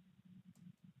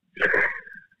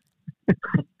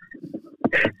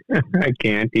 I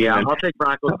can't. Yeah, I'll take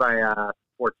Broncos by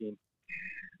 14.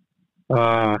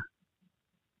 I'll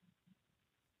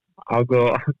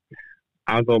go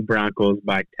Broncos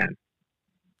by 10.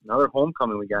 Another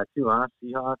homecoming we got too, huh?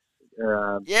 Seahawks.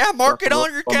 Yeah, mark it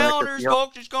on your calendars,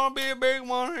 folks. It's going to be a big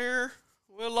one here.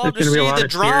 We'll love to see the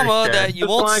drama that you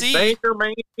won't see. Baker,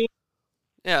 maybe.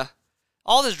 Yeah.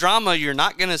 All this drama you're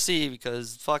not going to see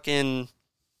because fucking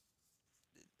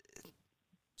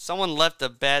someone left a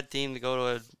bad team to go to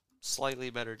a slightly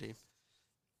better team.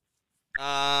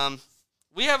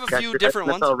 We have a few different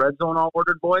ones. Red Zone all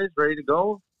ordered, boys. Ready to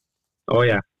go? Oh,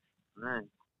 yeah. All right.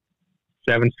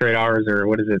 7 straight hours, or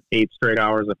what is it, 8 straight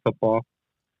hours of football?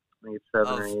 I think it's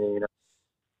 7 or 8.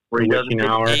 Where he doesn't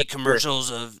take 8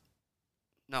 commercials of...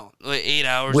 No, 8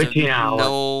 hours Witching of hour.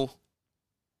 no...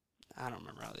 I don't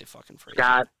remember how they fucking phrase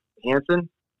Scott Hansen,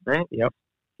 right? Yep.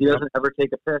 He doesn't ever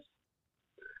take a piss.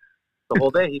 The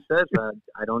whole day he says,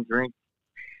 I don't drink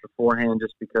beforehand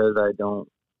just because I don't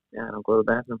go to the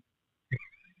bathroom.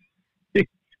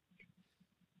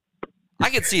 I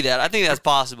could see that. I think that's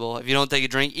possible if you don't take a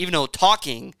drink, even though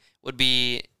talking would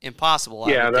be impossible.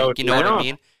 Yeah, that would, you know what I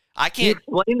mean? I can't He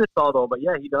explained this all though, but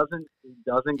yeah, he doesn't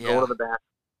go to the bathroom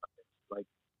like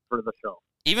for the show.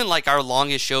 Even like our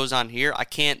longest shows on here, I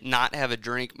can't not have a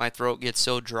drink. My throat gets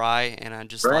so dry, and I'm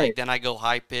just like, then I go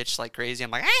high pitched like crazy. I'm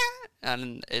like,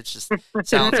 and it just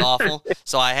sounds awful.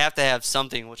 So I have to have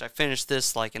something, which I finished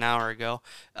this like an hour ago.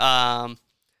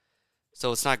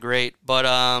 So it's not great, but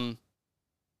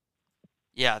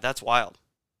yeah, that's wild.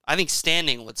 I think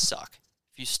standing would suck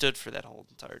if you stood for that whole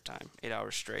entire time, 8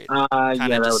 hours straight.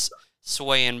 Kind of just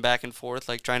swaying back and forth,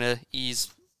 like trying to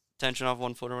ease tension off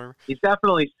one foot or whatever. He's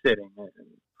definitely sitting. Pretty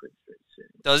sure he's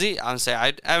sitting. Does he? I'm saying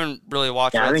I haven't really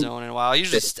watched Red Zone in a while. I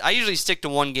usually stick to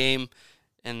one game,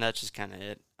 and that's just kind of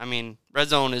it. I mean, Red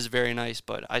Zone is very nice,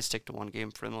 but I stick to one game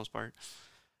for the most part.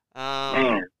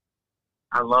 Man,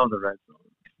 I love the Red Zone.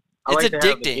 It's like addicting. To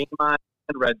have the game on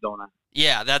and Red Zone on.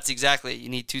 Yeah, that's exactly it. You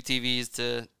need 2 TVs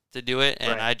to do it,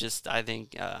 and I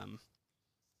think I'll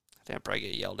probably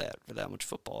get yelled at for that much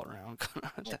football around.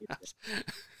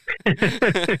 I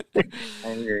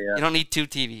hear ya. You don't need 2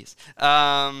 TVs.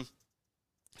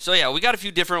 So yeah, we got a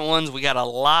few different ones. We got a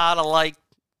lot of like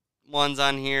ones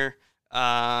on here.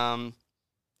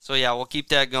 So yeah, we'll keep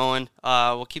that going.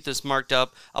 We'll keep this marked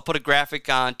up. I'll put a graphic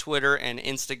on Twitter and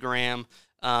Instagram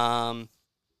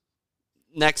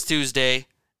next Tuesday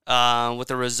with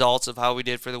the results of how we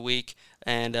did for the week,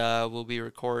 and we'll be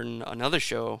recording another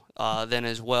show then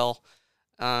as well.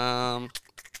 Trying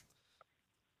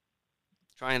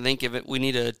to think if we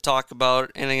need to talk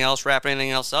about anything else, wrap anything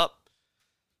else up.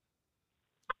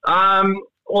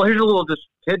 Well, here's a little just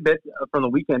tidbit from the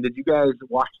weekend. Did you guys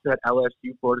watch that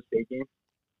LSU Florida State game?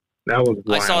 That was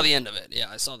wild. I saw the end of it. Yeah,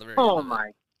 I saw the very Oh end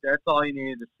my! That's all you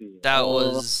needed to see. That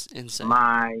was insane.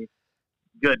 My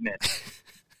goodness.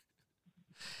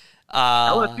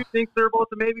 LSU thinks they're about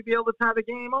to maybe be able to tie the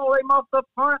game. Oh, they muffed the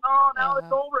punt. Oh, now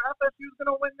it's over. FSU's going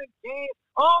to win the game.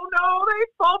 Oh, no, they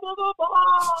fumbled the ball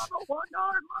on the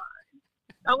 1-yard line.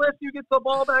 LSU gets the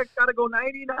ball back, got to go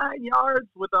 99 yards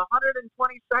with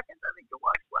 120 seconds, I think it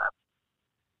was, left.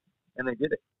 And they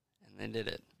did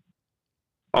it.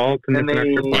 All to and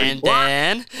extra point. And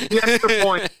then the extra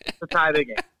point to tie the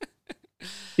game.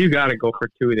 You got to go for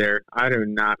 2 there. I do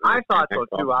not. I thought so,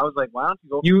 too. I was like, why don't you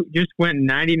go? You just went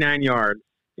 99 yards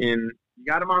in. You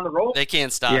got him on the roll. They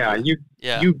can't stop. You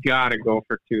got to go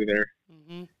for 2 there.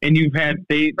 Mm-hmm. And you've had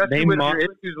they with muffed your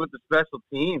issues with the special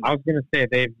teams. I was gonna say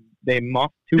they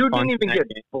muffed 2 Dude punts. didn't even get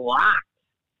blocked.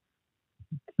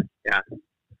 Yeah.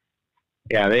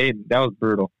 That was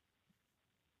brutal.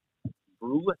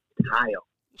 Brutal.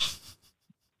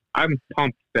 I'm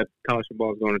pumped that college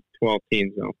football is going to 12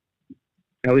 teams though.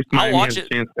 At least Miami has a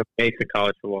chance to make the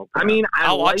college football. I mean,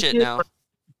 I'll watch it now. But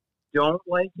don't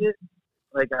like it.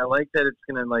 Like, I like that it's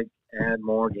going to, like, add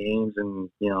more games and,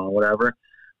 whatever.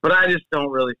 But I just don't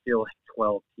really feel like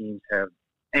 12 teams have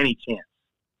any chance.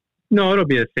 No, it'll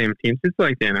be the same teams. It's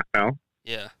like the NFL.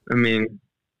 Yeah. I mean.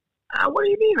 What do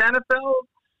you mean, NFL?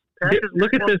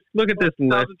 Look at this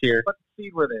list here. What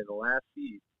seed were they? The last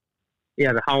seed?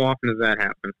 Yeah, how often does that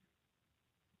happen?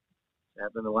 It's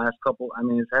happened the last couple. I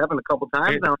mean, it's happened a couple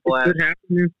times now.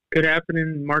 Could happen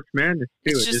in March Madness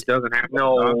too. It just doesn't happen.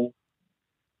 No,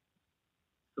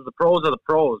 because the pros are the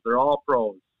pros. They're all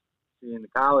pros. See, in the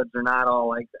college, they're not all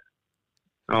like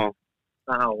that. Oh,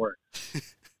 that's not how it works.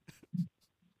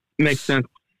 Makes sense.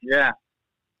 Yeah,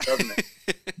 doesn't it?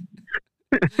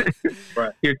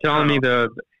 But you're telling me the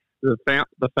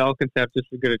Falcons have just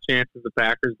as good a chance as the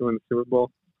Packers to win the Super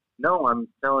Bowl? No, I'm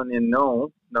telling you,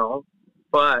 no.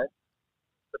 But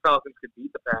the Falcons could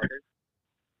beat the Packers.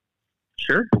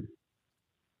 Sure.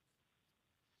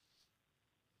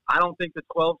 I don't think the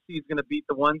 12 seed is going to beat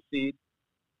the 1 seed.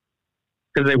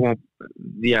 Because they won't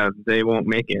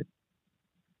make it.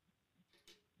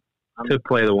 To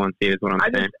play the 1 seed is what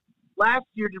I'm saying. Last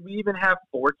year, did we even have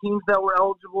 4 teams that were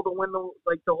eligible to win the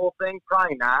whole thing?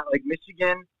 Probably not. Like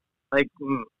Michigan,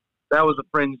 that was a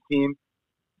fringe team.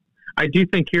 I do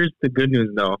think here's the good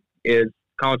news, though, is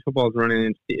college football is running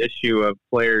into the issue of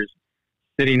players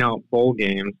sitting out bowl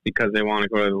games because they want to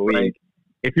go to the league. Right.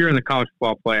 If you're in the college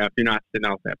football playoff, you're not sitting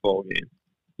out that bowl game.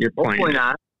 You're playing. Hopefully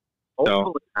not.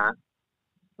 Hopefully not.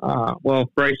 Well, if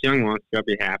Bryce Young wants to, I'll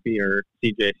be happy, or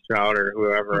C.J. Stroud, or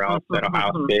whoever else at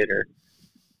Ohio State or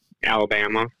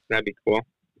Alabama. That'd be cool.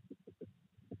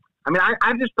 I mean,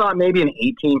 I just thought maybe an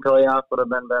 18 playoff would have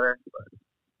been better.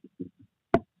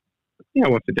 But. Yeah,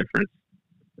 what's the difference?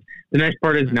 The nice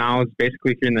part is now is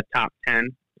basically if you're in the top 10,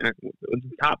 the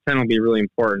top 10 will be really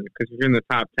important because if you're in the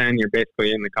top 10, you're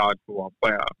basically in the college football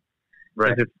playoff.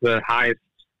 Right. It's the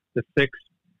 6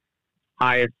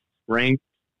 highest ranked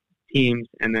teams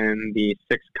and then the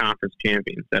 6 conference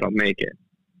champions that'll make it.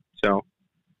 So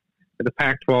the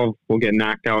Pac-12 will get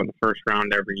knocked out in the first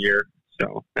round every year.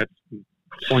 So that's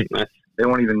pointless. They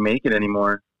won't even make it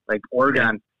anymore. Like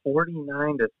Oregon,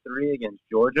 49-3 against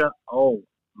Georgia. Oh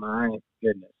my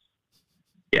goodness.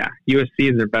 Yeah,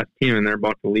 USC is their best team, and they're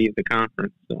about to leave the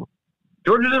conference. So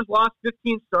Georgia just lost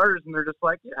 15 starters, and they're just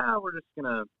like, yeah, we're just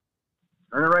going to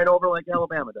turn it right over like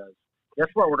Alabama does. Guess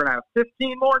what? We're going to have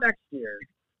 15 more next year.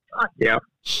 Yeah.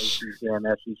 ACC and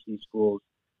SEC schools.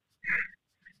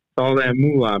 All that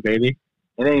moolah, baby.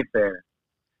 It ain't fair.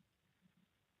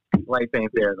 Life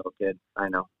ain't fair, though, kid. I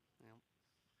know.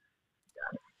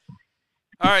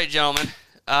 All right, gentlemen.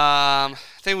 I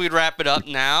think we'd wrap it up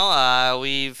now.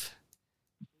 I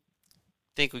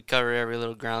think we covered every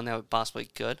little ground that we possibly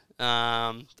could.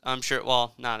 I'm sure,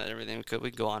 well, not everything we could. We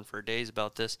could go on for days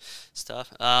about this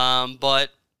stuff.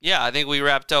 But, yeah, I think we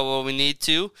wrapped up what we need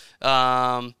to.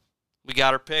 We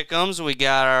got our pick'ems. We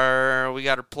got our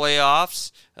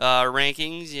playoffs,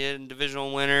 rankings,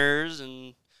 divisional winners,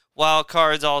 and wild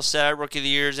cards all set, rookie of the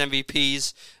years,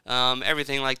 MVPs,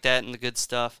 everything like that and the good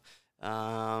stuff.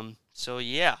 So,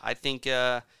 yeah, I think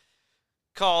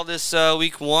call this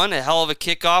week 1 a hell of a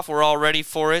kickoff. We're all ready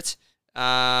for it.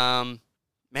 Man,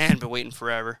 been waiting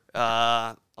forever.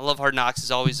 I love Hard Knocks. It's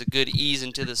always a good ease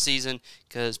into the season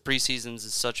because preseasons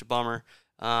is such a bummer.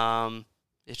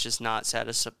 It's just not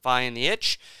satisfying the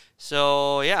itch.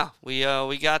 So, yeah, we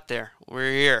got there.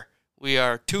 We're here. We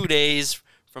are 2 days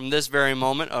from this very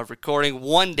moment of recording,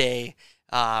 1 day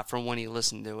from when you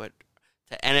listen to it,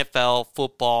 to NFL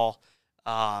football.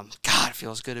 God, it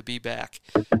feels good to be back.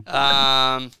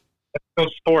 Let's go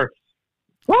sports.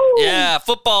 Woo! Yeah,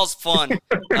 football's fun.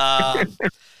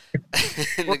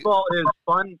 Football is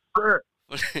fun, sir.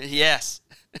 Yes.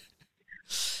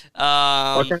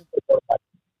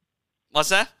 What's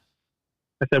that?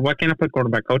 I said, why can't I play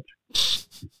quarterback, coach?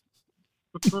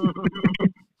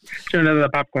 Shouldn't have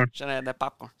that popcorn. Shouldn't have that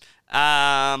popcorn.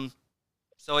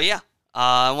 So, yeah.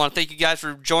 I want to thank you guys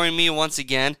for joining me once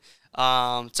again.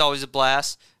 It's always a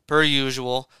blast, per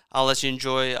usual. I'll let you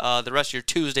enjoy the rest of your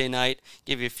Tuesday night.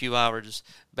 Give you a few hours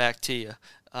back to you.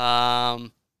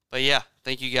 But, yeah,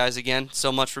 thank you guys again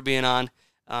so much for being on.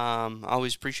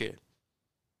 Always appreciate it.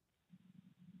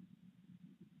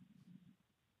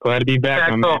 Glad to be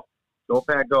back. Go,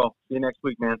 Pat, go. See you next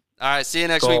week, man. All right, see you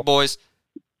next week, boys.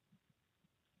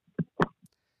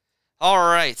 All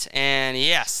right, and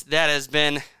yes, that has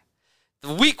been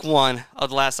the week 1 of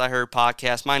the Last I Heard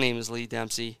podcast. My name is Lee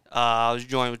Dempsey. I was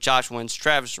joined with Josh Wentz,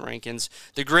 Travis Rankins,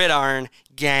 the Gridiron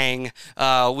Gang.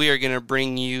 We are going to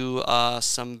bring you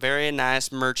some very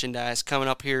nice merchandise coming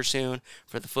up here soon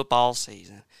for the football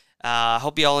season. I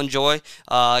hope you all enjoy.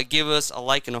 Give us a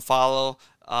like and a follow.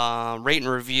 Rate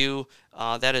and review.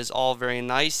 That is all very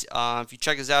nice. If you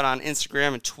check us out on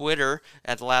Instagram and Twitter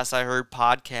at The Last I Heard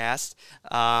Podcast,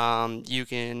 you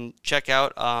can check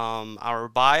out our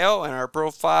bio and our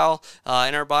profile.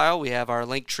 In our bio, we have our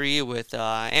link tree with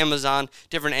Amazon,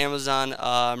 different Amazon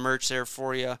merch there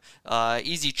for you.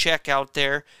 Easy checkout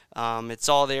there. It's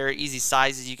all there, easy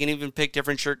sizes. You can even pick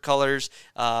different shirt colors,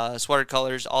 sweater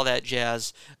colors, all that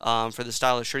jazz for the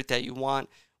style of shirt that you want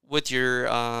with your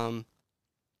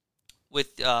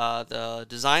with the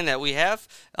design that we have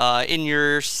in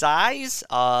your size.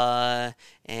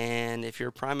 And if you're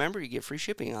a Prime member, you get free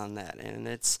shipping on that. And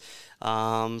it's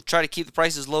try to keep the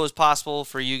price as low as possible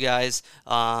for you guys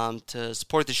to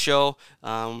support the show.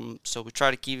 So we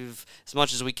try to give as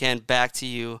much as we can back to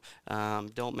you.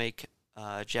 Don't make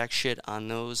jack shit on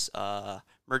those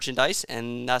merchandise,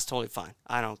 and that's totally fine.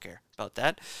 I don't care about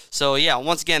that. So, yeah,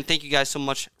 once again, thank you guys so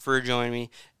much for joining me.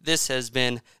 This has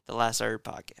been the Last I Heard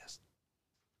Podcast.